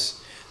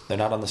they're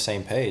not on the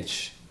same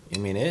page,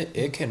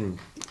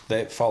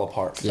 they fall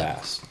apart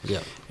fast. Yeah.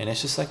 And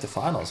it's just like the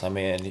finals.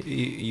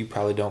 You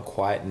probably don't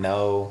quite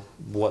know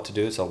what to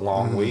do. It's a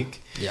long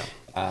week. Yeah.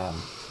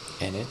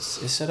 And it's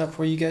set up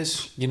where you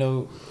guys,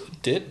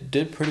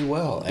 did pretty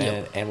well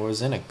and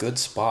was in a good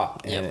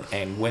spot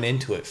and went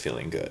into it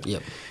feeling good.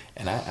 Yep.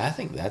 And I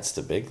think that's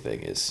the big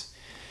thing is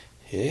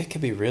it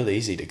can be real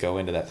easy to go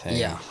into that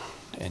thing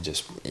and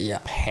just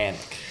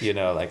panic,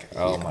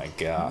 my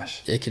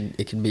gosh. It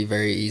could be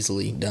very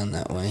easily done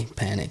that way,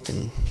 panic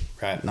and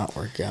not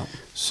work out.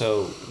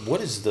 So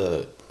what is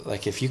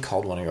if you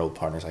called one of your old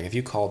partners, like if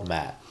you called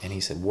Matt and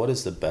he said, what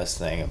is the best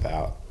thing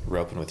about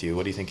roping with you?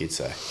 What do you think he'd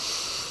say?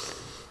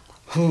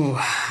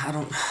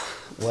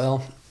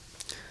 Well,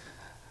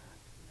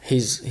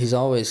 he's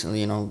always,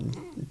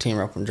 Team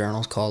Roping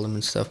Journal's called him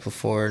and stuff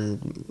before,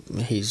 and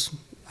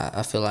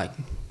I feel like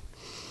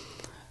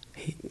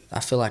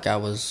I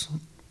was,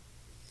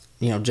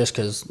 just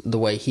because the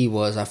way he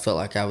was, I felt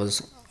like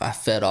I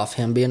fed off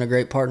him being a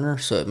great partner,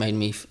 so it made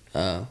me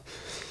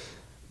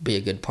be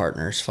a good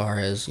partner as far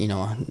as,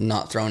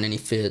 not throwing any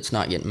fits,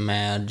 not getting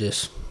mad,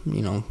 just,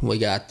 we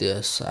got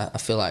this. I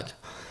feel like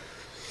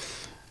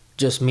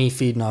just me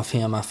feeding off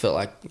him, I felt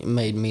like it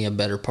made me a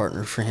better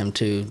partner for him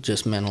too,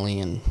 just mentally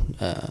and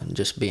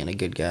just being a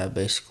good guy,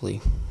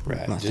 basically.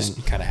 Right,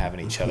 just kind of having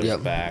each other's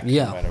back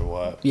no matter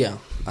what. Yeah,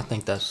 I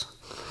think that's...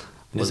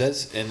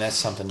 that's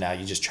something now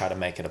you just try to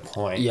make it a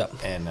point. Yep.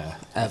 And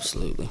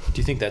absolutely. Do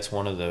you think that's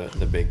one of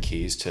the big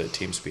keys to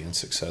teams being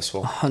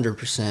successful?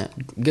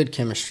 100%. Good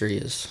chemistry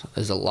is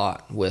a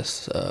lot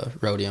with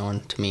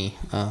rodeoing to me.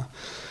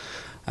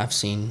 I've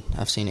seen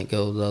it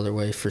go the other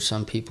way for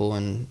some people,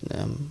 and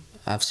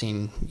I've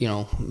seen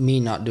me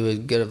not do as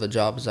good of a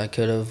job as I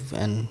could have,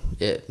 and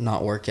it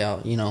not work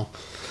out.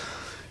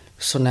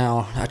 So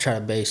now I try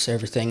to base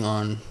everything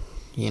on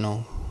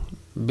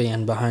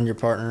being behind your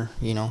partner.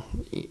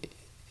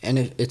 and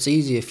it's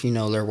easy if you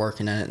know they're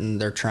working at it and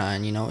they're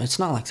trying. It's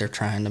not like they're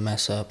trying to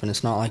mess up, and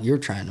it's not like you're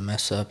trying to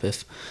mess up.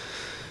 If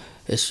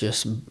it's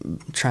just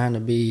trying to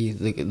be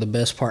the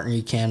best partner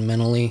you can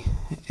mentally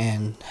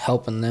and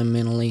helping them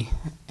mentally,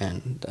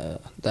 and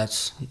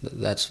that's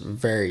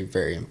very,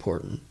 very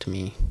important to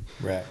me.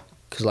 Right.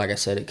 Because like I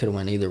said, it could have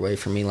went either way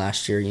for me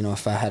last year.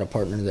 If I had a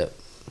partner that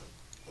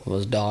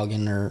was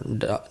dogging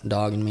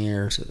me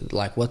or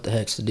like, what the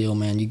heck's the deal,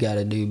 man? You got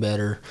to do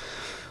better.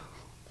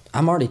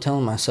 I'm already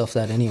telling myself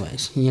that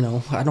anyways.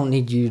 I don't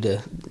need you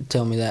to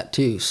tell me that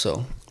too.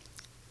 So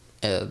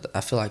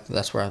I feel like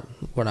that's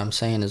what I'm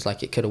saying is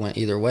like it could have went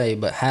either way.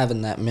 But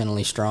having that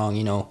mentally strong,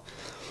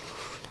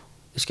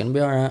 it's going to be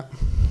all right.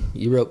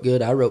 You rope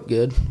good, I rope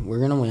good. We're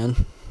going to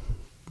win.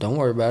 Don't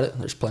worry about it.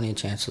 There's plenty of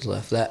chances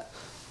left.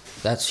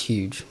 That's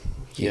huge.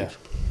 Yeah.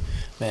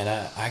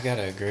 Man, I got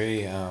to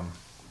agree.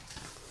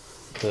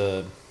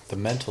 The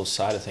mental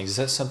side of things, is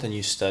that something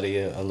you study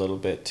a little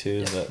bit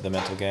too, the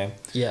mental game?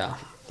 Yeah.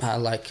 I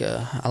like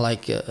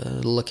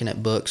looking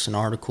at books and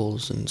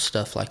articles and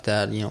stuff like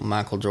that.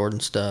 Michael Jordan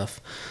stuff,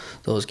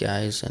 those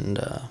guys, and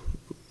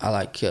I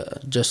like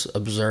just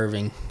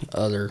observing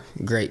other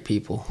great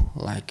people.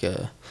 I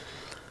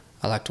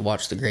like to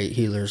watch the great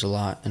healers a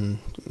lot and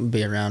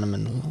be around them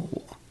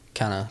and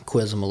kind of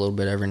quiz them a little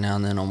bit every now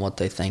and then on what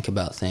they think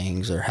about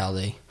things or how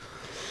they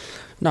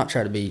not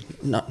try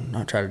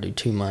to do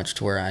too much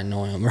to where I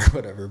annoy them or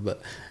whatever.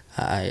 But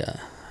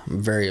I'm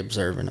very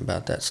observant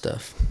about that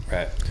stuff.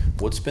 Right.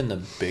 What's been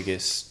the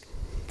biggest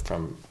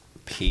from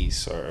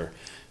piece or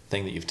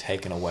thing that you've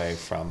taken away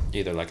from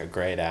either like a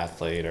great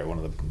athlete or one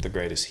of the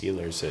greatest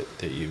healers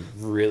that you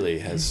really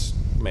has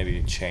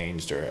maybe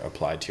changed or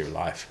applied to your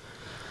life?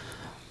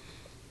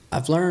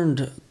 I've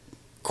learned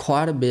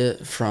quite a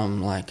bit from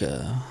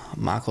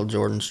Michael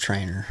Jordan's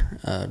trainer.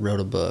 Wrote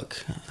a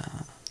book,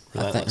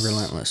 I think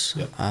Relentless.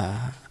 Yep.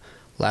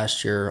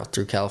 Last year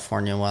through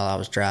California while I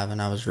was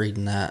driving, I was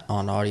reading that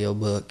on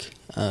audiobook.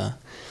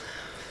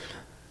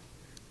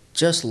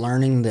 Just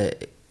learning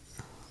that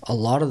a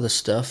lot of the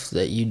stuff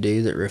that you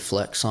do that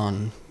reflects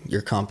on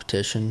your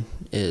competition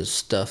is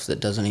stuff that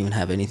doesn't even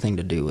have anything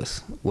to do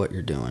with what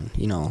you're doing.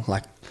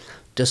 Like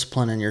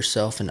disciplining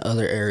yourself in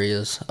other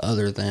areas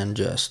other than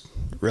just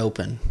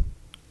roping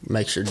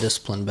makes your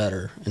discipline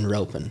better in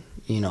roping.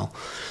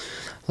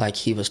 Like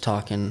he was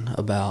talking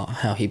about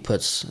how he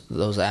puts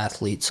those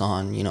athletes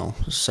on,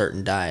 a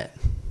certain diet,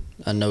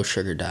 a no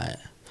sugar diet.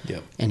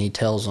 Yep. And he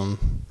tells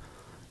them,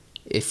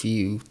 if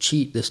you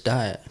cheat this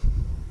diet,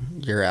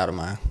 you're out of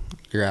my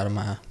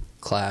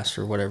class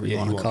or whatever you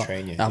want to call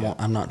it.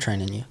 I'm not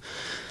training you.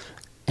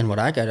 And what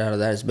I got out of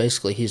that is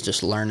basically he's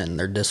just learning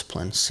their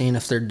discipline, seeing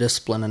if they're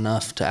disciplined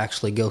enough to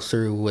actually go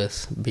through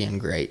with being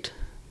great.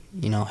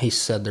 He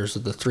said there's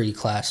the 3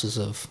 classes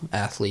of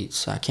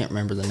athletes. I can't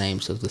remember the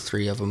names of the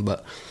 3 of them,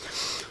 but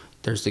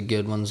there's the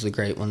good ones, the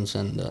great ones,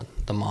 and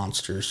the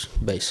monsters,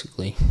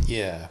 basically.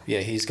 Yeah.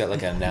 He's got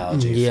like an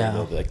analogy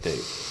for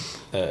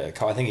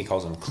I think he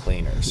calls them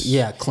cleaners.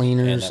 Yeah,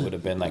 cleaners. And that would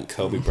have been like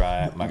Kobe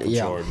Bryant, Michael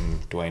Jordan,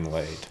 Dwayne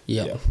Wade.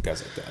 Yep,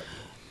 guys like that.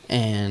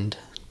 And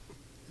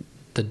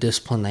the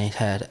discipline they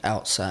had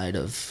outside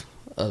of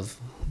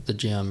the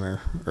gym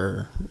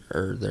or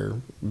their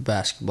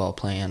basketball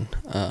playing.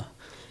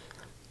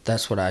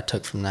 That's what I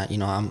took from that.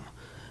 I'm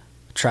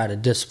try to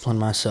discipline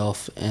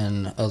myself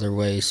in other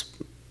ways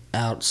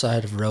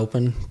outside of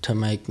roping to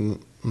make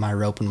my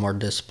roping more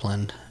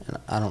disciplined. And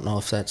I don't know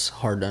if that's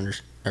hard to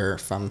understand or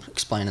if I'm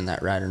explaining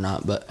that right or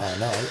not, but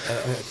no,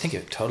 I think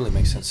it totally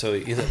makes sense. So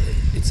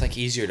it's like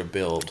easier to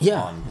build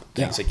on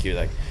things like you're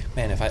like,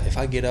 man, if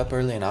I get up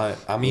early and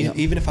I'm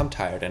even if I'm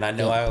tired and I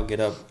know I'll get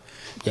up,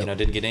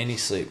 didn't get any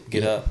sleep,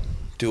 get up,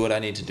 do what I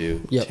need to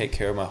do, take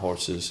care of my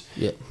horses,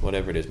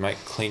 whatever it is, might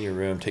clean your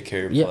room, take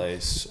care of your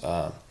place,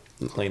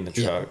 clean the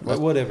truck,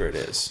 whatever it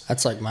is.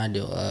 That's like my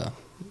deal.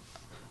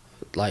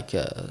 I'm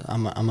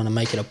gonna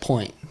make it a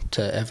point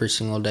to every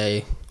single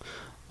day.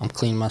 I'm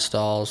cleaning my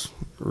stalls,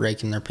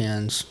 raking their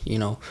pens,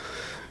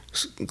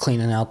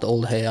 cleaning out the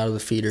old hay out of the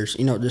feeders,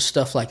 just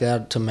stuff like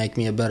that to make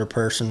me a better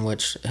person,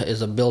 which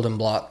is a building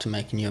block to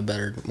making you a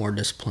better, more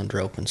disciplined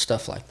rope and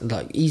stuff like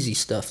easy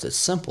stuff that's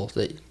simple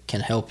that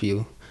can help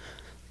you.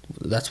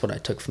 That's what I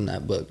took from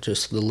that book,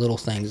 just the little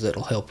things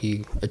that'll help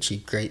you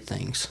achieve great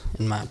things,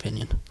 in my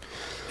opinion.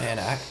 And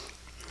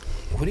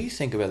what do you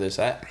think about this?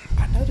 I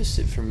noticed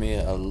it for me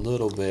a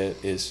little bit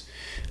is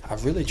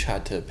I've really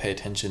tried to pay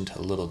attention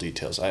to little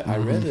details. I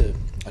read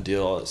a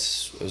deal,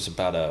 it was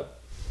about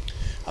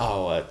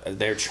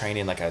they're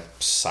training like a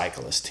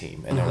cyclist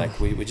team, and they're like,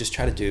 we just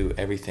try to do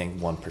everything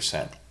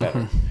 1%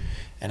 better.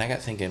 And I got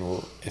thinking,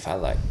 well, if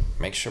I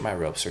make sure my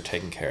ropes are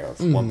taken care of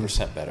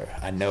 1% better,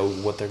 I know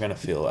what they're gonna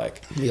feel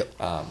like.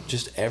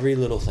 Just every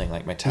little thing,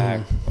 like my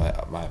tag,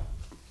 my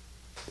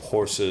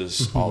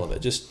horses, all of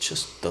it,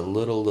 just the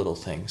little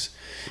things.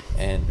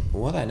 And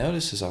what I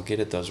noticed is I'll get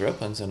at those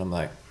ropings and I'm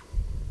like,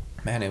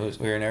 man,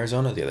 we were in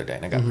Arizona the other day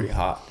and it got pretty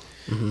hot.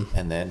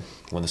 And then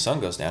when the sun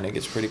goes down, it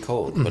gets pretty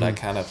cold. But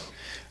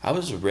I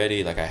was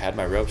ready, I had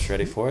my ropes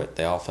ready for it.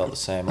 They all felt the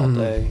same all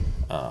day.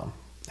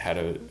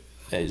 Had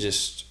it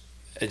just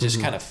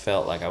kind of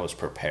felt like I was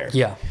prepared.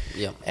 Yeah.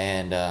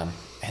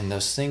 And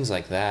those things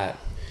like that,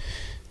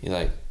 you're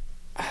like,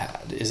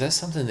 is that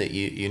something that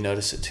you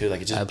notice it too?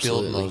 Like it just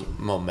Absolutely. builds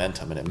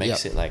momentum, and it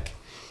makes it like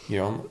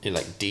you're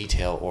like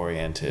detail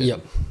oriented.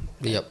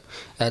 Yep.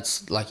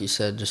 That's like you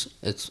said, just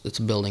it's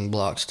building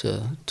blocks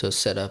to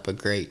set up a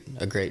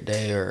great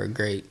day or a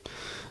great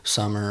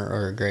summer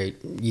or a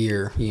great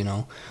year, you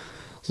know,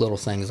 little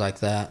things like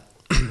that.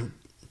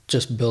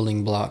 Just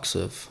building blocks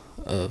of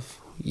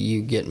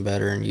you getting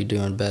better and you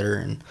doing better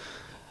and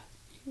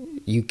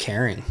you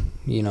caring,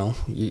 you know,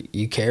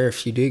 you care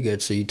if you do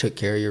good. So you took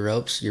care of your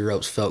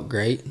ropes felt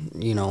great,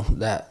 you know,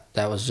 that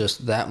was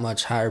just that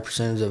much higher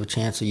percentage of a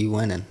chance of you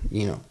winning.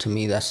 You know, to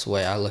me, that's the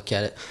way I look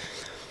at it.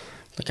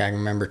 Like I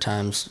remember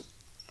times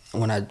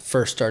when I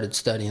first started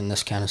studying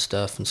this kind of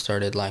stuff and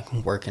started like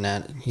working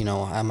at it, you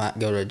know, I might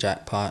go to a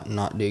jackpot and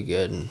not do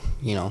good, and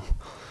you know,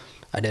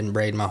 I didn't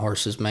braid my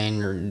horse's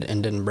mane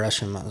and didn't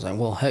brush him. I was like,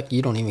 well, heck,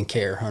 you don't even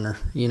care, Hunter.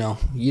 You know,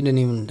 you didn't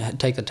even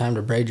take the time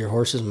to braid your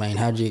horse's mane.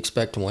 How'd you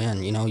expect to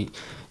win? You know, you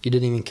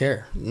didn't even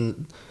care.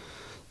 And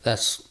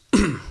that's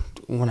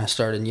when I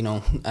started, you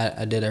know,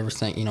 I did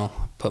everything, you know,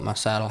 put my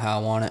saddle how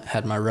I want it,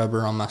 had my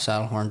rubber on my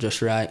saddle horn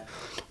just right.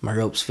 My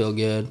ropes feel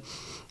good.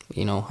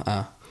 You know,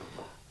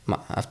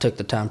 I've took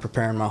the time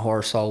preparing my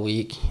horse all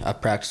week. I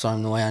practiced on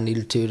him the way I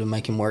needed to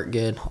make him work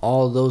good.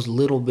 All of those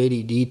little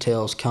bitty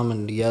details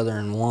coming together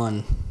in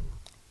one.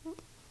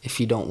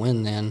 If you don't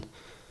win, then,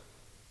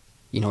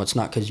 you know, it's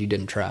not because you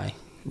didn't try.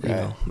 Right. You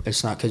know,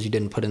 it's not because you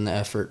didn't put in the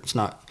effort. It's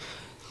not.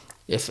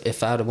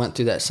 If I'd have went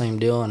through that same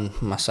deal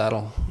and my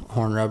saddle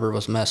horn rubber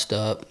was messed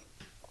up,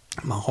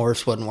 my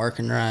horse wasn't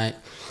working right,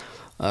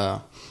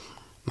 my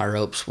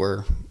ropes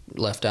were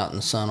left out in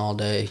the sun all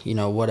day, you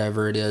know,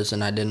 whatever it is,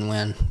 and I didn't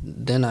win,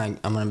 then I'm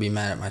going to be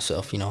mad at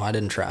myself. You know, I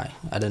didn't try.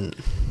 I didn't.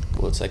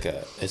 Well, it's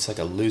like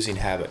a losing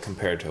habit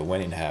compared to a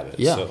winning habit.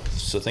 Yeah.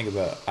 So think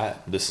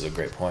about, this is a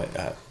great point.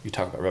 You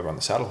talk about rubber on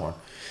the saddle horn.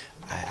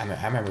 I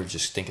remember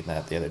just thinking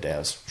that the other day.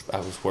 I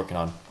was working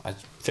on, I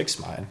fixed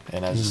mine,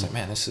 and I was just like,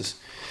 man,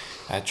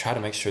 I try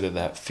to make sure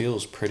that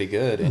feels pretty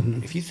good.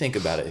 And if you think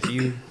about it, if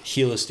you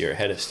heel a steer,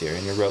 head a steer,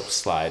 and your rope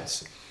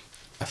slides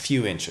a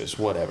few inches,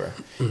 whatever,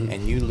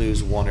 and you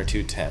lose 1 or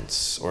 2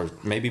 tenths, or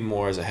maybe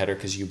more as a header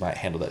because you might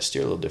handle that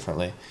steer a little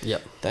differently.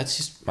 Yep. That's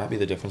just might be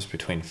the difference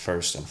between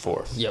first and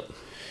fourth. Yep.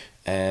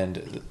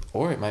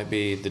 Or it might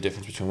be the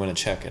difference between win a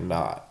check and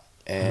not.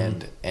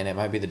 And it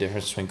might be the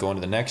difference between going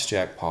to the next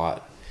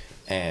jackpot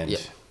and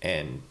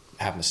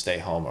having to stay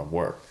home or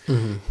work.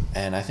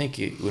 And I think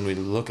when we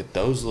look at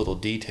those little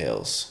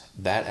details,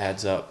 that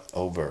adds up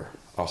over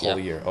a whole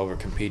year, over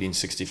competing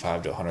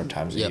 65 to 100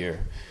 times a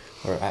year.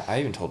 Or I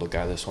even told a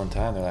guy this one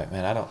time. They're like,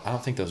 man, I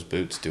don't think those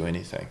boots do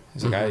anything.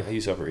 He's like, I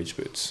use overreach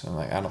boots. I'm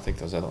like, I don't think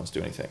those other ones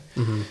do anything.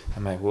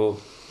 I'm like,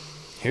 well,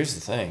 here's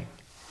the thing.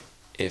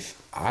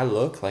 If I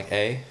look like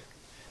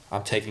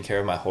I'm taking care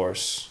of my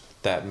horse,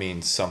 that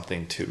means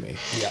something to me.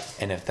 Yeah.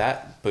 And if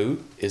that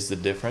boot is the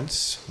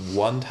difference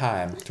one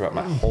time throughout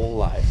my whole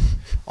life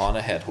on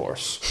a head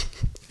horse,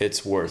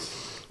 it's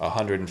worth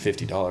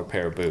 $150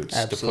 pair of boots.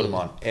 Absolutely. To put them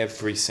on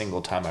every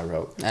single time I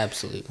rope.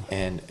 Absolutely.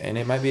 And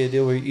it might be a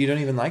deal where you don't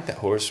even like that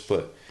horse,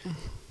 but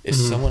it's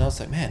someone else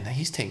like, man,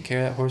 he's taking care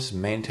of that horse. His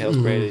mane tail's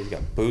braided. He's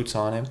got boots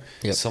on him.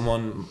 Yep.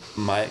 Someone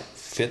might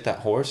fit that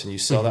horse, and you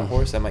sell that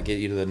horse, that might get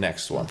you to the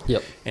next one.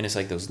 Yep. And it's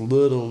like those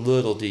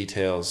little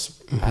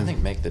details, I think,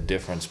 make the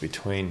difference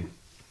between,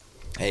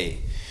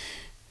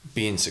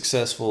 being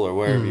successful or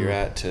wherever you're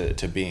at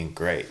to being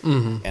great.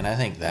 And I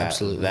think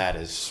that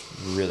is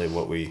really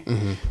what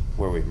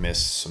where we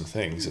miss some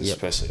things,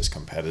 especially as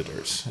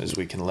competitors, is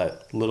we can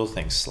let little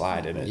things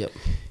slide, and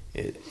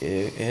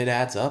it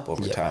adds up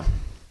over time.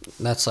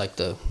 That's like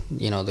the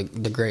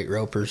great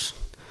ropers.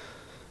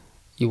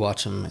 You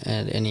watch them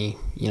at any,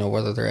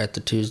 whether they're at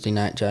the Tuesday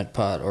night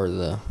jackpot or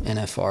the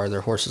NFR,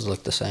 their horses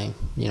look the same,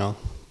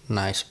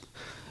 nice.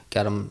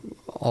 Got them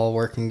all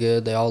working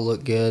good. They all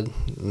look good.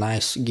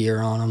 Nice gear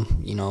on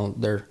them.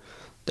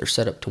 They're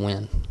set up to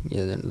win.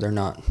 They're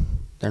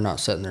not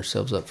setting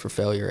themselves up for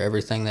failure.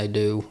 Everything they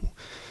do,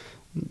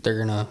 they're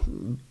gonna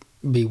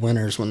be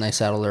winners when they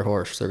saddle their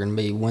horse. They're gonna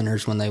be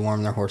winners when they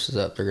warm their horses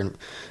up.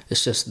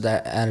 It's just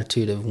that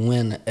attitude of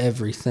win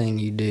everything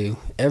you do.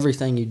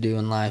 Everything you do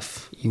in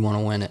life, you want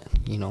to win it.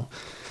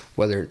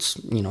 Whether it's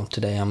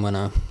today I'm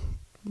gonna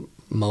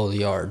mow the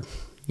yard.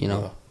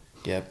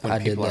 Yeah,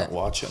 when people aren't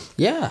watching.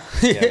 Yeah.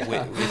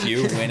 If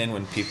you're winning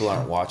when people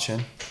aren't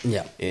watching,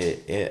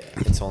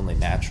 it's only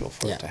natural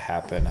for it to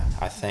happen.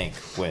 I think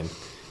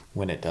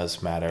when it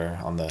does matter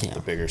on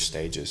the bigger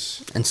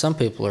stages. And some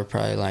people are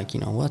probably like,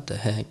 what the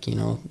heck,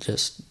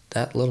 just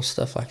that little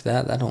stuff like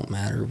that don't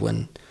matter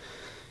when,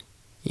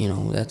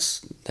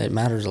 that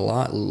matters a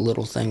lot.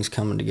 Little things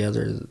coming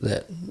together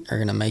that are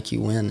going to make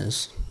you win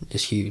is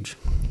huge.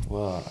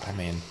 Well, I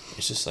mean,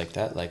 it's just like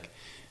that, like,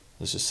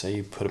 let's just say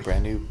you put a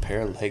brand new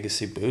pair of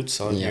Legacy boots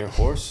on your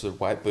horse, or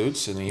white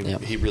boots, and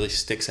he really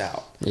sticks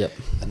out. Yep.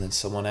 And then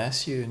someone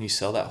asks you, and you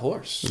sell that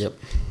horse. Yep.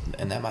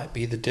 And that might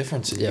be the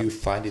difference in you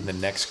finding the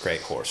next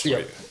great horse for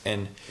you.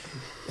 And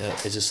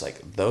it's just like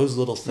those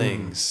little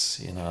things,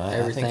 you know.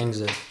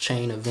 Everything's a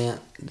chain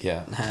event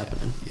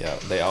happening. Yeah,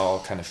 they all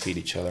kind of feed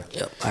each other.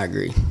 Yep, I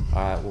agree.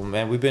 All right, well,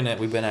 man, we've been at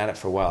it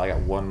for a while. I got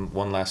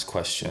one last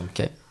question.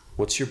 Okay.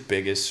 What's your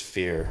biggest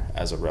fear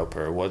as a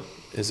roper? What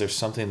is there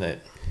something that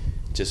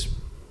just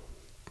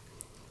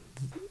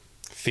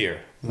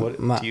fear?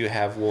 What do you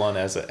have one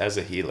as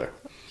a healer?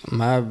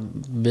 My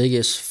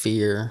biggest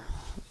fear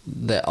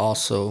that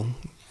also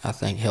I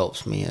think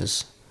helps me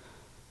is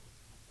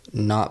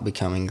not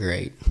becoming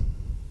great.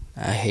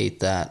 I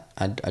hate that.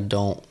 I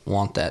don't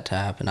want that to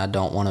happen. I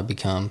don't want to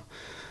become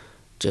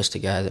just a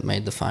guy that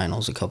made the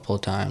finals a couple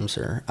of times,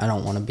 or I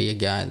don't want to be a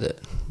guy that,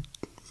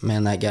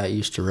 man, that guy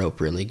used to rope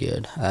really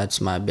good.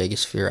 That's my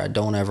biggest fear. I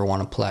don't ever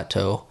want to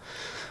plateau.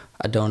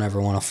 I don't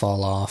ever want to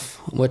fall off,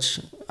 which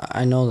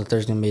I know that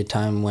there's going to be a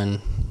time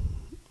when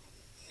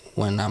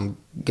I'm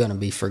going to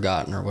be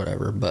forgotten or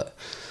whatever, but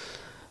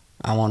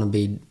I want to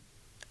be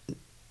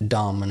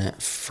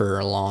dominant for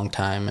a long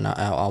time, and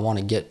I want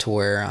to get to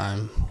where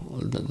I'm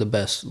the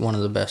best, one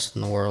of the best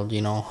in the world,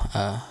 you know.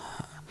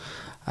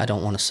 I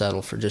don't want to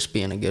settle for just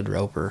being a good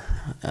roper.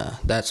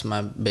 That's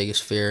my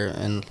biggest fear,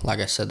 and like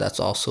I said, that's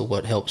also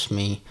what helps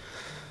me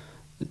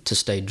to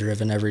stay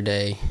driven every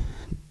day,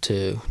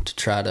 to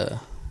try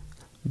to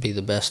be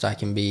the best I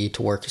can be,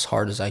 to work as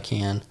hard as I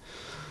can.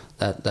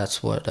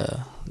 That's what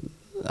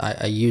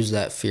I use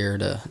that fear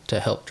to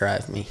help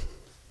drive me.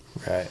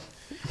 Right.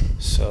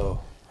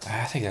 So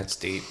I think that's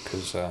deep,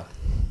 because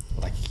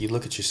like you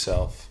look at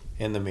yourself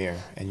in the mirror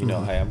and you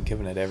know, hey, I'm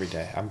giving it every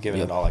day. I'm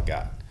giving it all I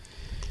got.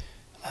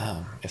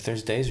 If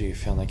there's days where you're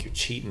feeling like you're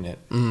cheating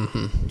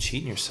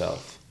cheating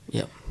yourself,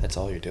 that's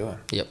all you're doing.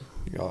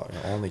 You're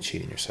only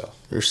cheating yourself.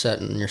 You're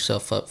setting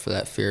yourself up for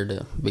that fear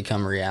to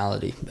become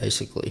reality,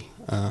 basically.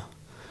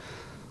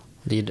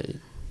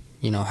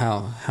 You know,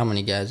 how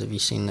many guys have you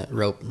seen that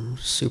rope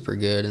super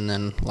good, and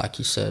then, like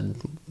you said,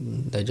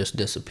 they just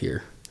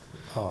disappear?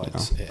 Oh,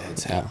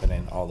 it's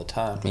happening all the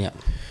time. Yeah.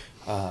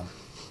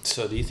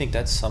 So do you think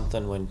that's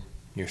something when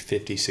you're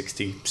 50,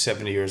 60,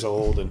 70 years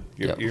old and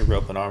your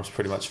rope and arm's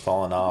pretty much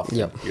falling off?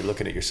 Yep. You're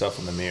looking at yourself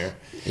in the mirror.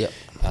 Yep.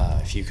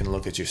 If you can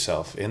look at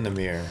yourself in the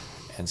mirror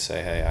and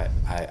say, hey,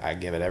 I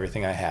give it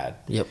everything I had.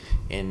 Yep.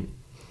 And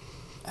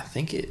I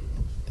think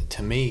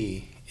to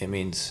me, it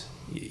means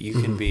you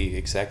can be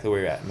exactly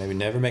where you're at. Maybe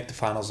never make the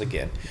finals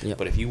again. Yep.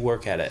 But if you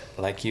work at it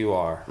like you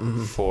are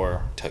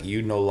till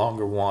you no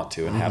longer want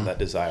to and have that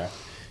desire,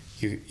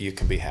 you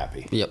can be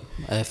happy. Yep.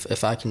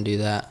 If I can do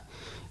that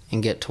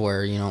and get to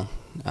where, you know,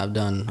 I've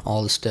done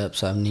all the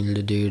steps I've needed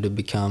to do to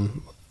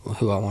become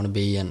who I want to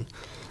be and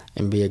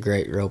be a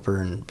great roper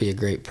and be a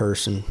great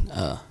person.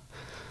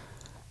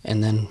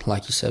 And then,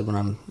 like you said, when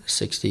I'm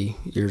 60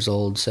 years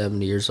old,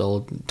 70 years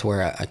old, to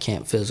where I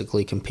can't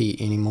physically compete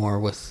anymore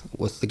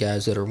with the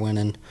guys that are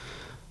winning,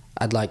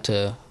 I'd like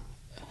to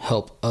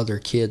help other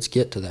kids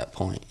get to that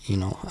point. You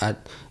know,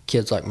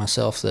 kids like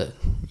myself that,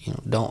 you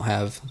know, don't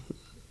have,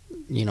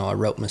 you know, a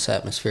rope miss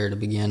atmosphere to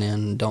begin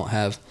in, don't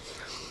have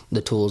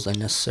the tools they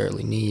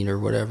necessarily need or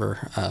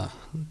whatever,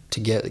 to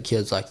get the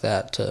kids like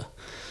that to.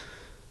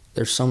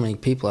 There's so many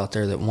people out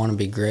there that want to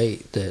be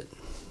great that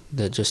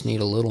just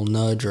need a little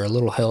nudge or a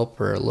little help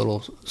or a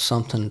little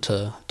something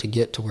to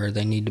get to where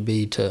they need to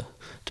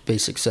be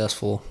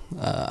successful.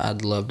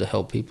 I'd love to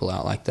help people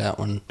out like that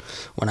when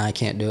I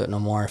can't do it no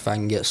more. If I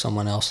can get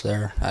someone else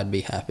there, I'd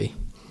be happy.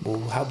 Well,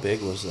 how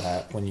big was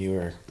that when you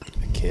were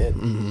a kid?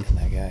 And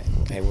that guy,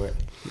 hey,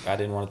 I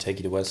didn't want to take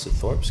you to Wesley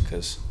Thorpe's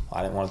because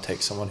I didn't want to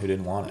take someone who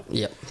didn't want it.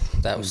 Yep,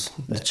 that was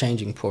the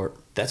changing port.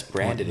 That's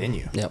branded in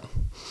you. Yep.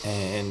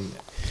 And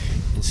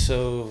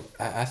so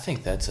I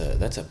think that's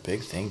a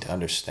big thing to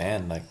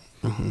understand. Like,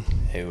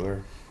 hey,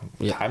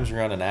 time's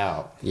running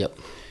out. Yep.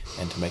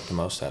 And to make the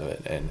most out of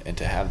it, and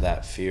to have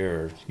that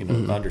fear, you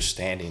know,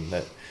 understanding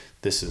that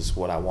this is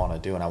what I want to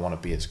do, and I want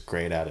to be as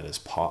great at it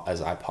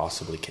as I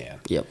possibly can.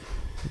 Yep.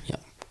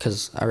 Yep.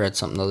 Because I read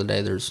something the other day.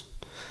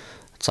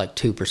 It's like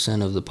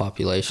 2% of the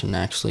population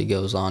actually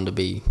goes on to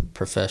be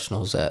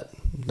professionals at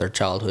their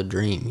childhood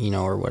dream, you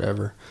know, or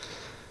whatever.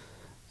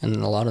 And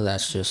a lot of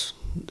that's just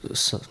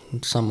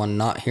someone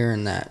not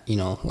hearing that, you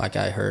know, like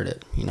I heard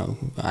it, you know,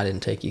 I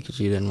didn't take you because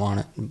you didn't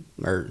want it,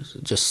 or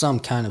just some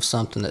kind of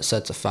something that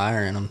sets a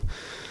fire in them,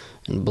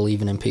 and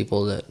believing in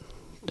people that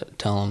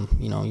tell them,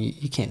 you know,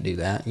 you can't do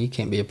that. You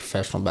can't be a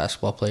professional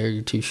basketball player.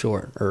 You're too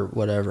short or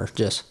whatever.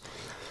 Just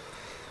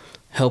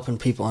helping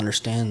people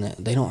understand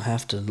that they don't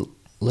have to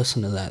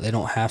listen to that. They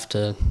don't have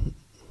to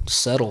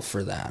settle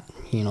for that.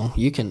 You know,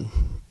 you can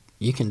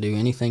do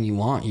anything you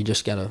want. You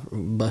just got to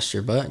bust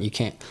your butt. You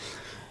can't.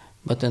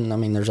 But then, I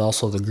mean, there's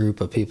also the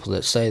group of people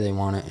that say they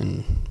want it,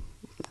 and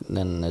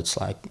then it's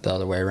like the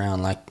other way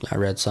around. Like I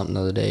read something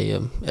the other day,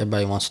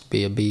 everybody wants to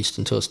be a beast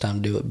until it's time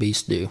to do what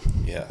beasts do.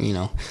 Yeah. You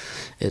know,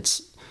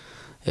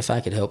 if I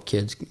could help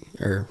kids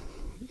or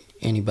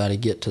anybody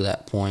get to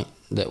that point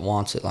that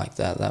wants it like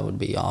that, that would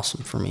be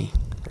awesome for me.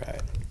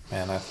 Right.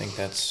 Man, I think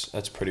that's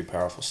pretty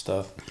powerful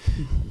stuff.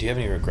 Do you have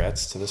any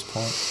regrets to this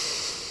point?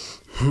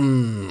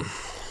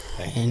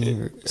 Like,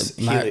 Any,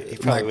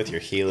 probably with your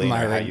healing or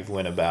how reg- you've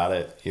went about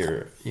it, do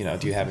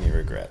you have any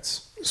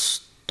regrets?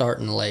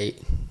 Starting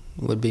late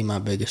would be my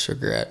biggest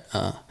regret.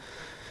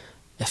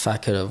 If I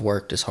could have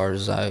worked as hard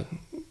as I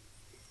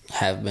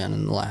have been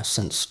in the last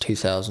since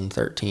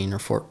 2013 or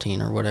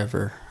 14 or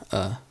whatever,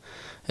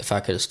 if I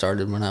could have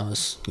started when I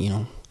was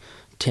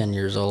 10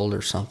 years old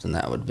or something,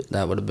 that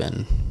would have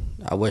been.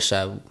 I wish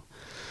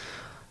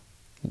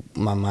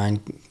my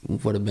mind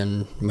would have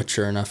been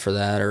mature enough for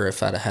that, or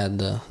if I'd have had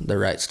the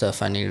right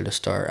stuff I needed to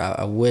start.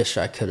 I wish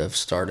I could have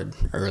started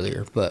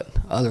earlier, but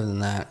other than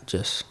that,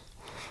 just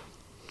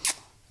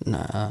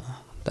nah,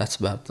 that's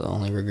about the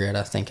only regret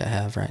I think I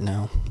have right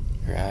now.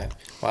 Right.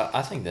 Well,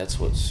 I think that's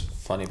what's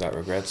funny about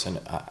regrets, and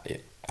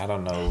I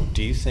don't know.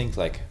 Do you think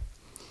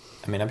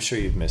I'm sure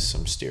you've missed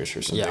some steers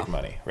for some big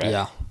money, right?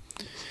 Yeah.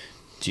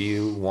 Do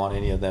you want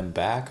any of them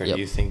back, or Yep.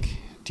 do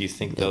you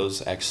think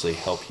those actually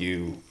help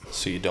you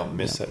so you don't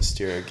miss that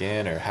steer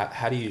again, or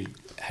how do you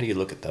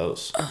look at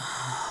those?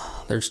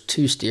 There's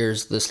 2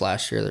 steers this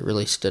last year that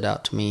really stood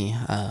out to me.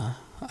 I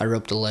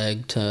roped a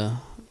leg to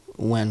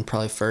win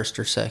probably first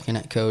or second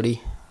at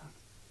Cody,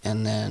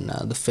 and then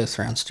the 5th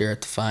round steer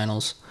at the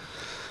finals.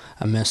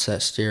 I missed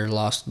that steer,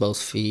 lost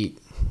both feet.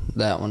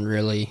 That one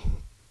really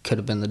could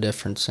have been the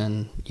difference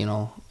in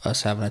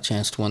us having a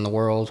chance to win the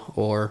world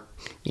or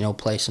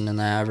placing in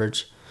the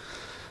average.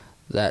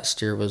 That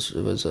steer was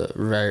a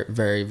very,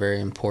 very, very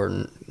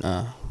important.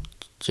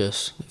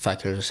 Just if I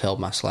could have just held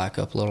my slack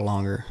up a little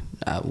longer,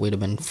 we'd have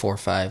been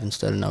 4-5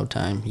 instead of no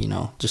time.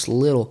 Just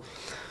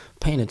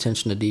paying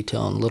attention to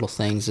detail and little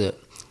things that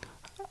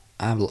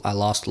I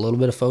lost a little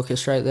bit of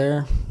focus right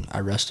there.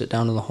 I rushed it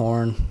down to the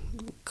horn,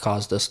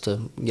 caused us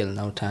to get a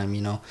no time.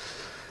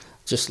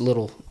 Just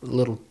little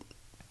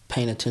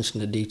paying attention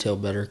to detail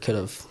better could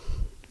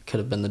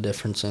have been the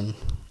difference in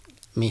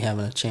me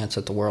having a chance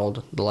at the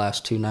world the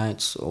last 2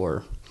 nights,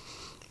 or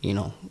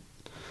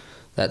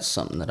that's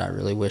something that I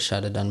really wish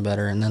I'd have done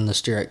better. And then the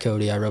steer at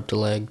Cody, I roped a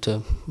leg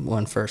to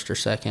win first or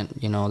second.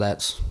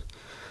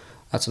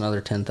 That's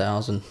another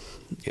 10,000.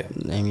 Yeah.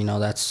 And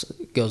that's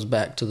goes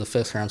back to the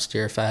 5th round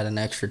steer. If I had an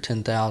extra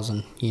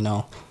 10,000,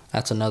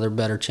 that's another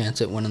better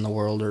chance at winning the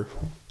world or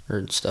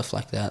stuff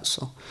like that.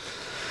 So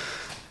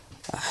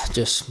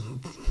just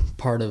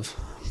part of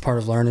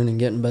learning and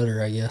getting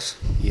better, I guess.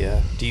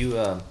 Yeah. Do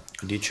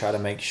you try to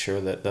make sure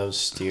that those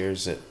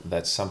steers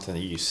that's something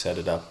that you set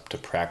it up to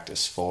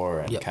practice for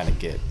and Yep. kind of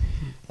get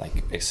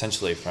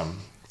essentially from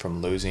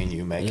losing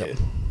you make Yep.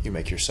 you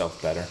make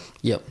yourself better?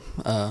 Yep.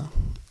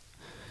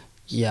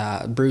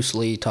 Yeah, Bruce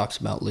Lee talks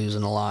about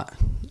losing a lot.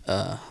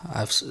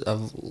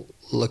 I've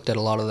looked at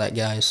a lot of that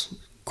guy's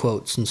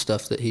quotes and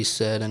stuff that he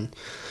said, and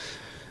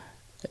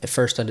at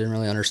first I didn't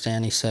really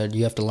understand. He said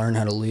you have to learn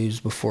how to lose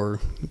before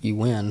you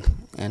win,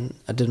 and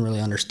I didn't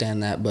really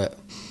understand that, but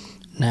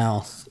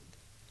now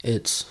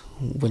it's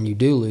when you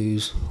do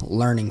lose,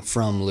 learning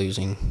from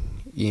losing,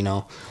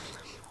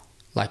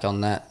 like on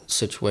that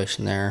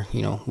situation there,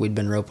 we'd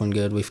been roping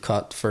good. We've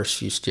caught the first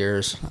few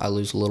steers. I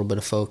lose a little bit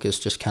of focus,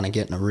 just kind of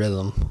getting a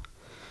rhythm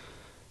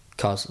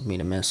causes me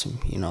to miss him,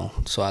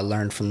 So I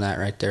learned from that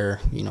right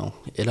there.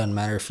 It doesn't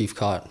matter if you've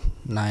caught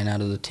 9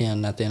 out of the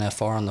 10 at the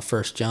NFR on the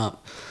first jump.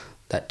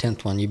 That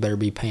 10th one, you better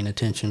be paying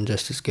attention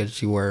just as good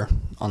as you were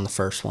on the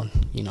first one.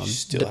 You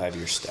still have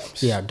your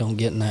steps. Yeah, don't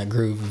get in that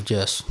groove of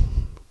just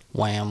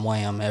wham,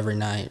 wham every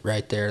night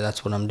right there.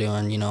 That's what I'm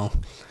doing,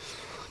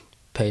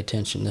 Pay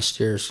attention. This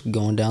steer's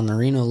going down the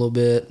arena a little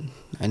bit.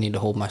 I need to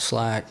hold my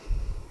slack.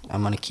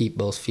 I'm going to keep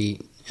both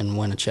feet and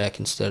win a check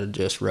instead of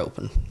just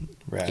roping.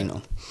 Right.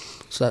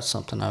 So that's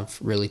something I've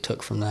really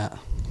took from that.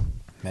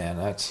 Man,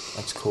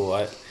 that's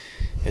cool.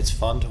 It's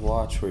fun to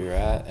watch where you're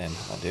at, and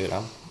dude,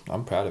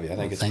 I'm proud of you. I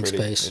think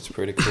it's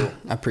pretty cool.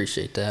 I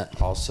appreciate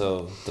that.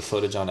 Also, the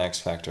footage on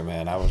X Factor,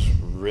 man, I was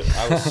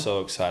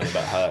so excited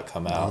about how that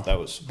come out. That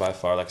was by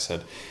far, like I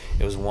said,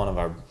 it was one of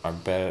our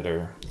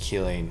better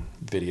healing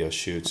video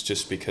shoots,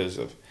 just because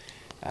of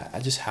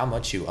just how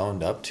much you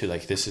owned up to.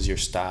 Like, this is your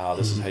style,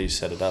 this is how you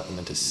set it up, and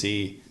then to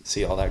see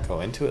all that go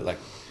into it, like,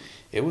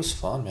 it was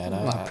fun, man.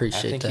 I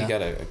appreciate that. I think you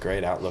got a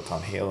great outlook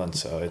on healing,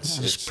 so I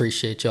just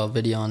appreciate y'all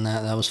videoing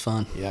that. That was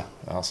fun. Yeah,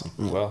 awesome.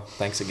 Well,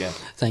 thanks again.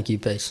 Thank you,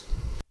 Pace.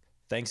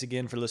 Thanks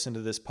again for listening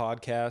to this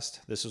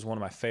podcast. This was one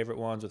of my favorite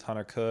ones with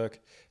Hunter Cook.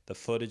 The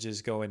footage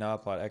is going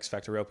up on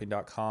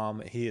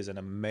xfactorroping.com. He is an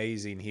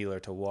amazing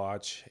healer to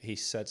watch. He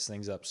sets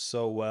things up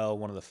so well,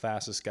 one of the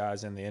fastest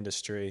guys in the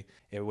industry.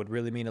 It would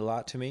really mean a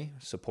lot to me.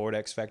 Support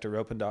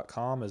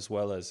xfactorroping.com, as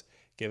well as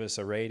give us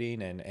a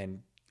rating, and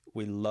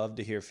we love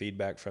to hear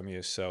feedback from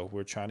you. So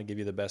we're trying to give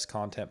you the best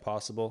content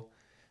possible.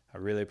 I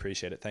really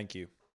appreciate it. Thank you.